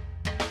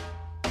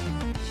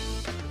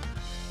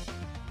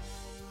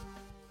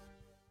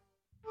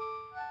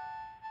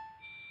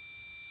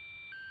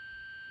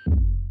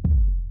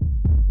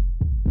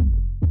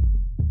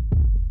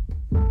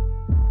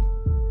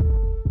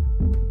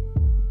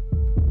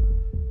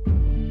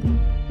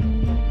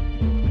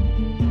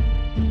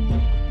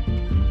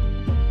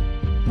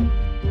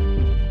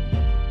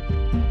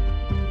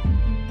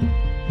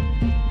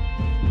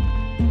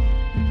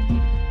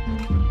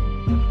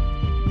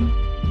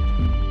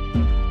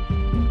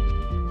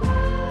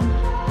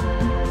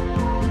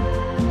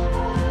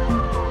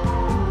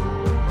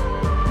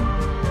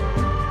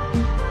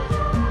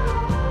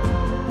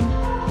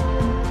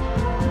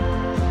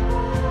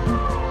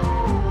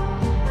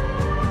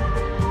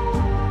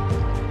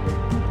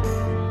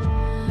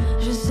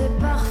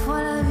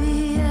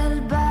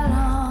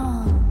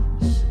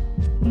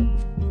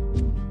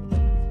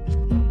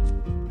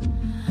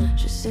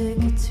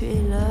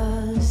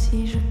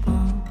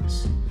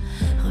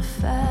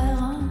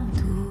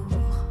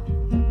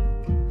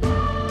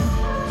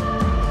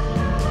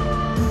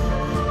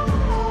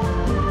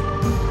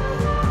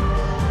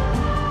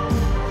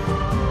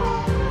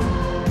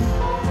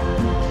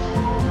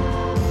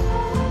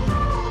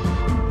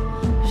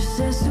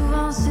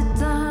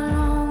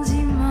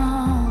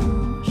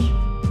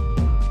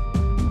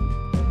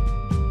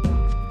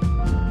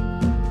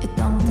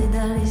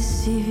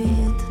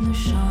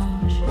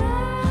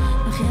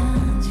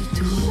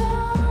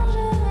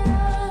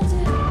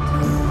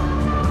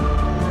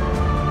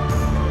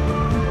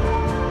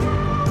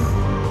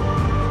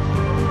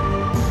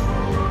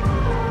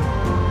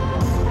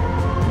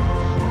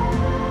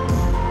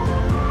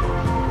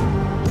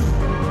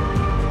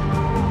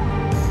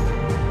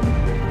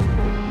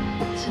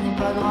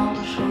 pas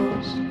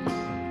grand-chose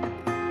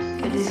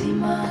que des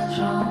images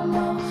en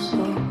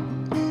morceaux.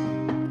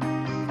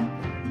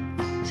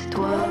 C'est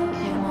toi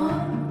et moi,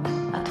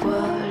 à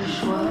toi le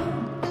choix.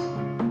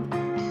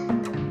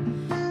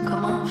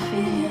 Comment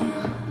finir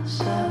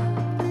ça?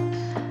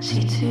 Si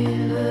tu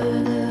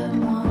veux de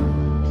moi,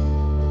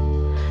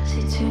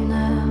 si tu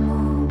ne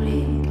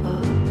m'oublies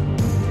pas.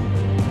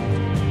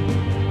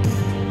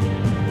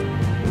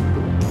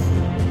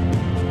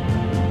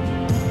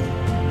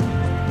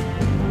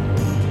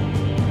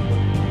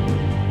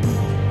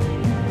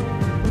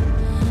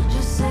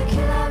 Je sais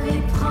que la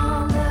vie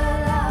prend de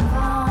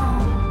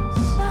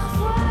l'avance.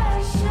 Parfois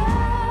elle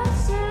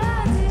chasse la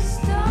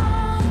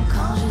distance.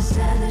 Quand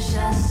j'essaie de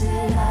chasser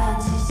la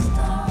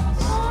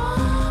distance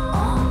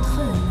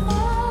entre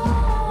nous.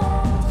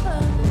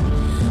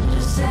 Je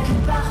sais que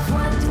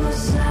parfois tout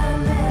se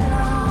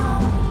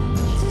mélange.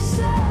 Tu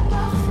sais,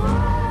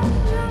 parfois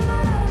je me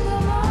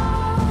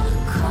demande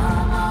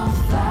comment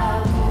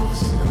faire pour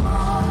se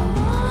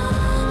rendre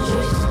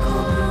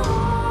jusqu'au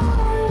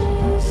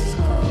bout,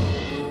 jusqu'au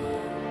bout.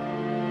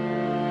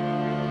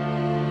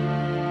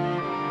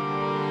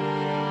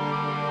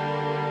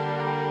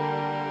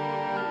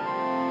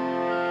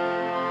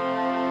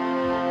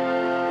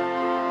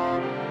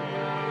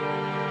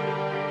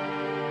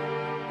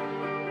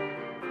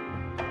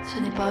 Ce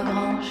n'est pas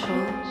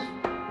grand-chose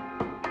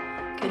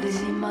que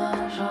des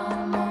images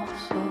en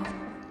morceaux.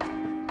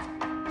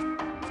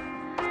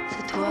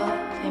 C'est toi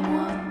et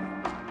moi,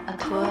 à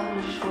toi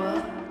le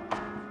choix.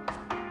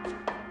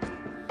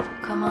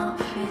 Comment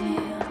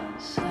finir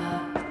ça?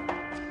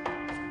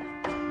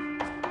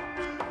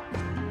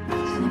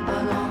 Ce n'est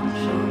pas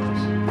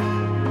grand-chose,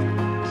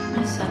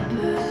 mais ça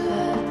peut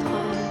être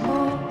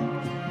beau.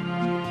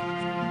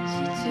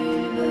 Si tu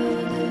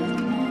veux de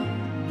moi.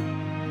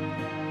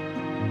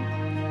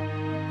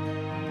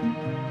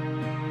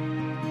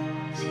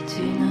 Si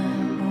tu ne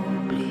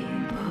m'oublies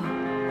pas.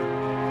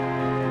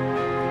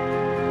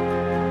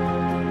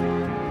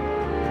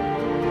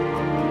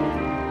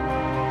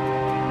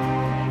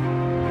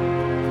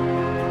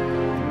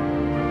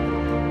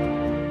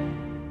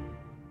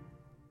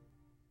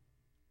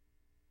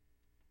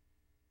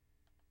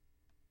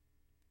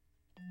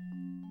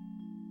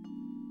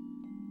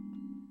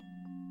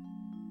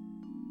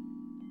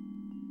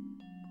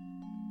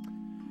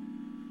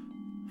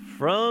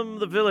 From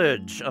the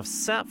village of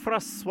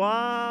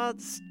Saint-François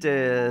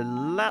de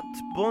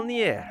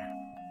Latbonnière.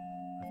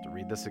 I have to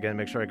read this again,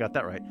 make sure I got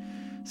that right.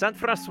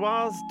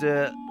 Saint-François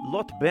de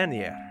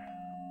Latbonnière,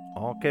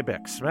 en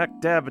Quebec, smack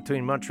dab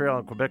between Montreal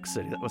and Quebec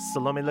City. That was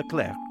Salome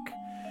Leclerc.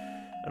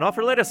 And off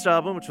her latest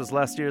album, which was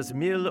last year's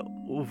Mille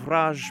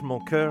Ouvrages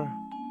Mon Cœur,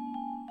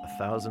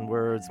 1,000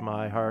 Words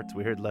My Heart,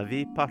 we heard La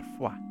Vie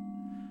Parfois,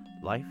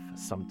 Life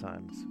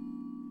Sometimes.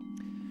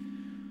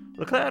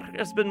 Leclerc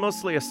has been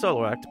mostly a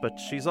solo act, but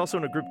she's also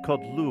in a group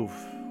called Louvre,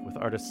 with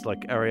artists like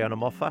Ariana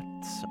Moffat,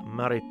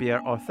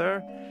 Marie-Pierre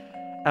Arthur,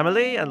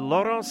 Amélie and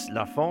Laurence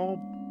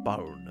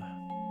Lafont-Baun.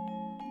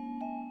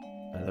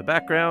 In the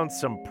background,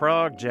 some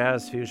prog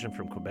jazz fusion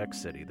from Quebec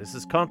City. This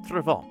is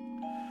Contrevent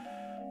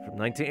from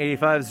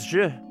 1985's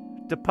Jeu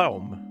de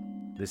Paume.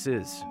 This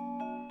is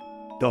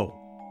Do,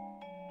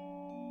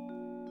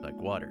 like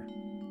water.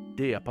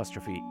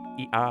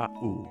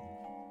 D''I''.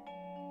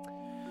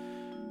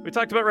 We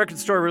talked about record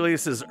store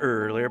releases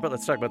earlier, but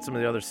let's talk about some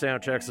of the other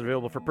soundtracks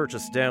available for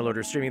purchase, download,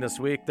 or streaming this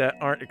week that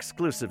aren't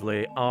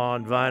exclusively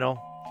on vinyl.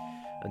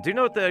 And do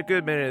note that a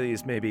good many of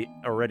these may be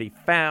already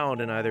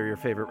found in either your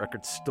favorite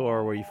record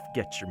store where you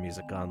get your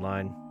music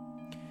online.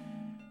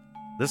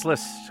 This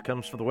list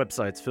comes from the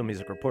websites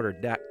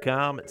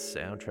filmmusicreporter.com and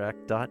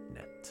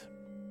soundtrack.net.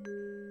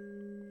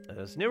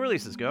 As new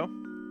releases go,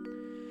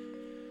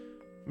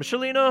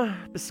 Michelino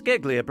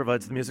Bisceglia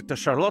provides the music to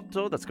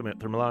Charlotto, that's coming out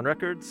through Milan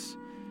Records.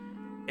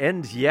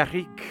 End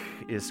Yarik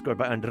is scored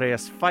by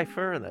Andreas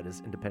Pfeiffer, and that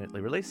is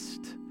independently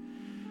released.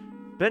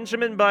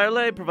 Benjamin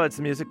Bailey provides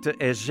the music to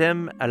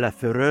Egem à la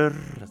Fureur,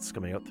 that's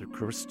coming out through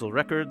Crystal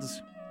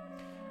Records.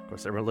 Of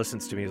course, everyone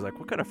listens to me, he's like,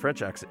 what kind of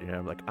French accent do you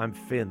have? I'm like, I'm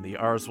Finn, the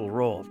R's will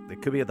roll. They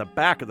could be at the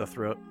back of the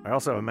throat. I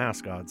also have a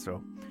mask on,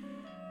 so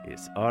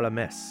it's all a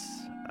mess,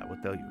 I will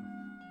tell you.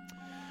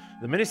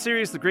 The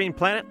miniseries The Green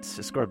Planet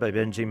is scored by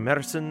Benji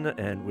Merson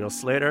and Will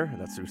Slater.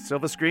 That's through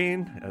Silva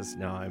Screen, as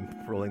now I'm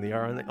rolling the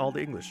R on all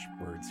the English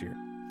words here.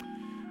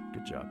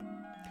 Good job.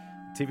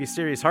 TV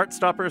series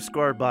Heartstopper is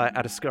scored by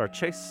Adiskar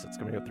Chase. That's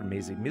coming out through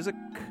Maisie Music.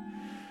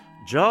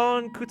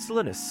 John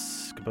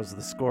Koutsoulinis composed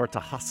the score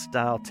to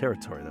Hostile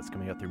Territory. That's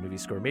coming out through Movie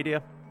Score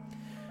Media.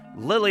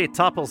 Lily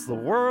Topples the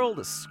World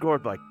is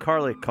scored by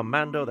Carly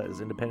Commando. That is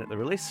independently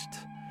released.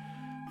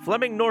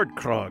 Fleming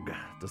Nordkrog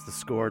does the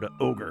score to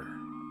Ogre.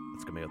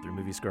 That's coming out through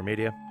Movie Score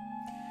Media.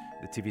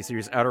 The TV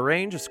series Outer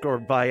Range is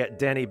scored by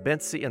Danny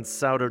Bensi and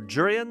Saudo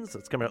Jurians.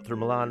 That's coming out through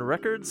Milan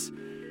Records.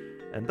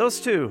 And those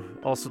two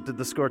also did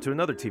the score to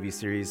another TV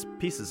series,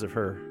 Pieces of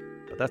Her.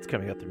 But that's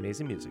coming out through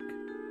Amazing Music.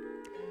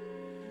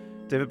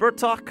 David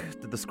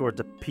Burtock did the score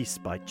to Peace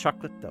by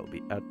Chocolate. That will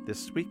be out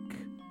this week.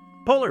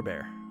 Polar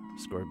Bear,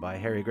 scored by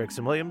Harry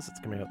Gregson Williams. That's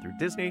coming out through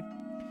Disney.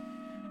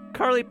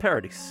 Carly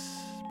Paradis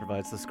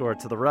provides the score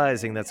to The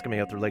Rising. That's coming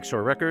out through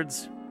Lakeshore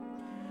Records.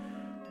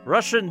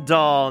 Russian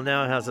Doll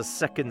now has a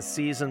second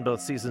season,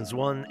 both seasons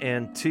 1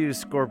 and 2,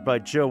 scored by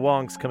Joe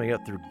Wong's coming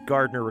out through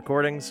Gardner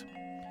Recordings.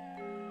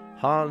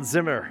 Hans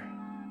Zimmer,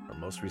 our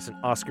most recent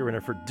Oscar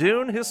winner for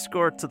Dune, his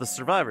score to The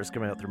Survivors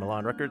coming out through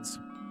Milan Records.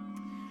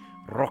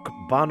 Rock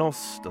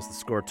Banos does the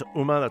score to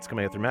Uma, that's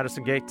coming out through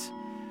Madison Gate.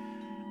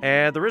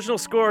 And the original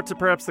score to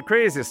perhaps the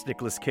craziest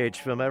Nicolas Cage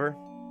film ever,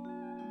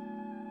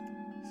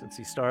 since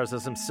he stars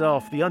as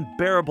himself, The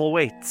Unbearable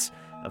Weight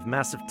of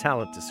Massive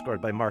Talent is scored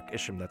by Mark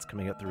Isham. That's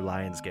coming out through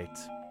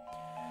Lionsgate.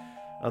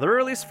 On the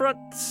release front,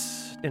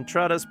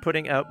 Entrada's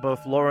putting out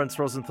both Lawrence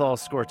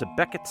Rosenthal's score to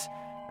Beckett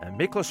and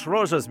Miklos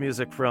Roja's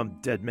music from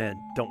Dead Men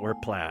Don't Wear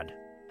Plaid.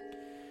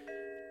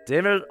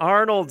 David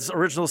Arnold's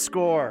original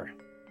score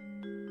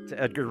to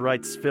Edgar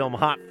Wright's film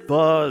Hot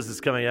Fuzz is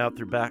coming out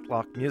through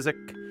Backlock Music.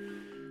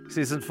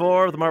 Season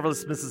 4 of The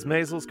Marvelous Mrs.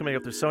 Maisel is coming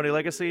out through Sony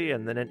Legacy,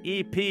 and then an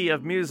EP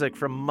of music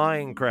from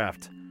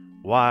Minecraft,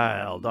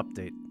 Wild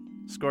Update,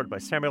 scored by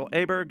Samuel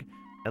Aberg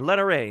and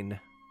Lena Raine.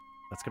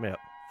 That's coming out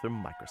through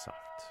Microsoft.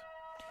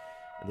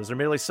 And those are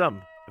merely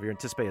some of your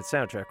anticipated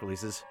soundtrack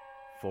releases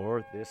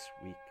for this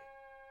week.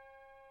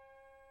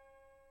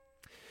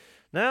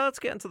 Now let's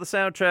get into the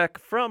soundtrack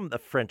from The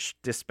French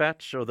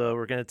Dispatch, although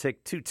we're going to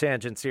take two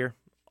tangents here,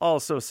 all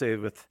associated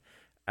with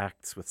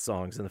acts with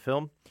songs in the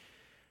film.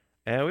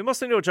 And we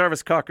mostly know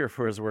Jarvis Cocker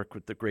for his work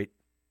with the great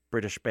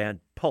British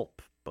band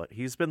Pulp, but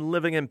he's been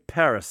living in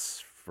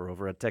Paris for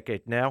over a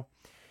decade now.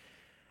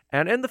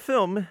 And in the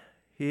film,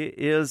 he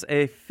is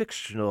a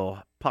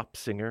fictional pop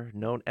singer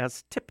known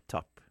as Tip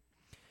Top.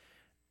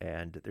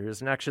 And there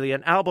is actually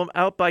an album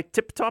out by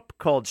Tip Top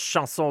called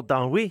Chanson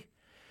d'Ennui,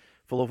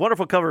 full of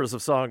wonderful covers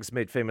of songs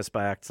made famous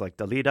by acts like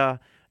Dalida,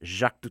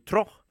 Jacques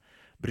Dutronc,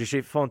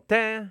 Brigitte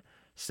Fontaine,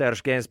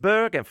 Serge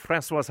Gainsbourg, and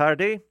Françoise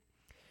Hardy.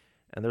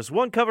 And there's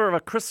one cover of a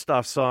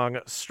Christophe song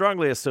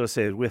strongly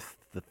associated with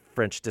the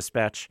French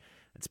Dispatch.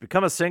 It's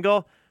become a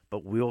single,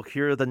 but we'll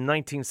hear the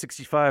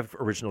 1965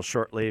 original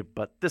shortly.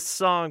 But this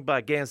song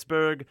by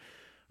Gainsbourg,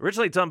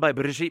 originally done by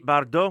Brigitte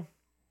Bardot,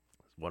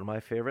 is one of my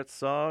favorite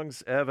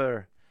songs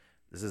ever.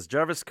 This is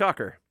Jarvis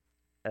Cocker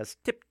as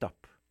Tip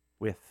Top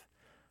with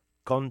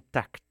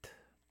Contact.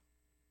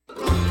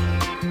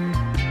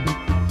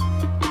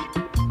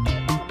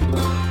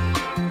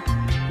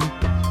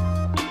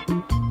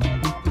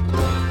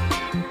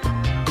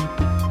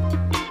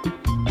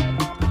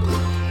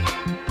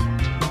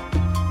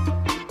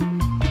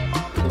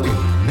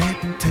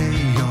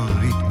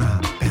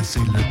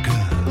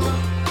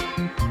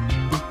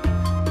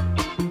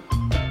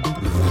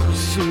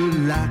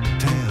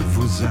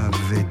 Vous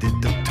avez des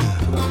docteurs.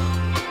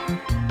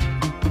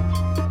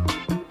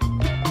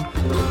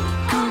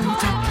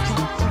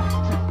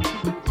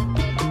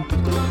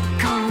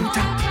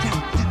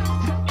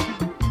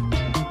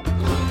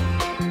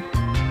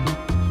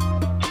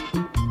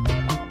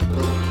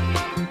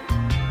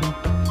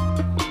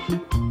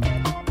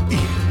 Il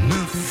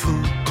me faut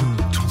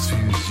une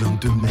transfusion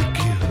de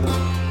mercure.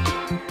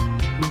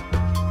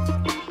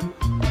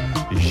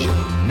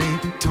 J'en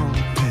ai tant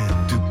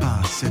perdu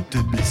par cette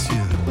blessure.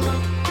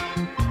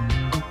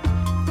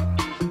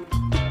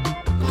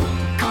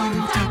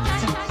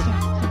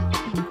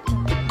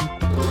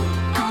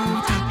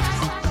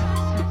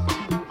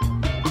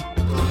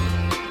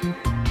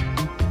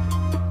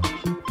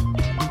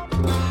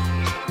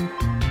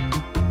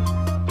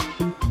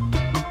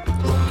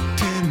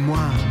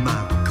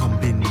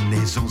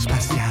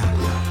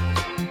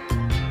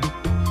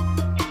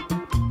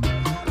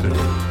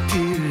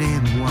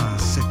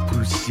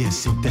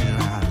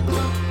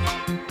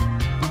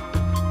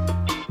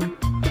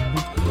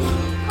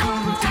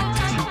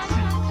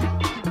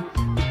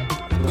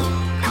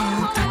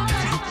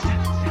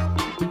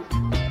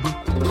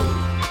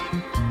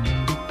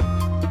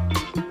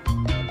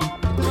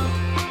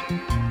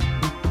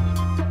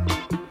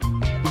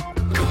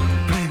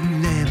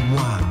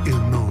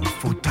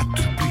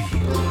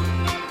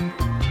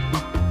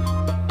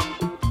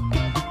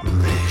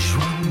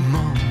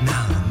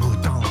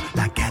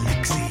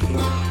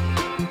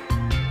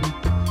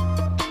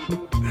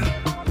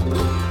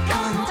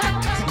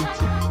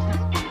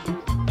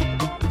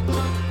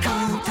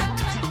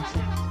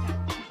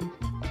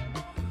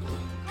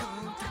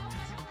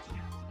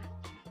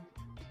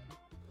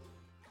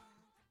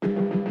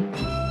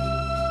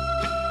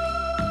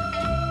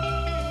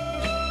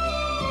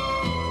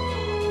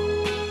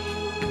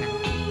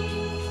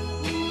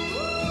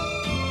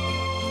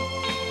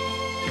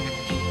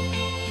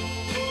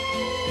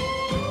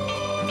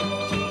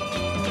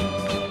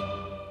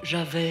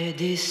 J'avais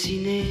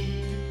dessiné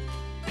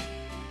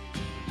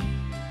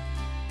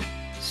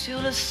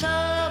sur le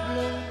sable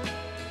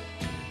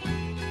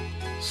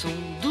son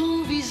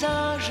doux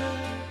visage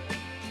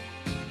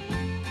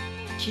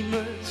qui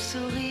me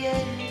souriait.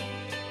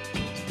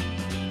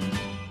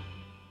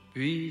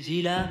 Puis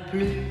il a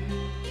plu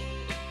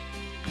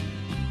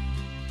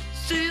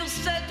sur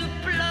cette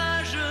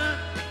plage,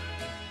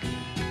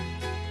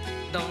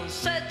 dans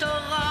cet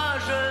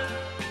orage.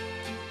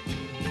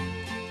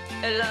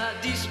 elle a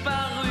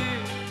disparu.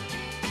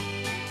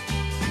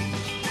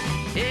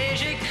 Et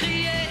j'ai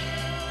crié,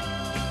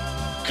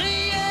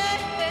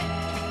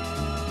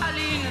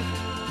 Aline,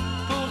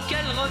 pour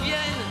qu'elle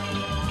revienne.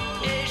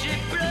 Et j'ai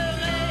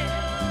pleuré,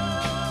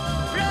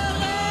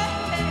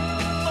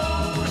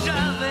 oh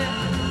j'avais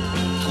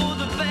trop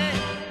de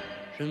peine.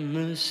 Je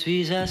me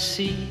suis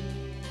assis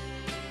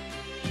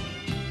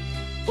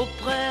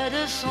auprès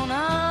de son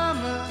âme,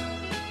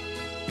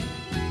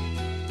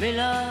 mais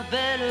la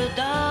belle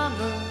dame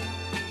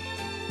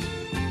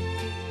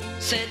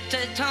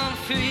s'était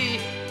enfuie.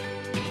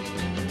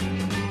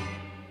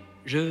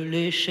 Je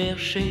l'ai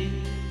cherchée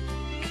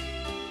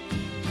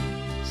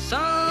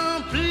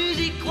sans plus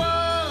y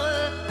croire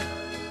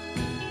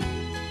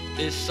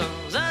et sans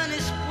un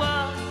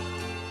espoir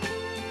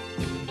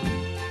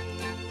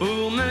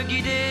pour me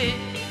guider.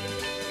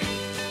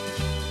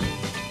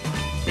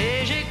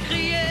 Et j'ai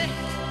crié,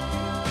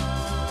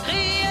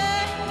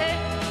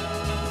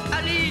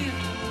 Aline,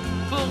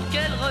 pour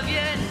qu'elle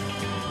revienne.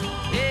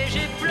 Et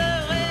j'ai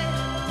pleuré,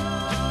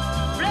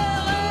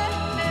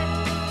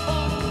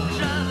 oh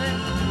j'avais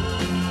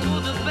trop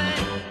de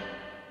peine.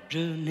 Je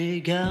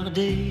n'ai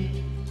gardé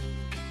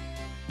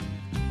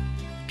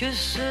que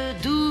ce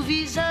doux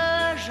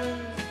visage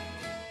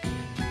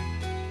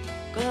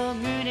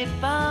comme une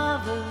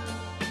épave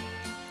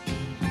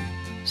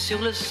sur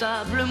le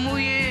sable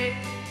mouillé.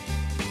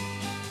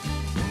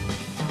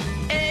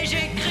 Et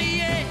j'ai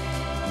crié,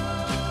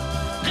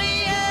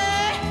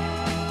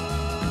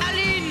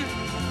 Aline,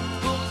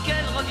 pour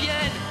qu'elle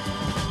revienne.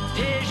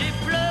 Et j'ai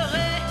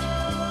pleuré,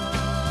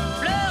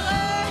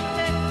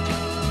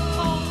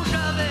 oh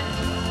j'avais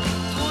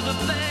trop de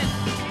peine.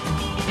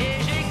 Et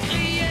j'ai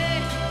crié,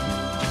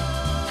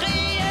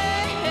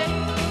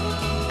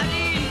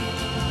 Aline,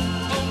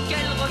 pour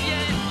qu'elle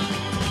revienne.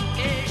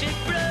 Et j'ai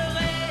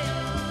pleuré,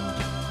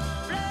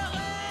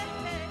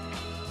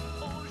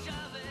 oh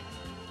j'avais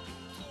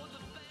trop de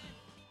peine.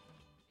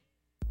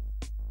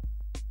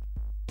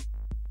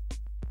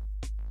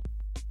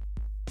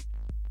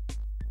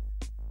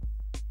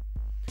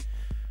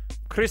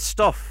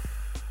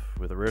 Christophe,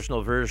 with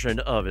original version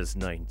of his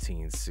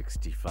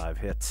 1965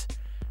 hit,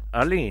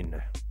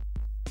 Aline,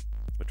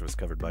 which was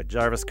covered by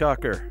Jarvis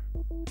Cocker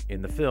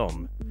in the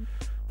film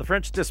The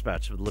French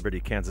Dispatch of the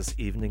Liberty, Kansas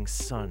Evening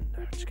Sun,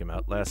 which came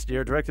out last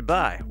year, directed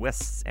by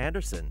Wes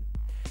Anderson.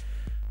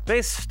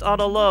 Based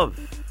on a love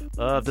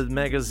of the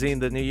magazine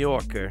The New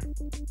Yorker,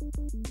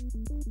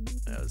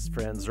 as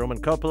friends Roman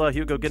Coppola,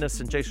 Hugo Guinness,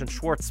 and Jason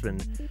Schwartzman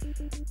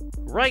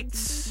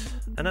write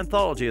an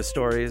anthology of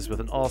stories with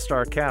an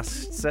all-star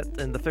cast set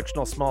in the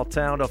fictional small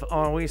town of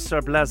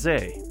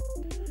Ennui-sur-Blasé.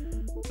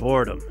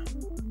 Boredom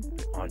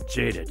on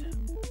Jaded.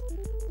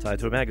 Tied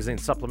to a magazine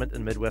supplement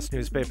in a Midwest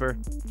newspaper,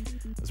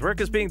 his work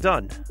is being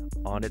done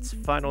on its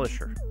final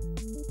issue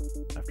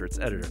after its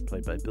editor,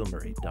 played by Bill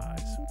Murray,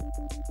 dies.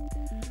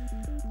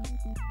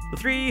 The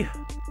three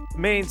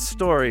main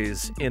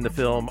stories in the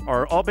film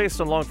are all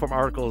based on long-form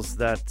articles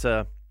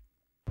that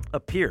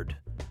appeared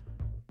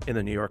in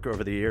the New Yorker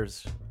over the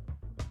years.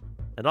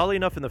 And oddly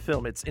enough, in the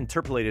film, it's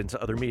interpolated into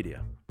other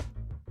media.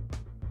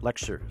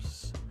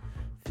 Lectures,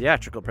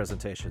 theatrical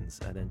presentations,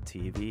 and then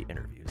TV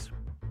interviews.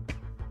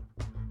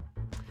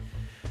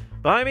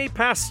 Behind me,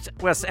 past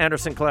Wes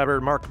Anderson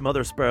collaborator Mark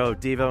Mothersbaugh,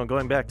 Devo, and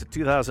going back to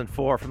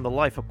 2004 from The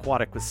Life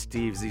Aquatic with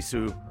Steve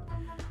Zissou,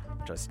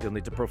 which I still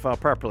need to profile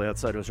properly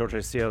outside of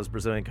Jorge Cio's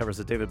Brazilian covers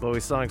of David Bowie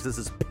songs. This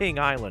is Ping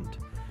Island,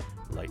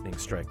 Lightning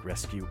Strike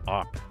Rescue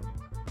Op.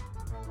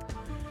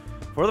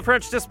 For The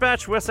French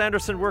Dispatch, Wes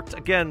Anderson worked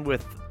again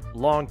with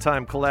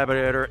longtime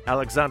collaborator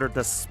Alexander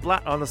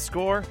Desplat on the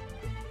score,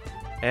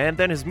 and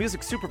then his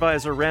music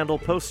supervisor Randall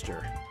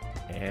Poster.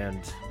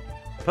 And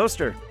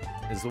Poster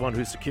is the one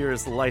who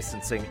secures the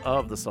licensing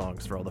of the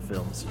songs for all the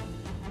films.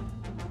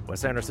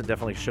 Wes Anderson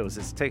definitely shows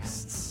his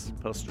tastes.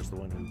 Poster's the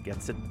one who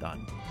gets it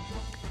done.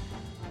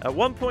 At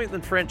one point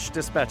in French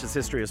Dispatch's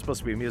history, it was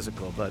supposed to be a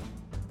musical, but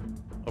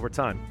over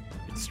time,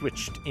 it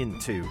switched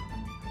into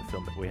the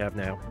film that we have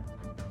now.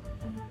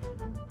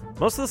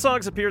 Most of the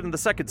songs appeared in the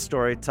second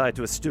story, tied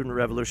to a student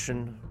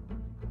revolution,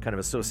 kind of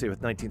associated with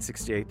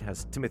 1968. It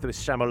has Timothée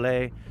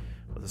Chalamet,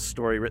 with a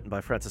story written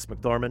by Francis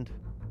McDormand.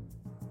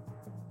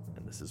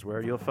 And this is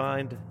where you'll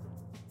find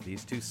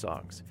these two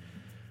songs.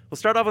 We'll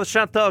start off with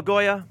Chantal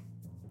Goya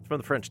from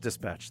the French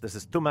Dispatch. This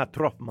is Tu m'as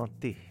trop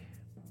menti.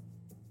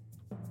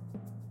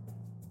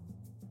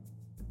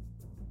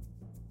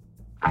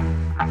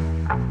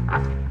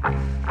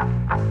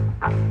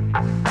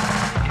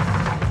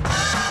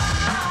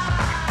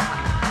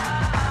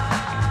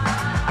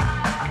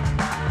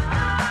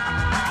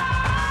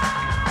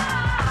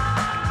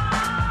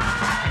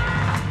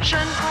 Je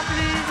ne crois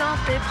plus en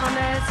tes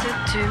promesses,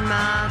 tu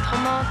m'as trop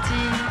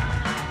menti.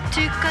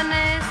 Tu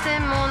connaissais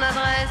mon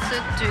adresse,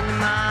 tu ne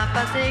m'as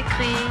pas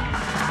écrit.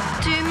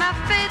 Tu m'as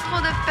fait trop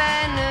de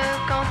peine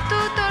quand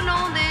tout au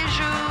long des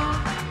jours,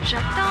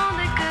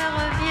 j'attendais que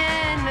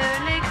revienne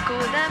l'écho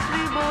d'un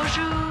plus beau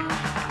jour.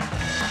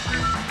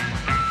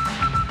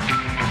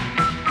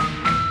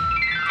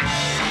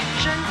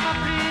 Je ne crois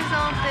plus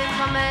en tes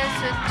promesses,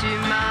 tu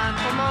m'as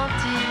trop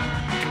menti.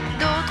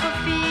 D'autres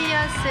filles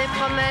à ces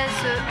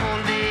promesses ont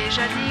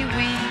déjà dit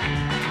oui.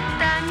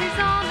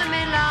 T'amusant de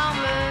mes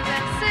larmes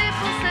versées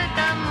pour cet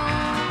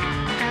amour,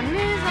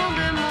 t'amusant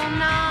de mon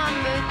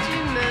âme, tu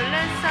me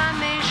laisses à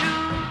mes joues.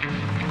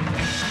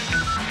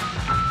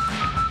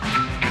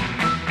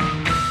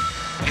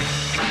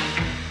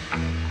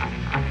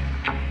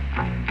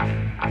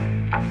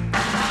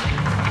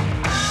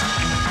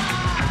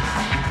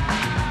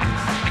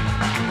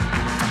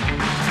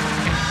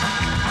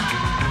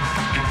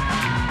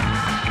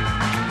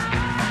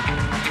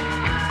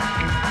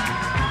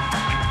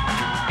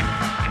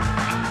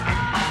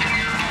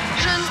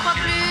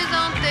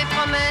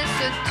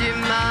 Tu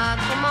m'as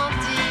trop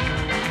menti.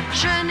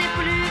 Je n'ai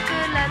plus que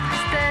la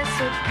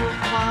tristesse pour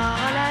croire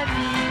à la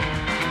vie,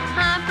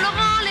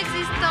 implorant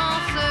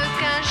l'existence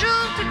qu'un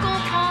jour tu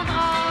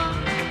comprendras.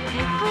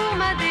 Et pour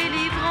ma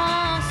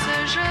délivrance,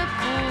 je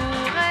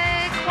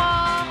pourrais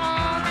croire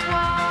en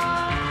toi.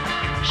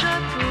 Je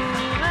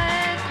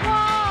pourrais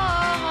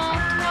croire en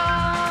toi.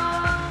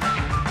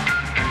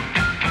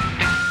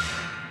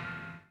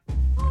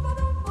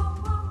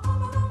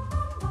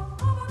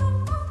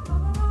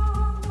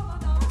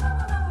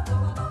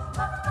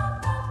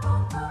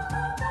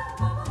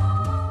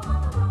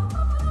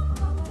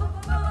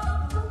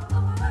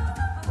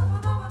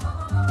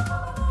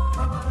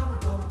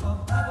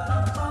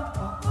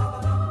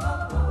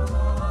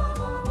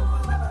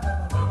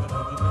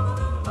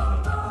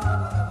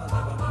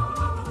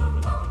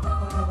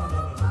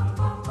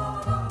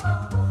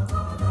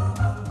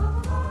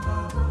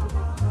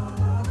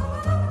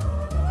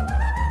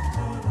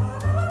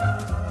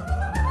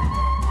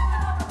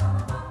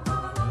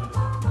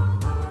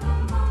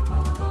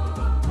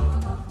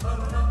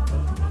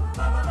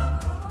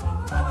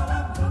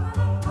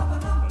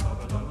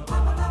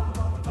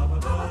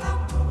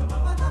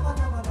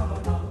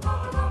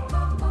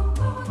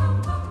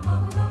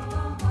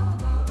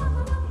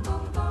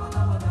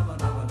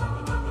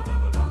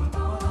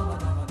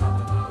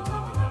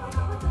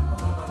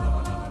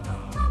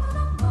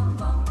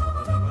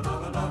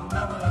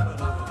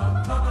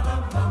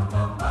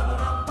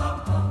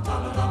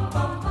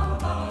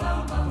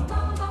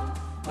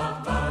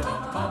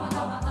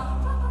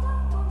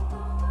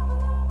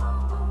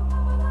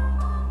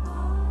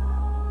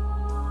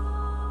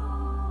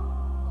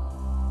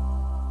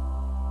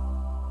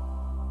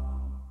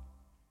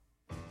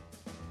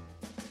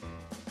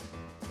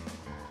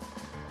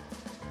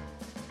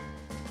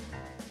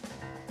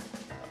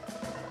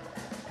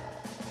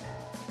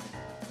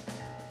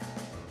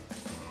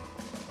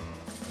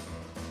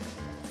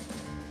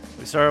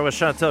 We started with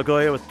Chantal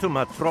Goya with Tu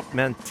m'as trop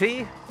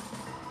menti.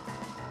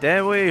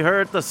 Then we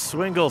heard the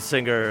Swingle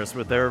Singers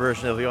with their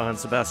version of Johann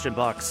Sebastian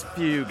Bach's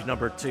Fugue No.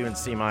 2 in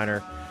C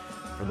minor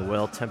from the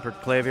Well-Tempered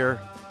Clavier.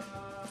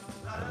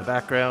 In the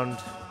background,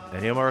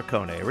 Ennio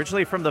Morricone,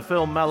 originally from the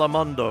film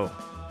Malamondo.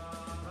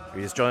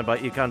 He is joined by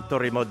I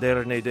Cantori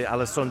Moderni di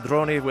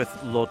Alessandroni with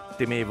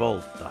L'Ultima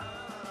Volta.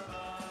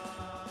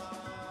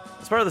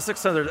 As part of the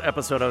 600th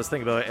episode, I was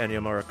thinking about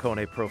Ennio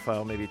Morricone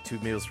profile, maybe 2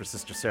 meals for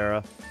Sister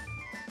Sarah.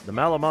 The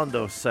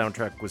Malamondo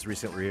soundtrack was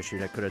recently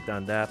reissued. I could have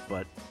done that,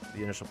 but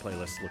the initial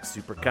playlist looks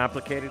super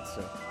complicated, so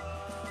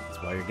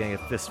that's why you're getting a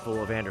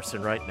fistful of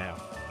Anderson right now.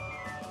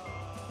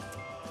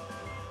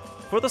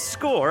 For the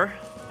score,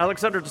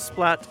 Alexandre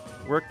Desplat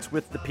worked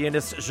with the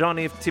pianist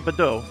Jean-Yves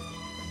Thibaudeau,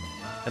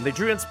 and they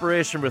drew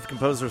inspiration with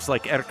composers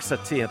like Eric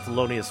Satie and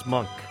Thelonious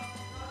Monk.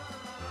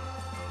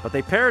 But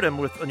they paired him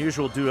with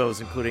unusual duos,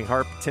 including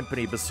harp,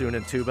 timpani, bassoon,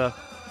 and tuba,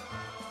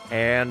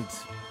 and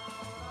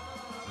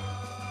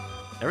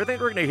everything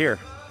we're going to hear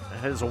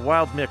has a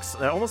wild mix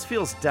that almost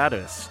feels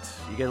Dadaist.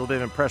 You get a little bit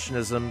of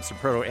impressionism, some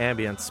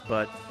proto-ambience,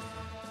 but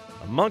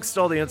amongst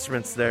all the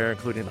instruments there,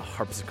 including the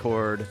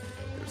harpsichord,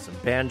 there's some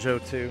banjo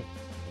too.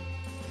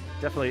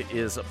 Definitely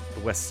is the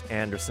Wes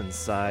Anderson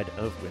side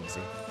of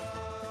whimsy.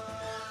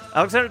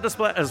 Alexandre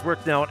Desplat has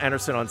worked now with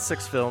Anderson on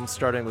 6 films,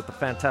 starting with The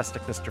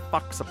Fantastic Mr.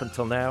 Fox up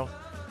until now.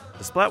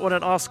 Desplat won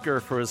an Oscar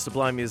for his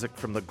sublime music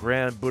from the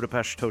Grand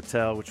Budapest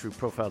Hotel, which we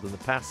profiled in the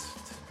past.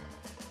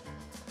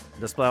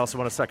 Desplat also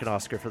won a second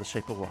Oscar for The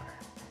Shape of Water.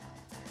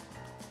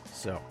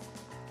 So,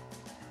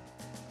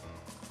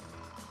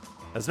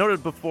 as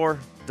noted before,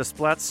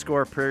 Desplat's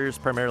score appears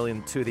primarily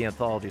in 2 of the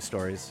anthology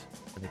stories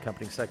in the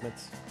accompanying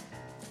segments,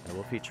 and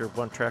we'll feature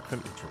 1 track from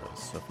each of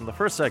those. So from the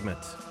first segment,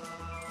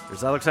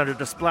 there's Alexandre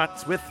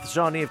Desplat with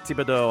Jean-Yves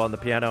Thibaudeau on the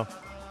piano.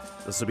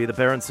 This will be the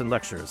Berenson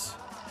Lectures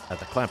at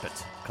the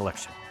Clampett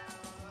Collection.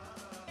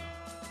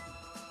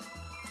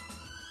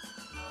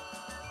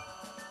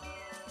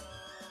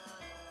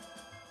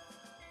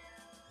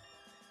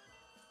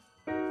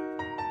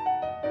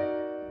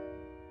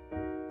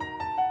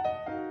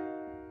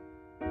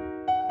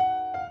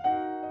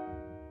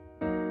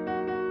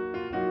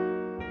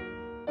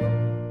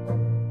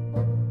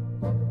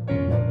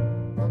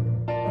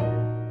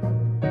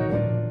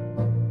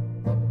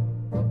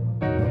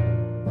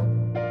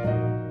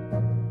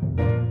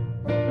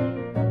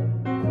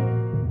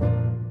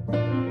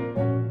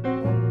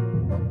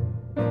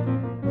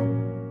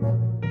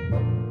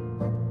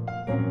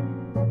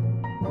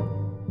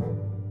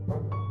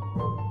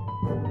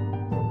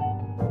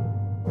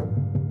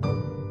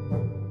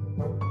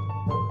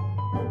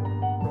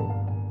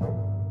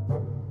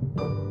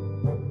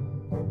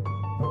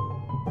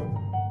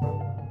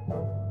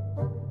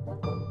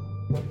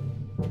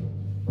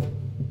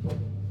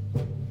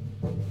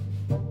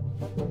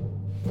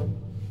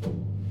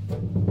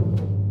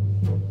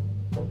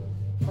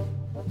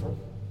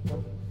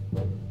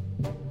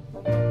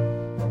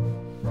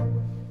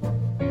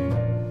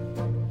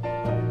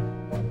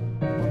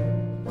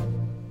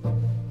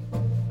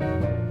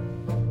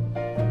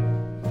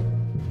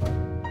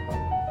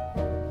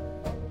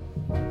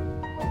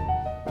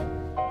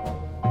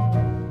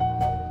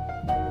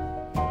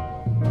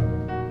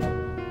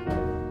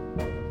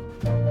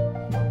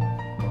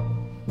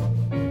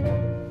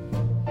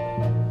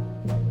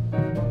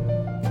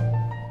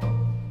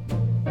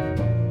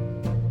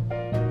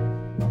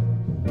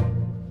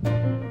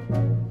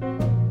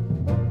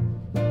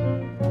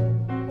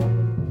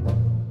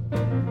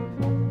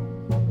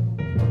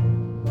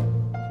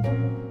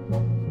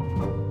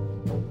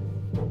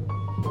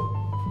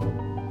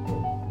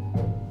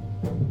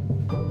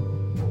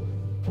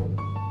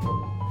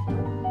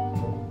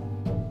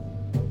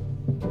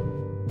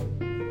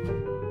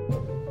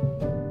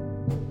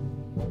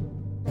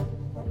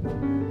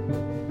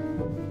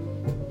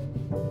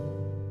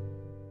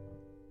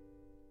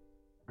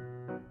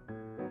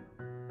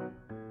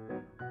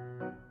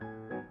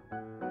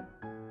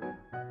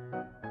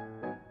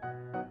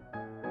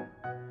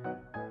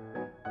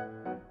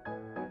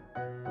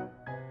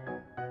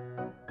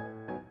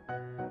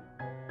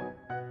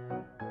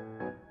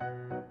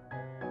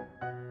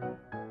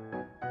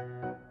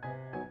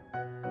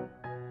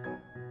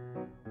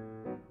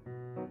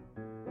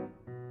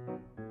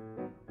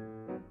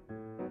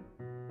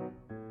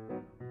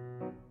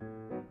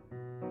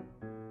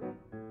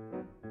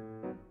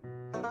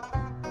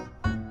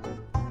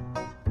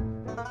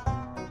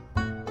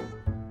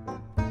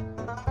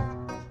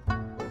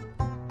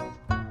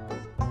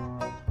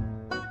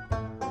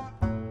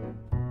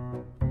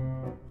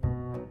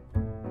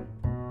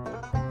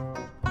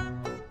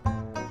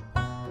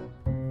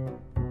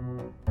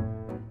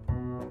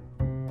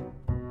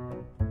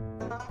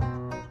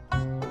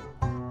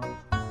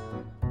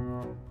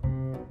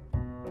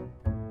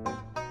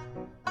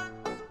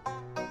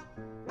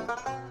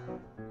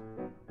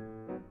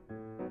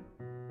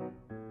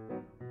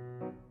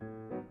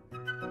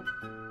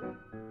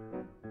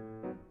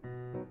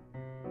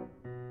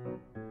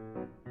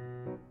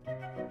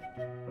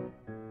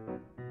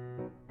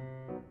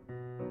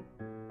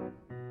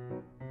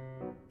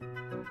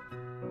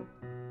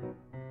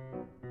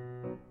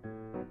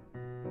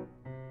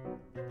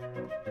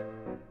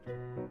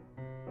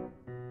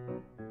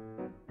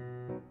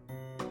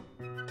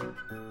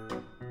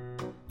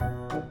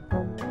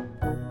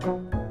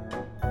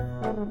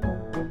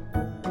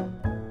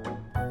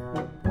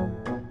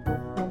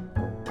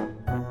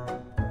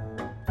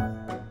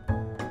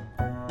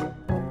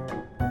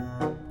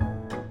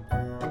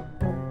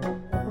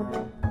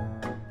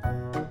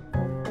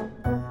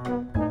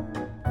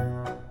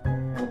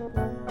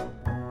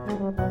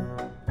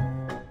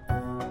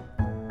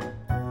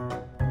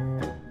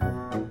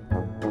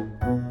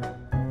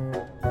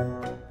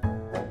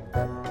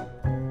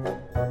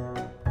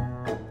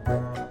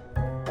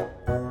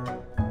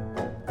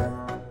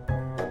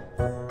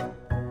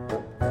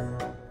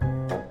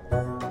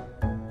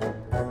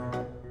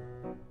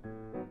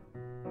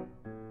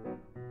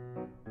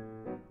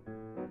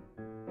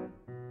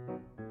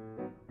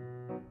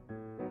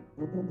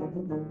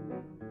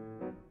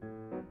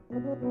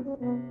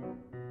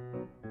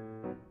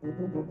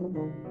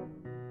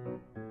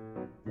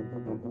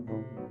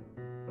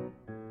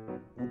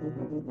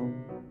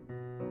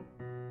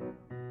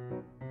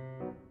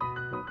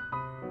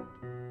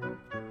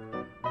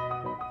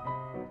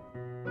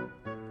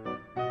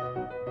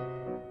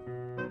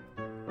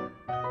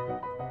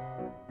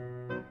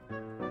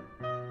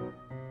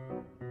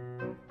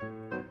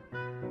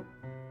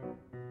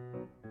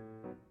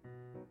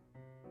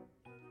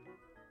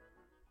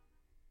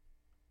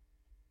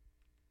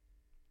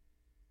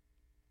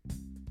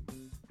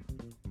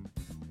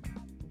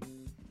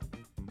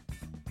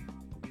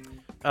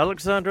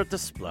 Alexandre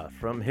Desplat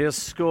from his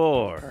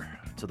score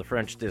to the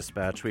French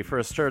Dispatch. We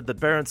first heard the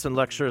Berenson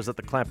Lectures at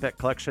the Clampett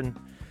Collection,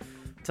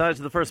 tied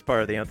to the first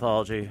part of the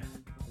anthology,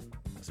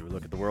 as we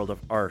look at the world of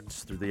art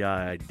through the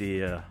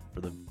idea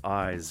for the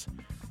eyes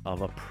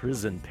of a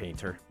prison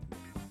painter.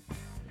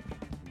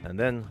 And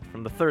then,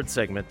 from the third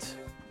segment,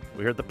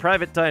 we heard the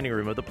private dining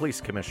room of the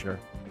police commissioner,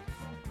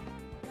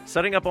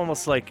 setting up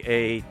almost like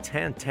a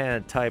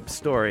Tintin-type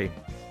story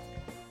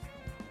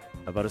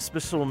about a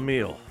special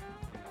meal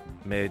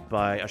made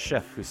by a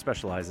chef who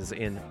specializes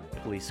in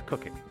police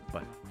cooking.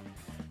 But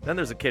then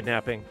there's a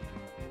kidnapping,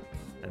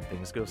 and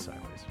things go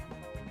sideways.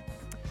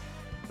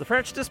 The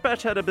French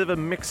Dispatch had a bit of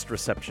a mixed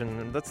reception,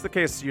 and that's the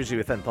case usually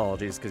with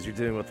anthologies, because you're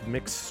dealing with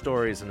mixed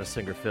stories in a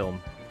single film.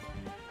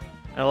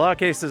 In a lot of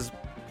cases,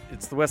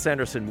 it's the Wes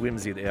Anderson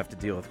whimsy that you have to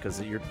deal with,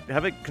 because you're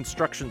having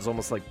constructions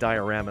almost like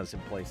dioramas in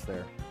place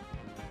there.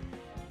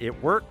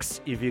 It works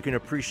if you can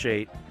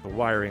appreciate the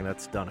wiring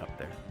that's done up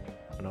there.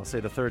 And I'll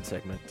say the third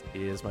segment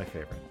is my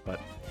favorite.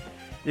 But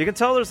you can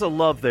tell there's a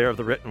love there of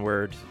the written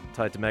word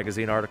tied to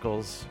magazine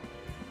articles.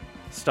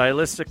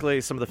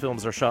 Stylistically, some of the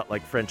films are shot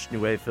like French New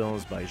Wave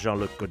films by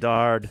Jean-Luc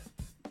Godard.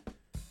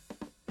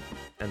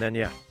 And then,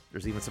 yeah,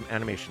 there's even some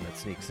animation that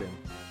sneaks in,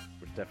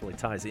 which definitely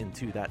ties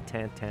into that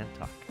Tintin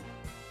talk.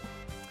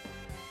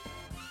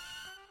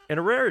 In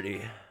a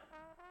rarity,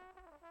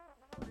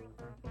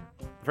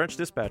 The French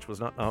Dispatch was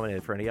not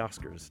nominated for any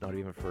Oscars, not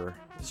even for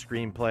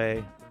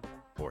screenplay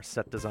or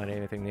set design,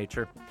 anything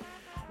nature.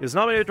 It was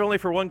nominated only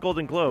for one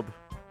Golden Globe,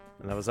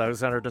 and that was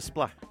Alexandre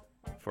Desplat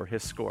for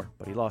his score,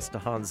 but he lost to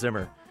Hans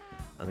Zimmer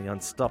on the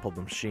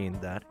unstoppable machine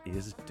that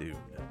is Dune.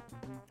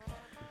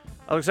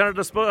 Alexandre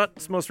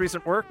Desplat's most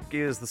recent work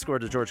is the score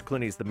to George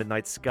Clooney's The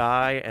Midnight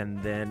Sky,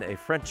 and then a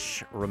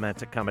French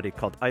romantic comedy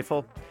called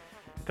Eiffel.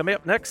 Coming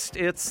up next,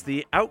 it's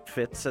The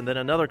Outfits, and then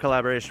another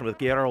collaboration with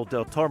Guillermo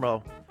del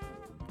Toro,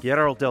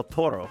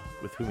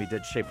 with whom he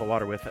did Shape of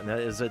Water with, and that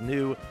is a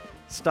new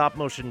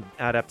stop-motion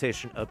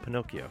adaptation of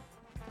Pinocchio.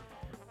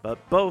 But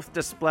both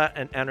Desplat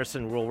and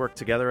Anderson will work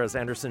together, as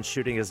Anderson's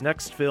shooting his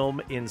next film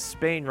in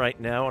Spain right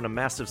now on a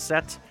massive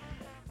set.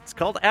 It's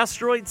called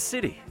Asteroid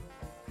City.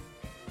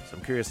 So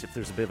I'm curious if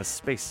there's a bit of a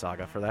space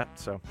saga for that.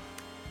 So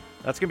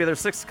that's going to be their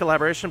sixth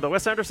collaboration. But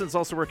Wes Anderson's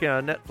also working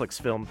on a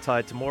Netflix film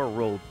tied to more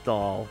Roald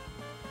Dahl.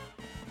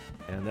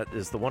 And that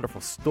is The Wonderful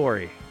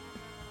Story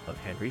of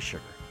Henry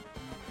Sugar.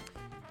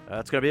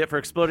 That's going to be it for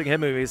Exploding Head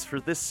Movies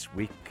for this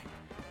week.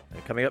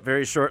 And coming up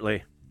very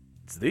shortly,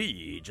 it's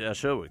the Jazz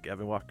Show with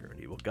Gavin Walker, and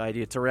he will guide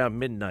you to around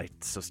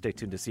midnight. So stay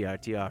tuned to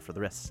CITR for the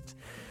rest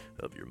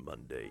of your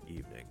Monday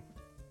evening.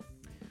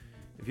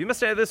 If you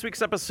missed any of this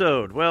week's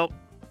episode, well,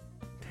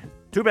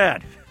 too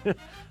bad.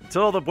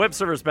 Until the web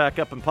server's back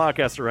up and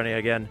podcasts are running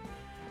again,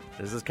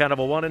 This is kind of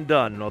a one and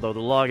done, although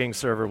the logging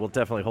server will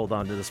definitely hold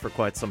on to this for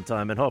quite some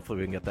time, and hopefully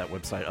we can get that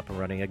website up and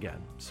running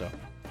again. So,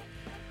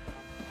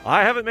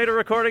 I haven't made a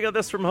recording of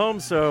this from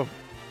home, so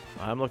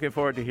I'm looking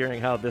forward to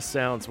hearing how this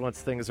sounds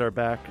once things are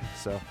back.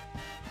 So,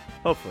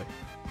 hopefully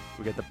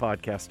we get the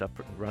podcast up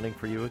and running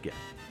for you again.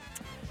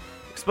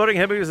 Exploding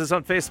Head Movies is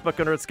on Facebook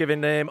under its given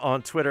name,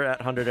 on Twitter at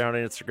 100 Down,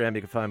 on Instagram.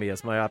 You can find me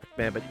as Myopic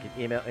Man, but you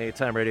can email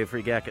anytime,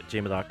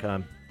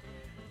 radiofreegack@gmail.com.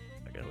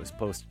 I can always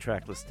post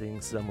track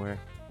listings somewhere.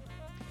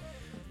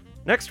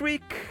 Next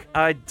week,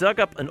 I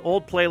dug up an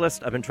old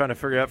playlist I've been trying to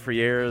figure out for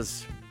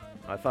years.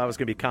 I thought it was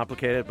going to be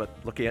complicated, but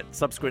looking at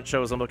subsequent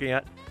shows I'm looking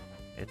at,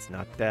 it's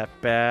not that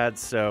bad.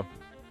 So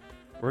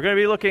we're going to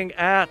be looking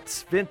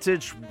at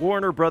vintage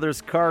Warner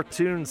Brothers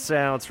cartoon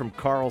sounds from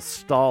Carl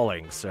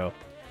Stalling. So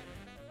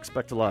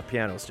expect a lot of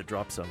pianos to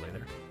drop suddenly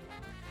there.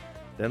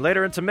 Then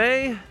later into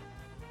May,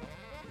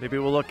 maybe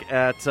we'll look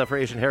at, for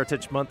Asian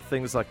Heritage Month,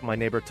 things like My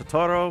Neighbor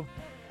Totoro,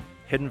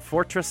 Hidden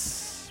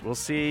Fortress. We'll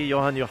see.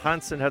 Johan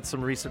Johansson had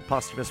some recent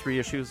posthumous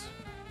reissues.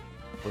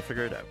 We'll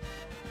figure it out.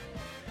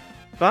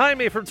 Behind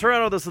me from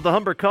Toronto, this is the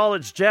Humber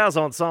College Jazz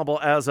Ensemble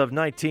as of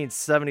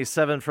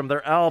 1977 from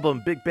their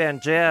album Big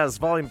Band Jazz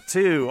Volume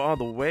 2, On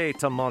the Way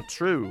to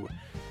Montreux.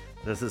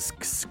 This is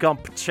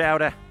Scump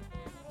Chowder.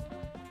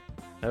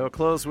 I will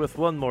close with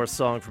one more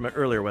song from an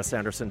earlier Wes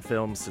Anderson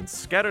film, since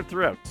scattered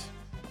throughout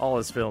all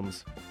his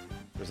films,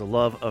 there's a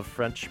love of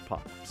French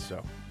pop.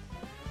 So,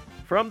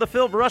 from the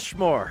film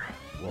Rushmore,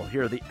 we'll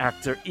hear the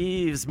actor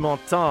Yves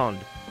Montand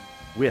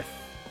with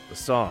the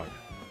song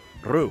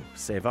Rue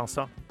Saint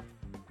Vincent.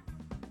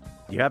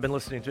 You have been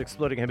listening to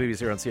Exploding Head Movies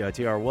here on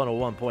CITR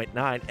 101.9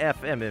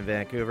 FM in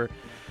Vancouver.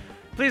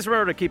 Please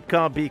remember to keep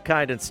calm, be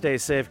kind, and stay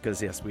safe,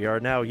 because yes, we are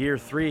now year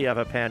 3 of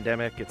a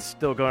pandemic. It's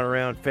still going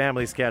around.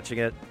 Families catching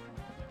it.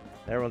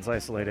 Everyone's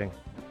isolating.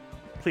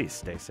 Please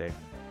stay safe.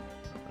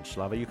 And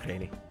Slava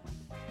Ukraini.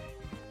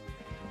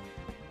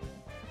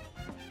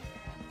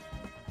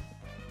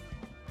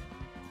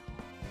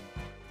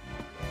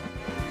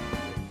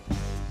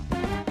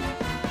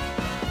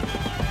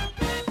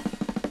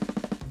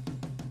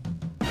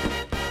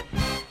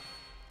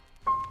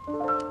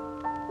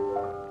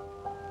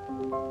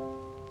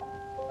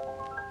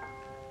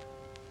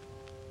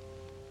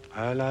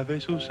 Elle avait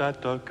sous sa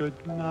toque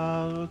de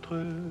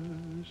martre,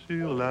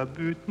 sur la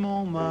butte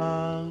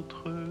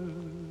Montmartre,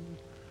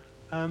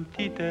 un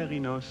petit air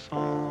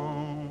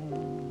innocent.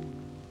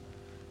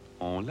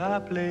 On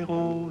l'appelait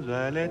Rose,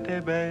 elle était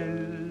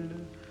belle,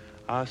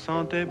 elle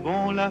sentait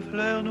bon la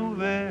fleur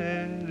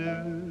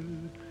nouvelle,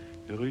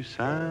 rue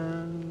Saint-Vincent.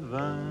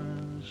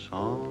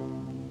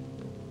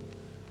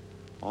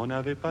 On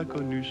n'avait pas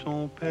connu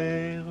son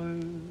père,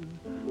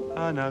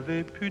 elle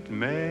n'avait plus de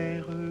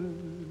mère.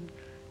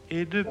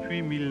 Et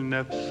depuis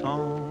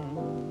 1900,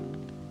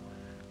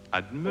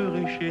 à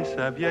demeurer chez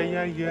sa vieille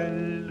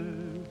aïeule,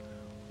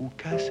 ou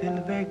qu'elle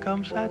s'élevait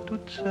comme ça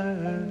toute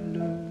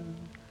seule,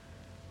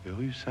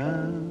 rue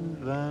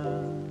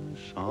Saint-Vincent.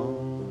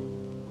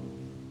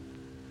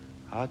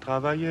 Elle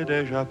travaillait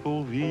déjà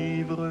pour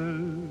vivre,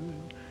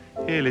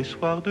 et les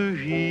soirs de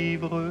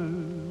givre,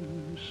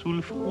 sous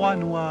le froid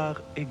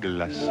noir et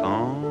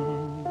glaçant,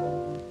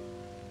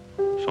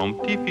 son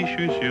petit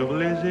fichu sur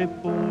les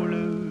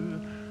épaules,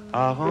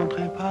 à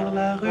rentrer par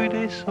la rue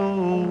des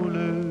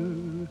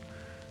Saules,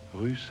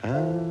 rue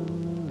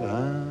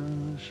Saint-Vincent.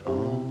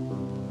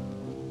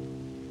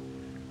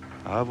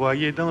 À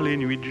voyer dans les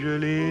nuits de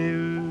gelée,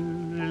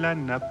 la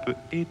nappe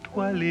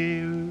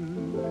étoilée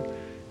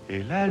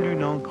et la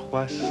lune en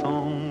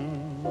croissant,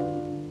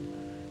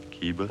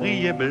 qui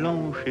brillait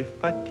blanche et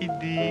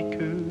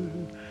fatidique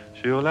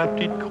sur la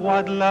petite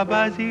croix de la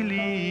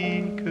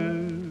basilique,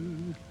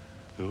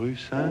 rue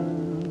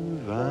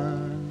Saint-Vincent.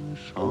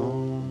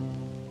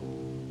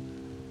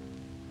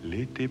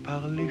 L'été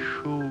par les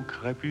chauds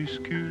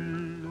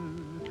crépuscules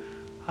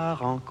a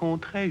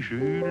rencontré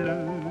Jules,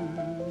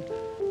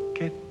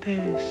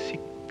 qu'était si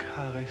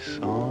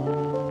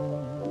caressant,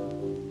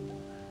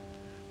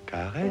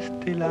 qu'à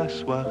rester la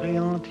soirée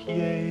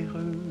entière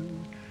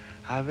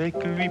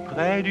avec lui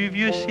près du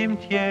vieux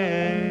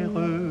cimetière,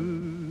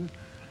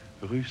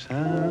 rue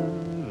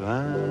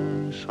Saint-Vincent.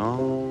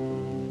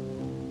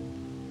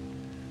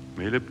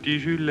 Mais le petit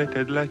Jules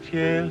était de la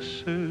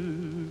tierce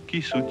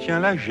qui soutient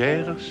la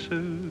gerce,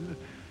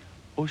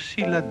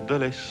 aussi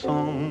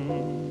l'adolescent,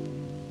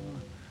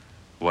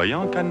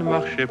 voyant qu'elle ne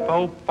marchait pas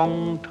au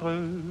pentre,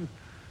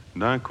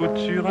 d'un coup de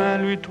surin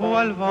lui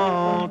trouva le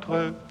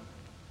ventre,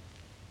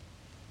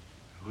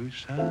 rue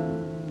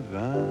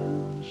Saint-Vincent.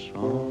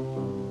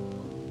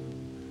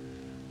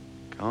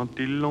 Quand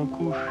ils l'ont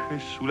couchée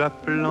sous la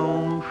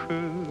planche,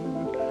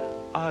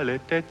 elle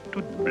était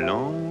toute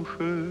blanche,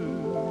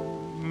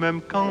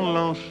 même qu'en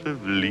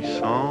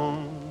l'ensevelissant,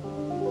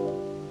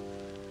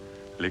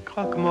 les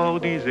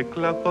croque-mordis et que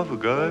la pauvre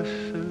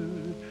gosse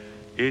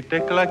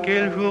était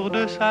claquée le jour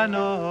de sa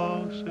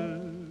noce,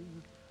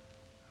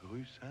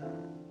 rue Saint.